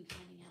always fun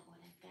finding out what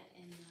I've got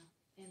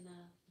in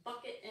the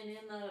bucket and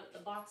in the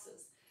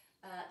boxes.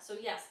 So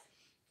yes,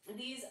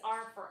 these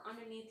are for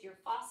underneath your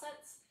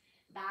faucets,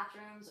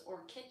 bathrooms,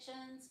 or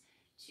kitchens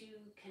to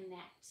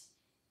connect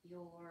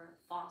your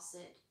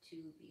faucet to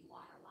the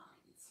water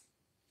lines.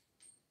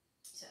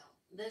 So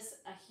this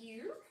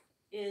here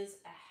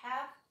is a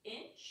 1/2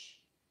 inch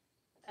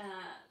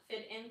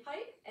fit in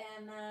pipe,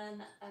 and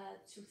then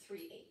 2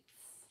 3/8.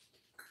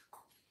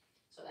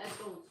 So that's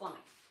going with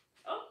plumbing.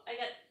 Oh, I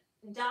got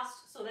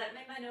dust, so that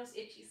made my nose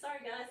itchy. Sorry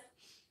guys.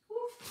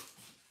 Woo.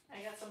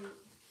 I got some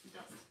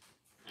dust.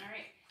 All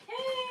right.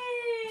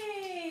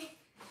 Hey!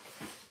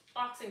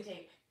 Boxing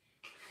tape.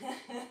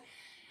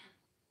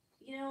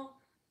 You know,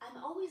 I'm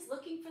always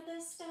looking for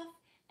this stuff,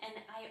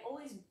 and I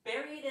always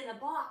bury it in a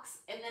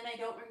box, and then I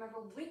don't remember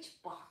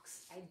which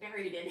box I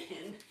buried it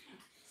in.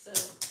 So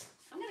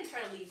I'm going to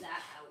try to leave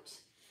that out,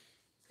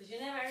 because you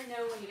never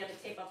know when you got to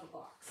tape up a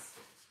box.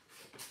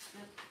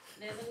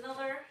 There's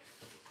another.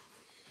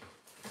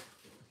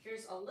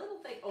 Here's a little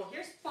thing. Oh,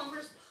 here's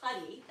plumber's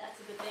putty. That's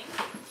a good thing.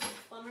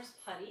 Plumber's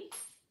putty.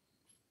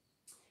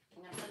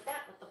 I'm going to put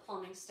that with the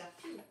plumbing stuff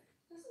too.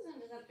 This has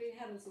ended up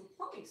having some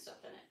plumbing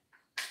stuff in it.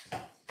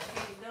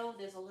 Here you go.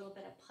 There's a little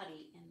bit of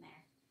putty in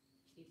there.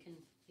 You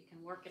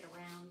can work it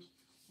around,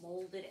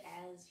 mold it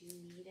as you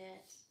need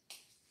it.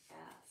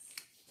 Yes.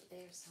 So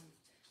there's some.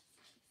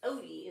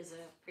 Odie is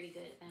a pretty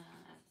good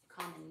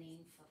common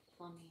name for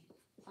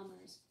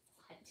plumber's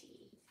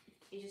putty.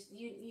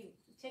 You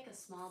take a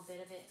small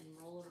bit of it and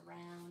roll it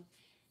around.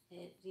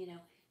 You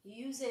know,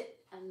 use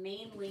it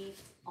mainly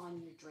on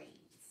your drains.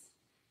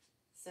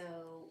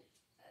 So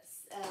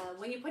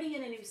when you're putting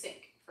in a new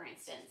sink, for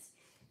instance,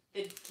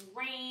 the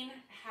drain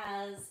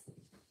has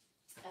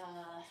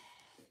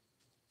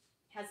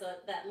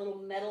that little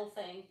metal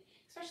thing,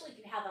 especially if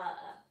you have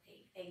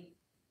a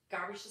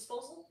garbage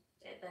disposal.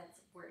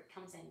 That's where it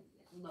comes in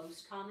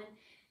most common,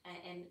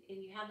 and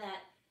you have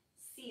that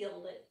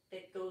seal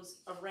that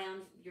goes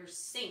around your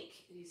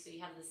sink. So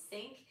you have the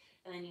sink,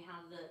 and then you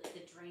have the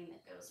drain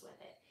that goes with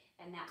it,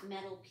 and that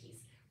metal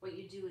piece. What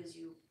you do is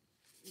you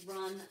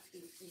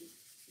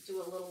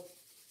do a little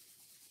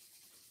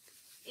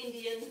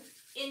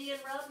Indian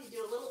rub. You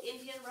do a little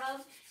Indian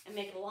rub and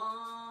make a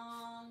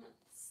long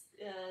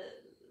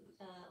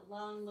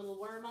little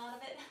worm out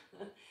of it,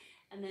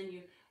 and then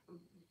you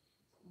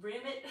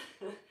rim it,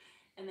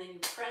 and then you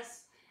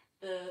press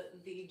the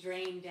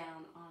drain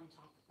down on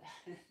top of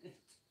that.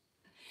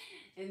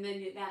 And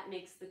then that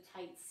makes the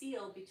tight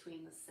seal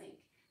between the sink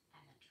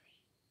and the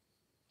drain.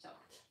 So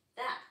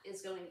that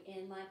is going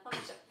in my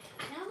plumber's stuff.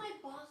 Now my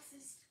box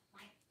is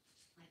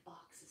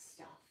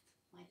stuffed.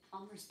 My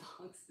plumber's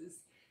box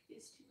is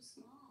too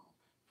small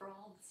for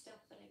all the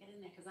stuff that I get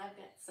in there because I've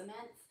got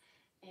cements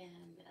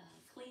and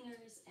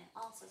cleaners and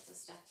all sorts of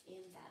stuff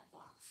in that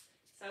box.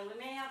 So we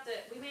may have to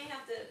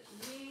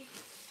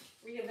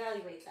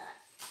reevaluate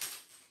that.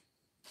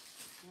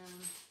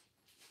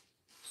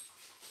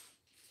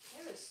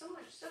 There is so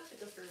much stuff to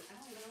go through. I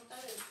don't even know what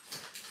that is.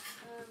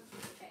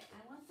 Okay,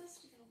 I want this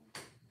to go.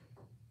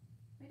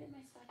 Where did my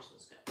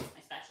spatulas go?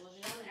 My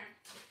spatulas are down there.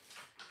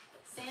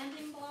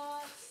 Sanding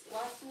blocks,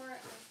 lots of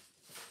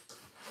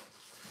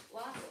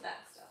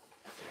that stuff.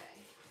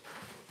 Okay.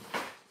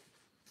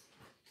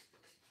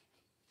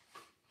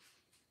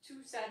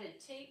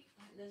 Two-sided tape.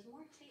 There's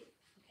more tape.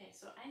 Okay,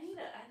 so I need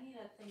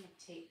a thing of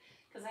tape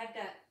because I've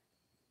got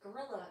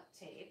Gorilla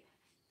tape,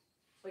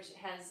 which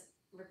has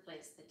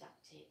replaced the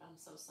duct tape. I'm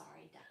so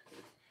sorry, duct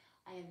tape.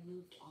 I have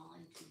moved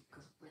on to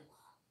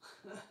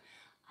Gorilla.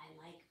 I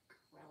like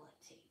Gorilla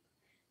tape.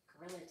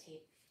 Gorilla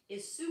tape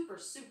is super,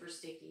 super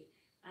sticky.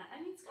 I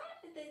mean, it's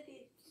got the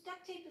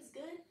duct tape is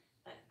good,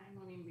 but I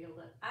won't even be able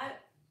to. I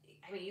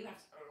mean, you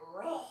have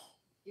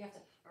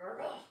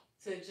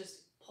to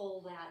just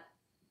pull that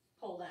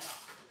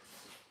off.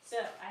 So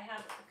I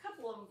have a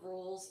couple of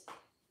rolls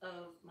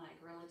of my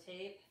Gorilla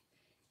tape.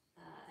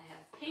 I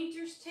have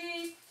painter's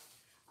tape.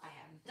 I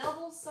have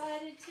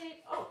double-sided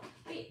tape. Oh,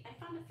 wait, I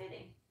found a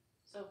fitting.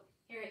 So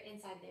here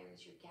inside there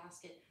is your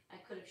gasket. I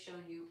could have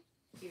shown you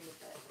here with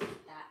that.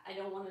 I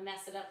don't want to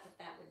mess it up, but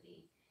that would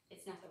be,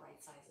 it's not the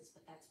right sizes,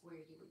 but that's where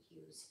you would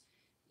use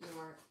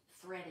your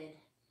threaded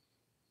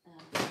I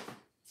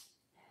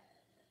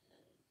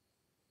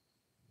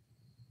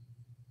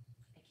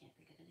can't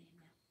think of the name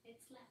now.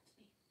 It's left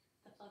me.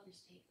 The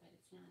plumber's tape, but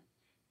it's not.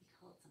 We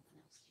call it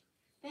something else too.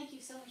 Thank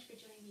you so much for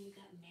joining me. You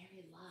got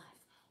Mary live.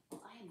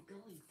 Well, I am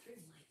going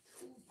through my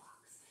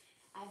toolbox.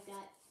 I've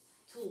got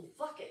tool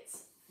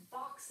buckets,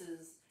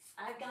 boxes.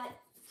 I've got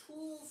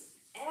tools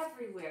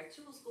everywhere,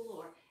 tools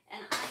galore.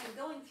 And I am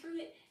going through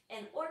it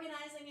and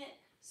organizing it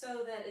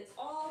so that it's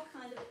all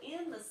kind of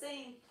in the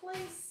same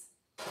place.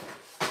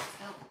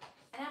 Oh,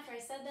 and after I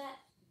said that,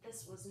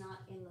 this was not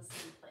in the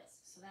same place.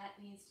 So that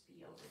needs to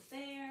be over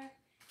there.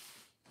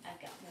 I've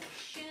got more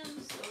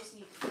shims. Those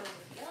need to go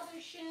with the other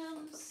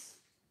shims.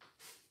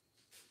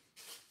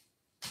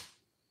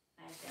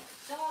 I've got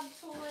dog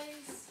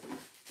toys.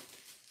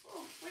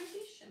 Oh, where did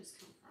these shims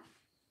come from?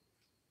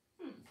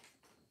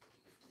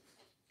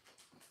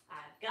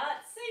 I've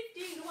got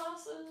safety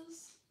glasses.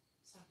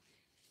 So,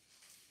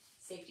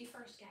 safety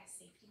first, guys.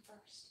 Safety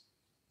first.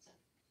 So,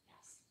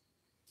 yes.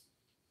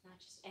 Not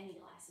just any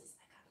glasses.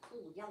 I got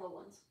cool yellow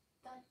ones.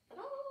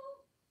 Da-da-da.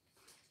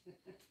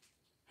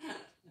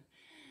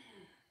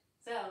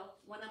 So,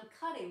 when I'm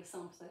cutting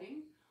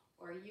something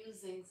or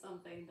using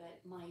something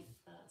that might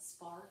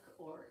spark,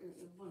 or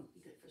it wouldn't be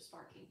good for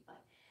sparking,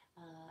 but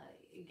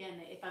again,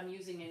 if I'm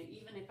using it,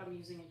 even if I'm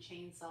using a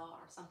chainsaw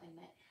or something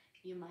that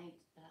you might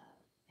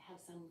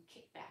have some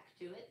kickback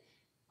to it,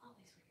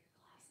 always wear your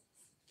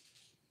glasses.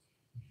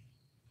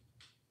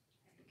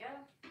 There we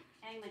go.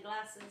 Hang the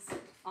glasses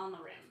on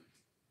the rim.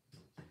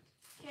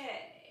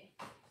 Okay,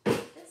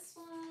 this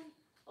one,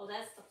 oh,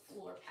 that's the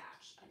floor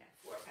patch. I got a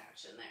floor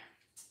patch in there.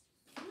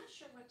 I'm not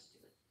sure what to do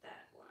with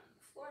that one.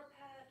 Floor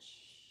patch.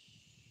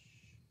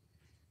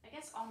 I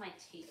guess all my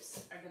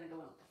tapes are going to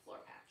go in with the floor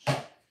patch. I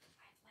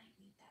might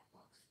need that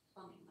box for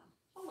plumbing them.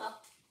 Oh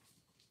well.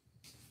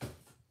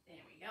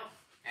 There we go.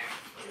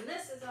 Alright, and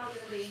this is all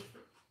going to be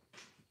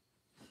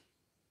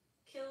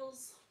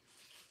kills.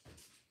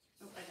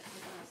 Oh, I got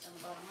something else down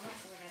the bottom. What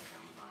else have I got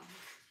down the bottom?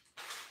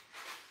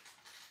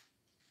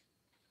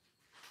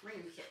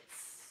 Ring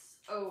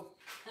kits. Oh,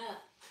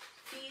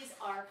 these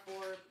are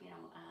for,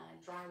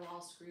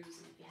 drywall screws,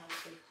 and if you have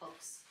big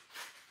hooks.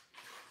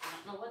 I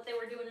don't know what they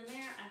were doing in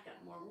there. I've got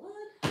more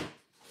wood. Lots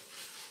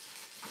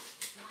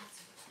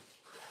of wood.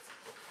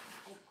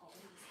 I've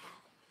always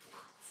had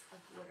lots of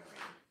wood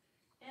around.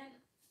 And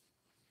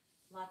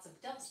lots of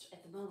dust at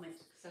the moment.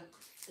 So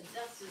the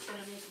dust is going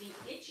to make me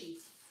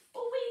itchy.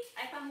 Oh wait,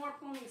 I found more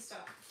plumbing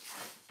stuff.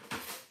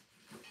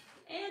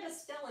 And a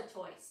Stella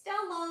toy.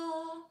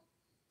 Stella!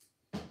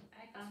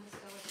 I found a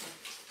Stella toy.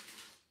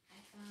 I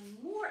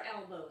found more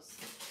elbows.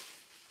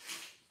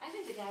 I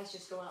think the guys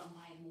just go out and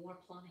buy more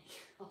plumbing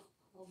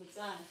all the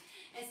time.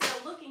 Instead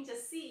of looking to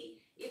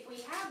see if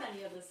we have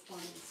any of this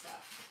plumbing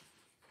stuff.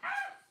 Ah!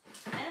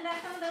 And I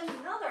found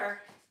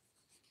another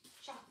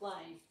chalk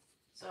line.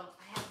 So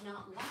I have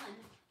not one,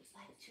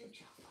 but two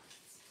chalk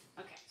lines.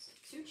 Okay, so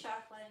two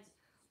chalk lines.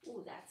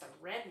 Ooh, that's a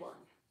red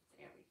one.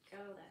 There we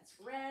go, that's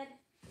red.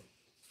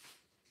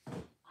 All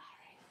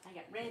right, I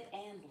got red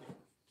and blue.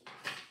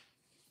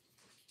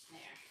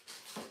 There.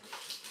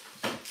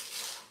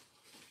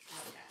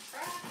 I've got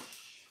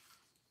trash.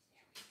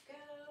 There we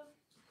go.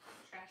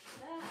 Trash for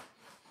that.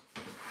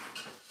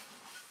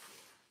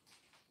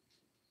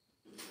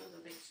 And those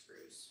are big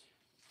screws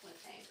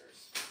with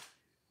anchors.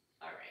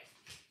 All right.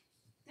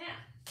 Now,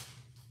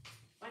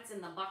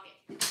 in the bucket.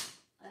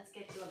 Let's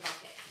get to a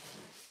bucket.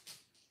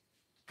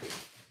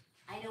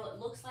 I know it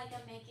looks like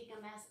I'm making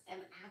a mess. I'm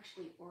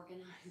actually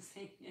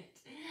organizing it.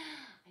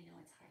 I know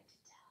it's hard to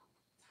tell.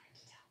 It's hard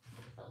to tell.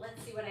 But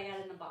let's see what I got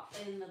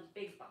in the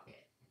big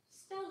bucket.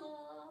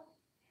 Stella.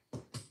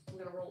 I'm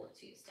gonna roll it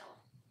to you, Stella.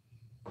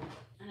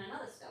 And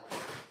another Stella.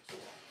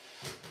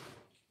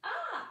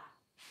 Ah!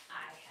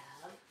 I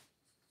have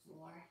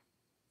more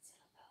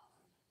silicone.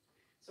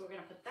 So we're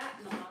gonna put that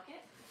in the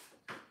bucket.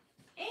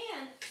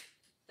 And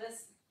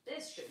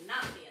this should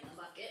not be in the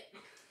bucket.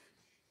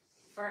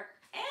 For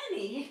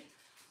any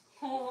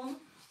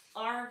home,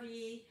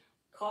 RV,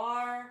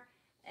 car,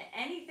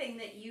 anything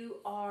that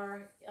you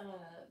are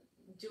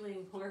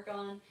doing work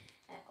on,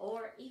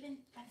 or even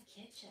for the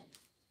kitchen.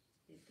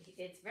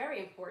 It's very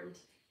important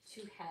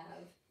to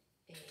have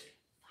a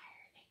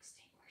fire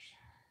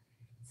extinguisher.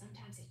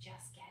 Sometimes it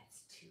just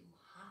gets too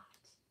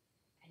hot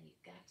and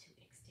you've got to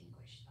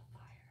extinguish the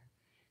fire.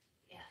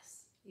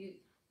 Yes,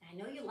 I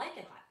know you like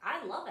it hot.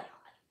 I love it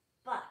hot,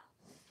 but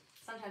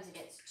sometimes it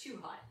gets too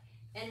hot.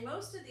 And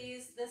most of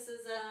these, this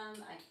is,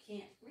 I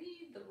can't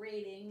read the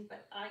rating,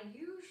 but I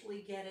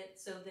usually get it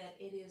so that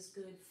it is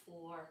good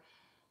for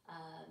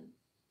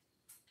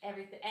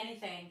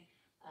anything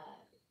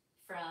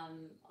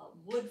from a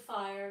wood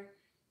fire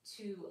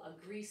to a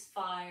grease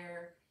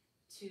fire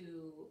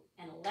to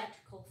an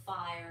electrical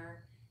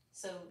fire.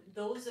 So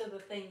those are the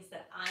things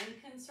that I'm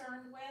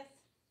concerned with.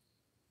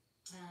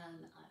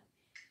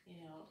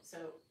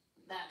 So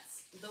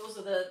that's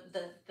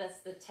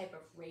the type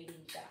of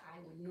rating that I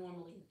would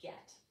normally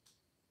get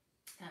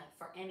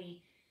for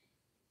any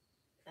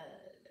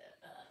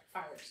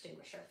fire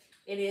extinguisher.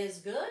 It is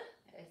good.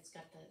 It's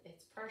got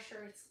its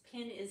pressure. Its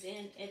pin is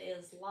in. It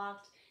is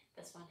locked.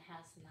 This one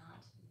has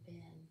not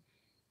been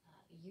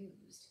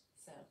used.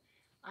 So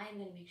I'm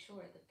going to make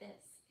sure that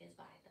this is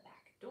by the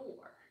back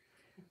door.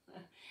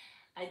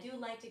 I do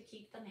like to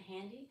keep them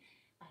handy,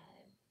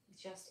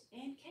 just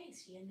in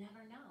case. You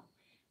never know.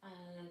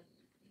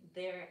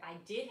 I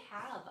did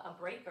have a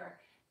breaker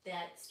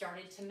that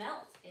started to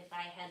melt. If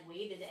I had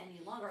waited any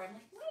longer, I'm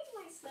like, why do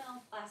I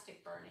smell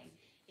plastic burning?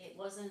 It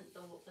wasn't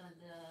the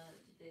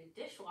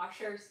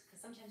dishwashers, because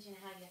sometimes you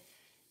know how you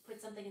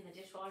put something in the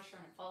dishwasher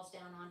and it falls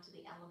down onto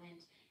the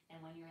element,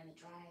 and when you're in the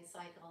dry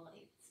cycle,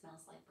 it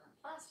smells like burnt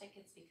plastic.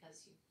 It's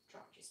because you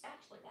dropped your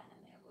spatula down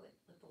in there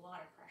with the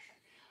water pressure.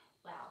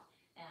 Well,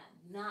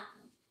 not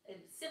a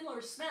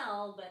similar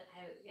smell, but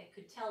I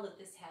could tell that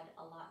this had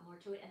a lot more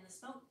to it, and the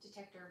smoke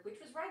detector, which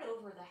was right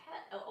over the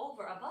head,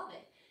 above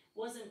it,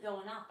 wasn't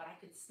going off, but I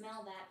could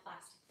smell that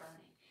plastic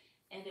burning,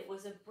 and it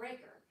was a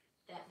breaker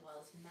that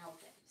was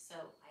melting. So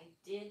I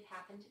did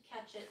happen to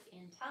catch it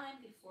in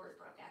time before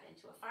it broke out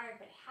into a fire,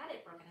 but had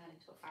it broken out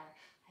into a fire,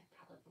 I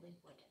probably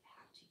would have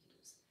had to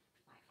use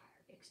my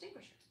fire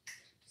extinguisher.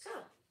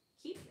 So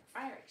keep your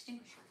fire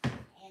extinguisher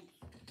handy.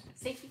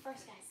 Safety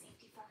first, guys,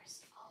 safety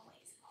first.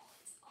 Always,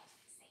 always,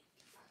 always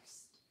safety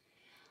first.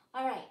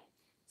 All right,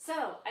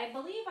 so I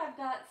believe I've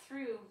got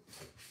through,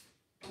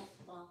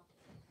 well,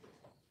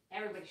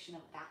 everybody should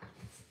know what that one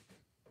is.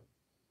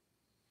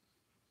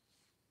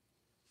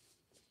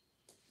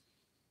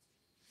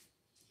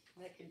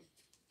 I could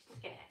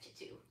look at you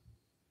too.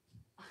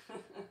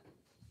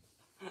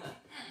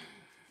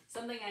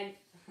 Something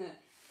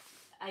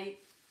I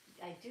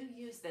do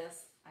use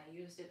this. I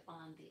used it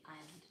on the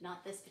island,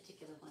 not this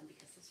particular one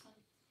because this one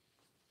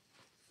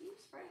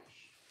seems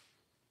fresh.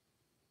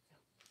 So,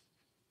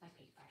 my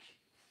paintbrush.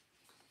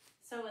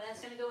 So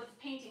that's gonna go with the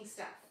painting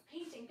stuff.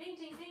 Painting.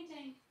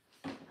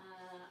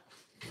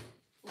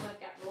 I've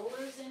got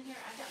rollers in here.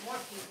 I've got more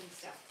painting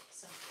stuff.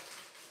 So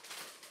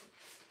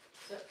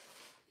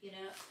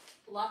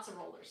lots of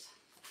rollers.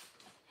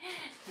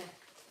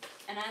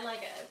 And I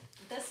like it.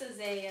 This is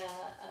the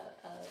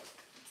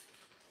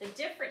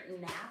different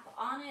nap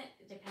on it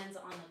depends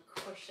on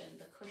the cushion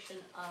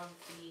of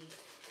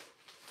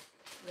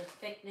the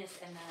thickness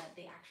and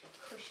the actual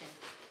cushion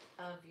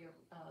of your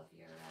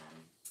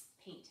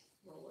paint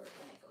roller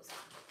when it goes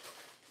on.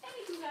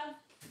 Anywho,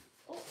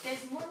 oh,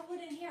 there's more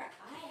wood in here.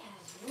 I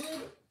have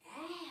wood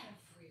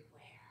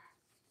everywhere.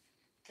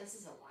 This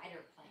is a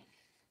wider plank.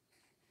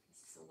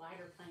 This is a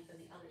wider plank than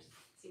the others.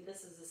 See,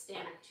 this is a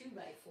standard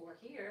 2x4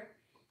 here,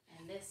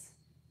 and this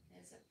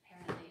is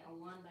apparently a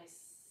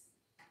 1x6.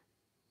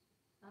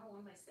 Not a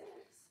 1x6.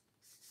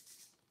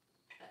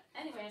 But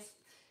anyways,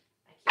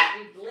 I can't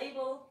read the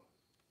label.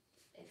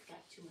 It's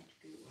got too much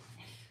goo on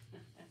it.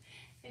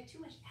 It's got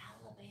too much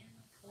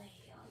Alabama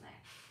clay on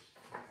there.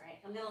 All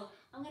right, I'm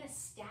gonna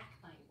stack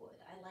my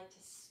wood. I like to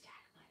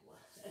stack my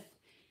wood.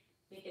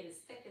 Make it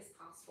as thick as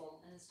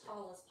possible and as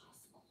tall as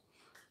possible.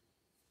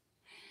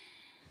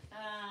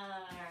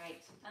 All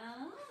right.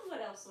 What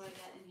else do I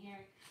got in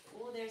here?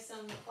 Oh, there's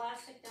some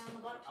plastic down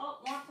the bottom. Oh,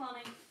 more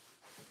plumbing.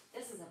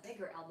 This is a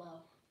bigger elbow.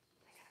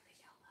 I got a big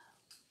elbow.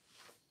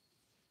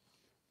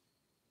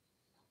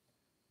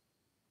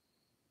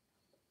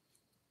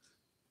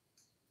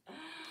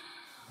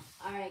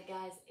 All right,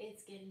 guys,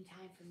 it's getting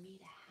time for me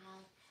to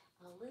have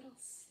a little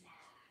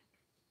snack.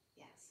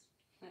 Yes,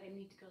 I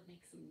need to go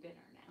make some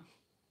dinner now.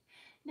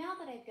 now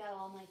that I've got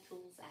all my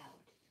tools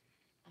out,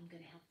 I'm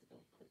going to have to go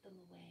put them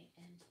away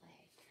and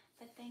play.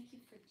 But thank you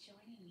for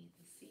joining me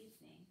this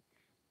evening.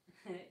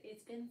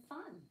 It's been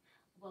fun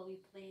while we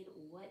played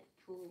What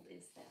Tool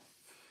Is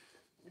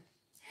This?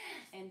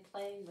 And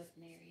playing with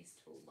Mary's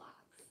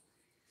toolbox.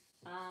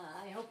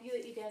 I hope you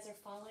guys are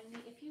following me.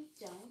 If you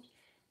don't,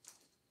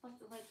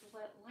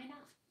 why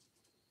not?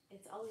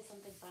 It's always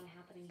something fun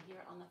happening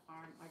here on the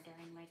farm or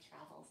during my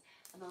travels.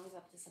 I'm always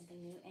up to something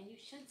new, and you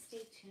should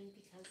stay tuned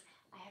because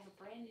I have a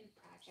brand new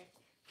project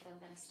that I'm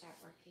going to start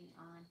working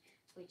on,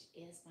 which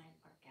is my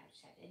workout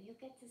shed. And you'll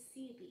get to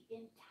see the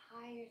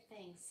entire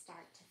thing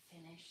start to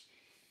finish.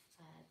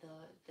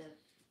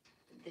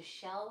 The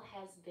shell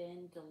has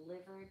been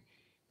delivered,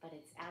 but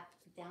it's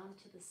down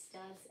to the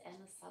studs and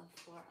the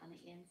subfloor on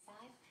the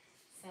inside.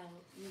 So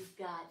you've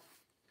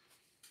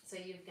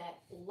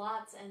got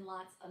lots and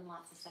lots and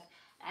lots of stuff.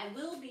 I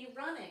will be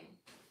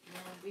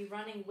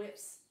running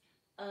whips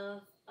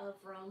of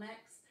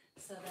Romex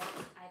so that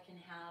I can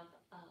have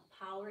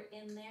power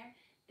in there.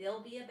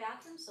 There'll be a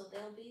bathroom, so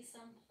there'll be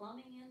some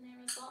plumbing in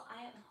there as well.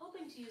 I am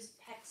hoping to use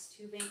PEX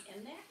tubing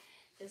in there.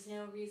 There's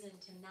no reason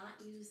to not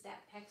use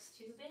that PEX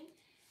tubing.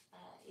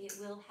 It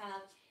will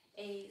have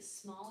a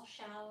small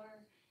shower,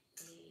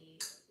 a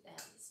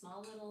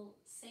small little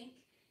sink,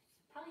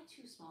 probably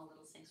two small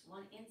little sinks,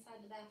 one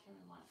inside the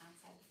bathroom and one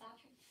outside the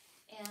bathroom,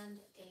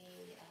 and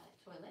a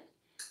toilet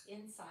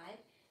inside.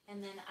 And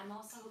then I'm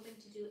also hoping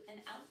to do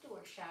an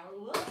outdoor shower.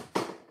 Whoa!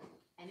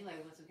 Anyway,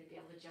 I wasn't going to be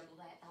able to juggle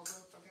that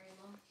elbow for very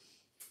long.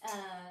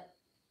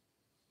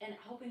 And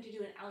hoping to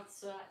do an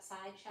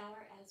outside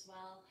shower as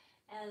well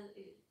as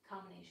a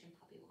combination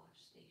puppy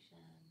wash station.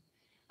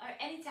 Or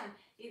anytime.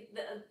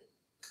 The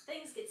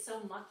things get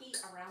so mucky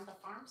around the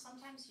farm,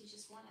 sometimes you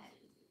just want to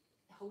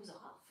hose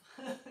off.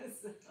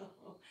 So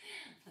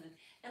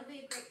it'll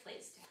be a great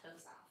place to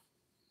hose off.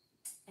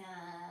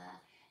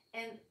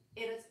 And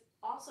it is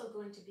also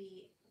going to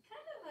be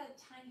kind of a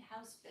tiny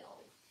house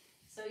build.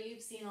 So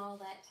you've seen all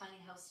that tiny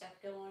house stuff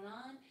going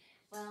on.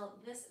 Well,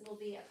 this will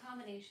be a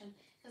combination,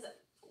 because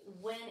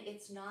when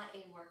it's not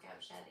a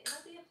workout shed,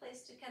 it'll be a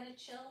place to kind of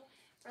chill,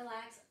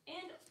 relax,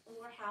 and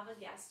or have a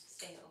guest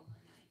stay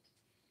overnight.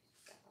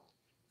 So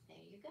there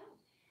you go.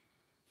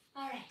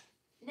 All right,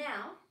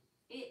 now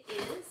it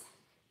is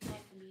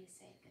time for me to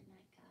say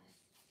goodnight, guys.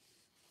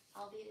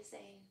 I'll be the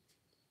same.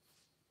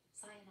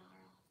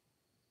 Sayonara.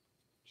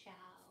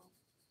 Ciao.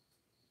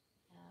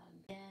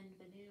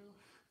 Benvenu.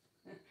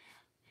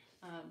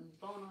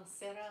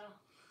 Buonasera.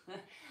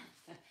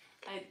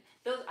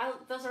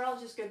 Those are all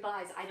just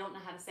goodbyes. I don't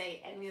know how to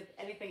say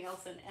anything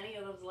else in any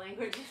of those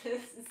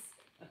languages.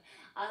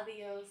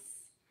 Adios.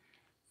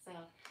 So,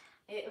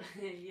 it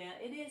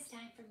is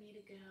time for me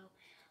to go,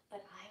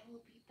 but I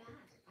will be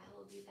back. I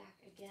will be back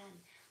again.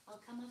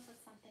 I'll come up with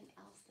something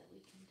else that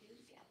we can do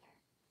together.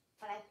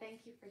 But I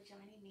thank you for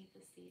joining me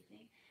this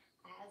evening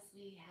as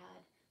we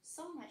had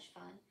so much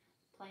fun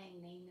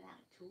playing Name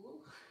That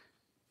Tool.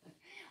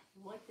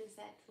 What is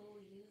that tool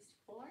used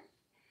for?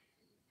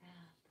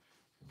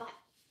 But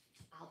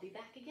I'll be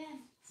back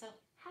again. So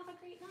have a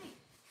great night.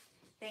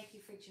 Thank you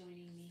for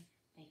joining me.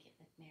 Make It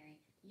with Mary.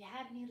 You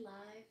had me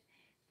live.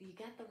 You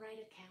got the right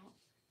account.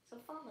 So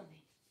follow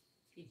me.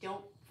 If you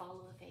don't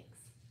follow the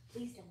fakes,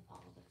 please don't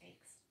follow the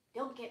fakes.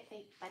 Don't get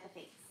faked by the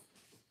fakes.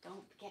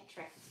 Don't get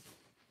tricked.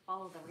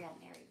 Follow the real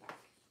Mary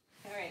Burke.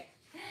 All right.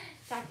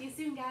 Talk to you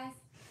soon, guys.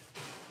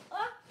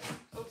 Oh,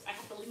 oops, I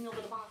have to lean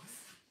over the box.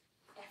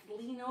 I have to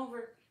lean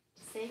over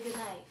to say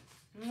goodnight.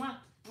 Mwah,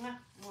 mwah,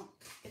 mwah.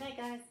 Good night,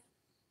 guys.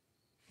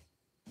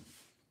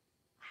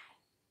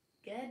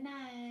 Good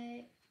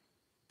night.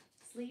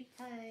 Sleep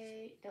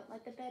tight. Don't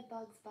let the bed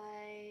bugs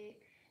bite.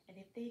 And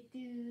if they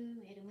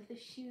do, hit them with a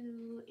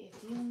shoe.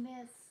 If you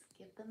miss,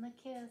 give them a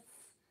kiss.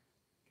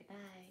 Good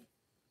night.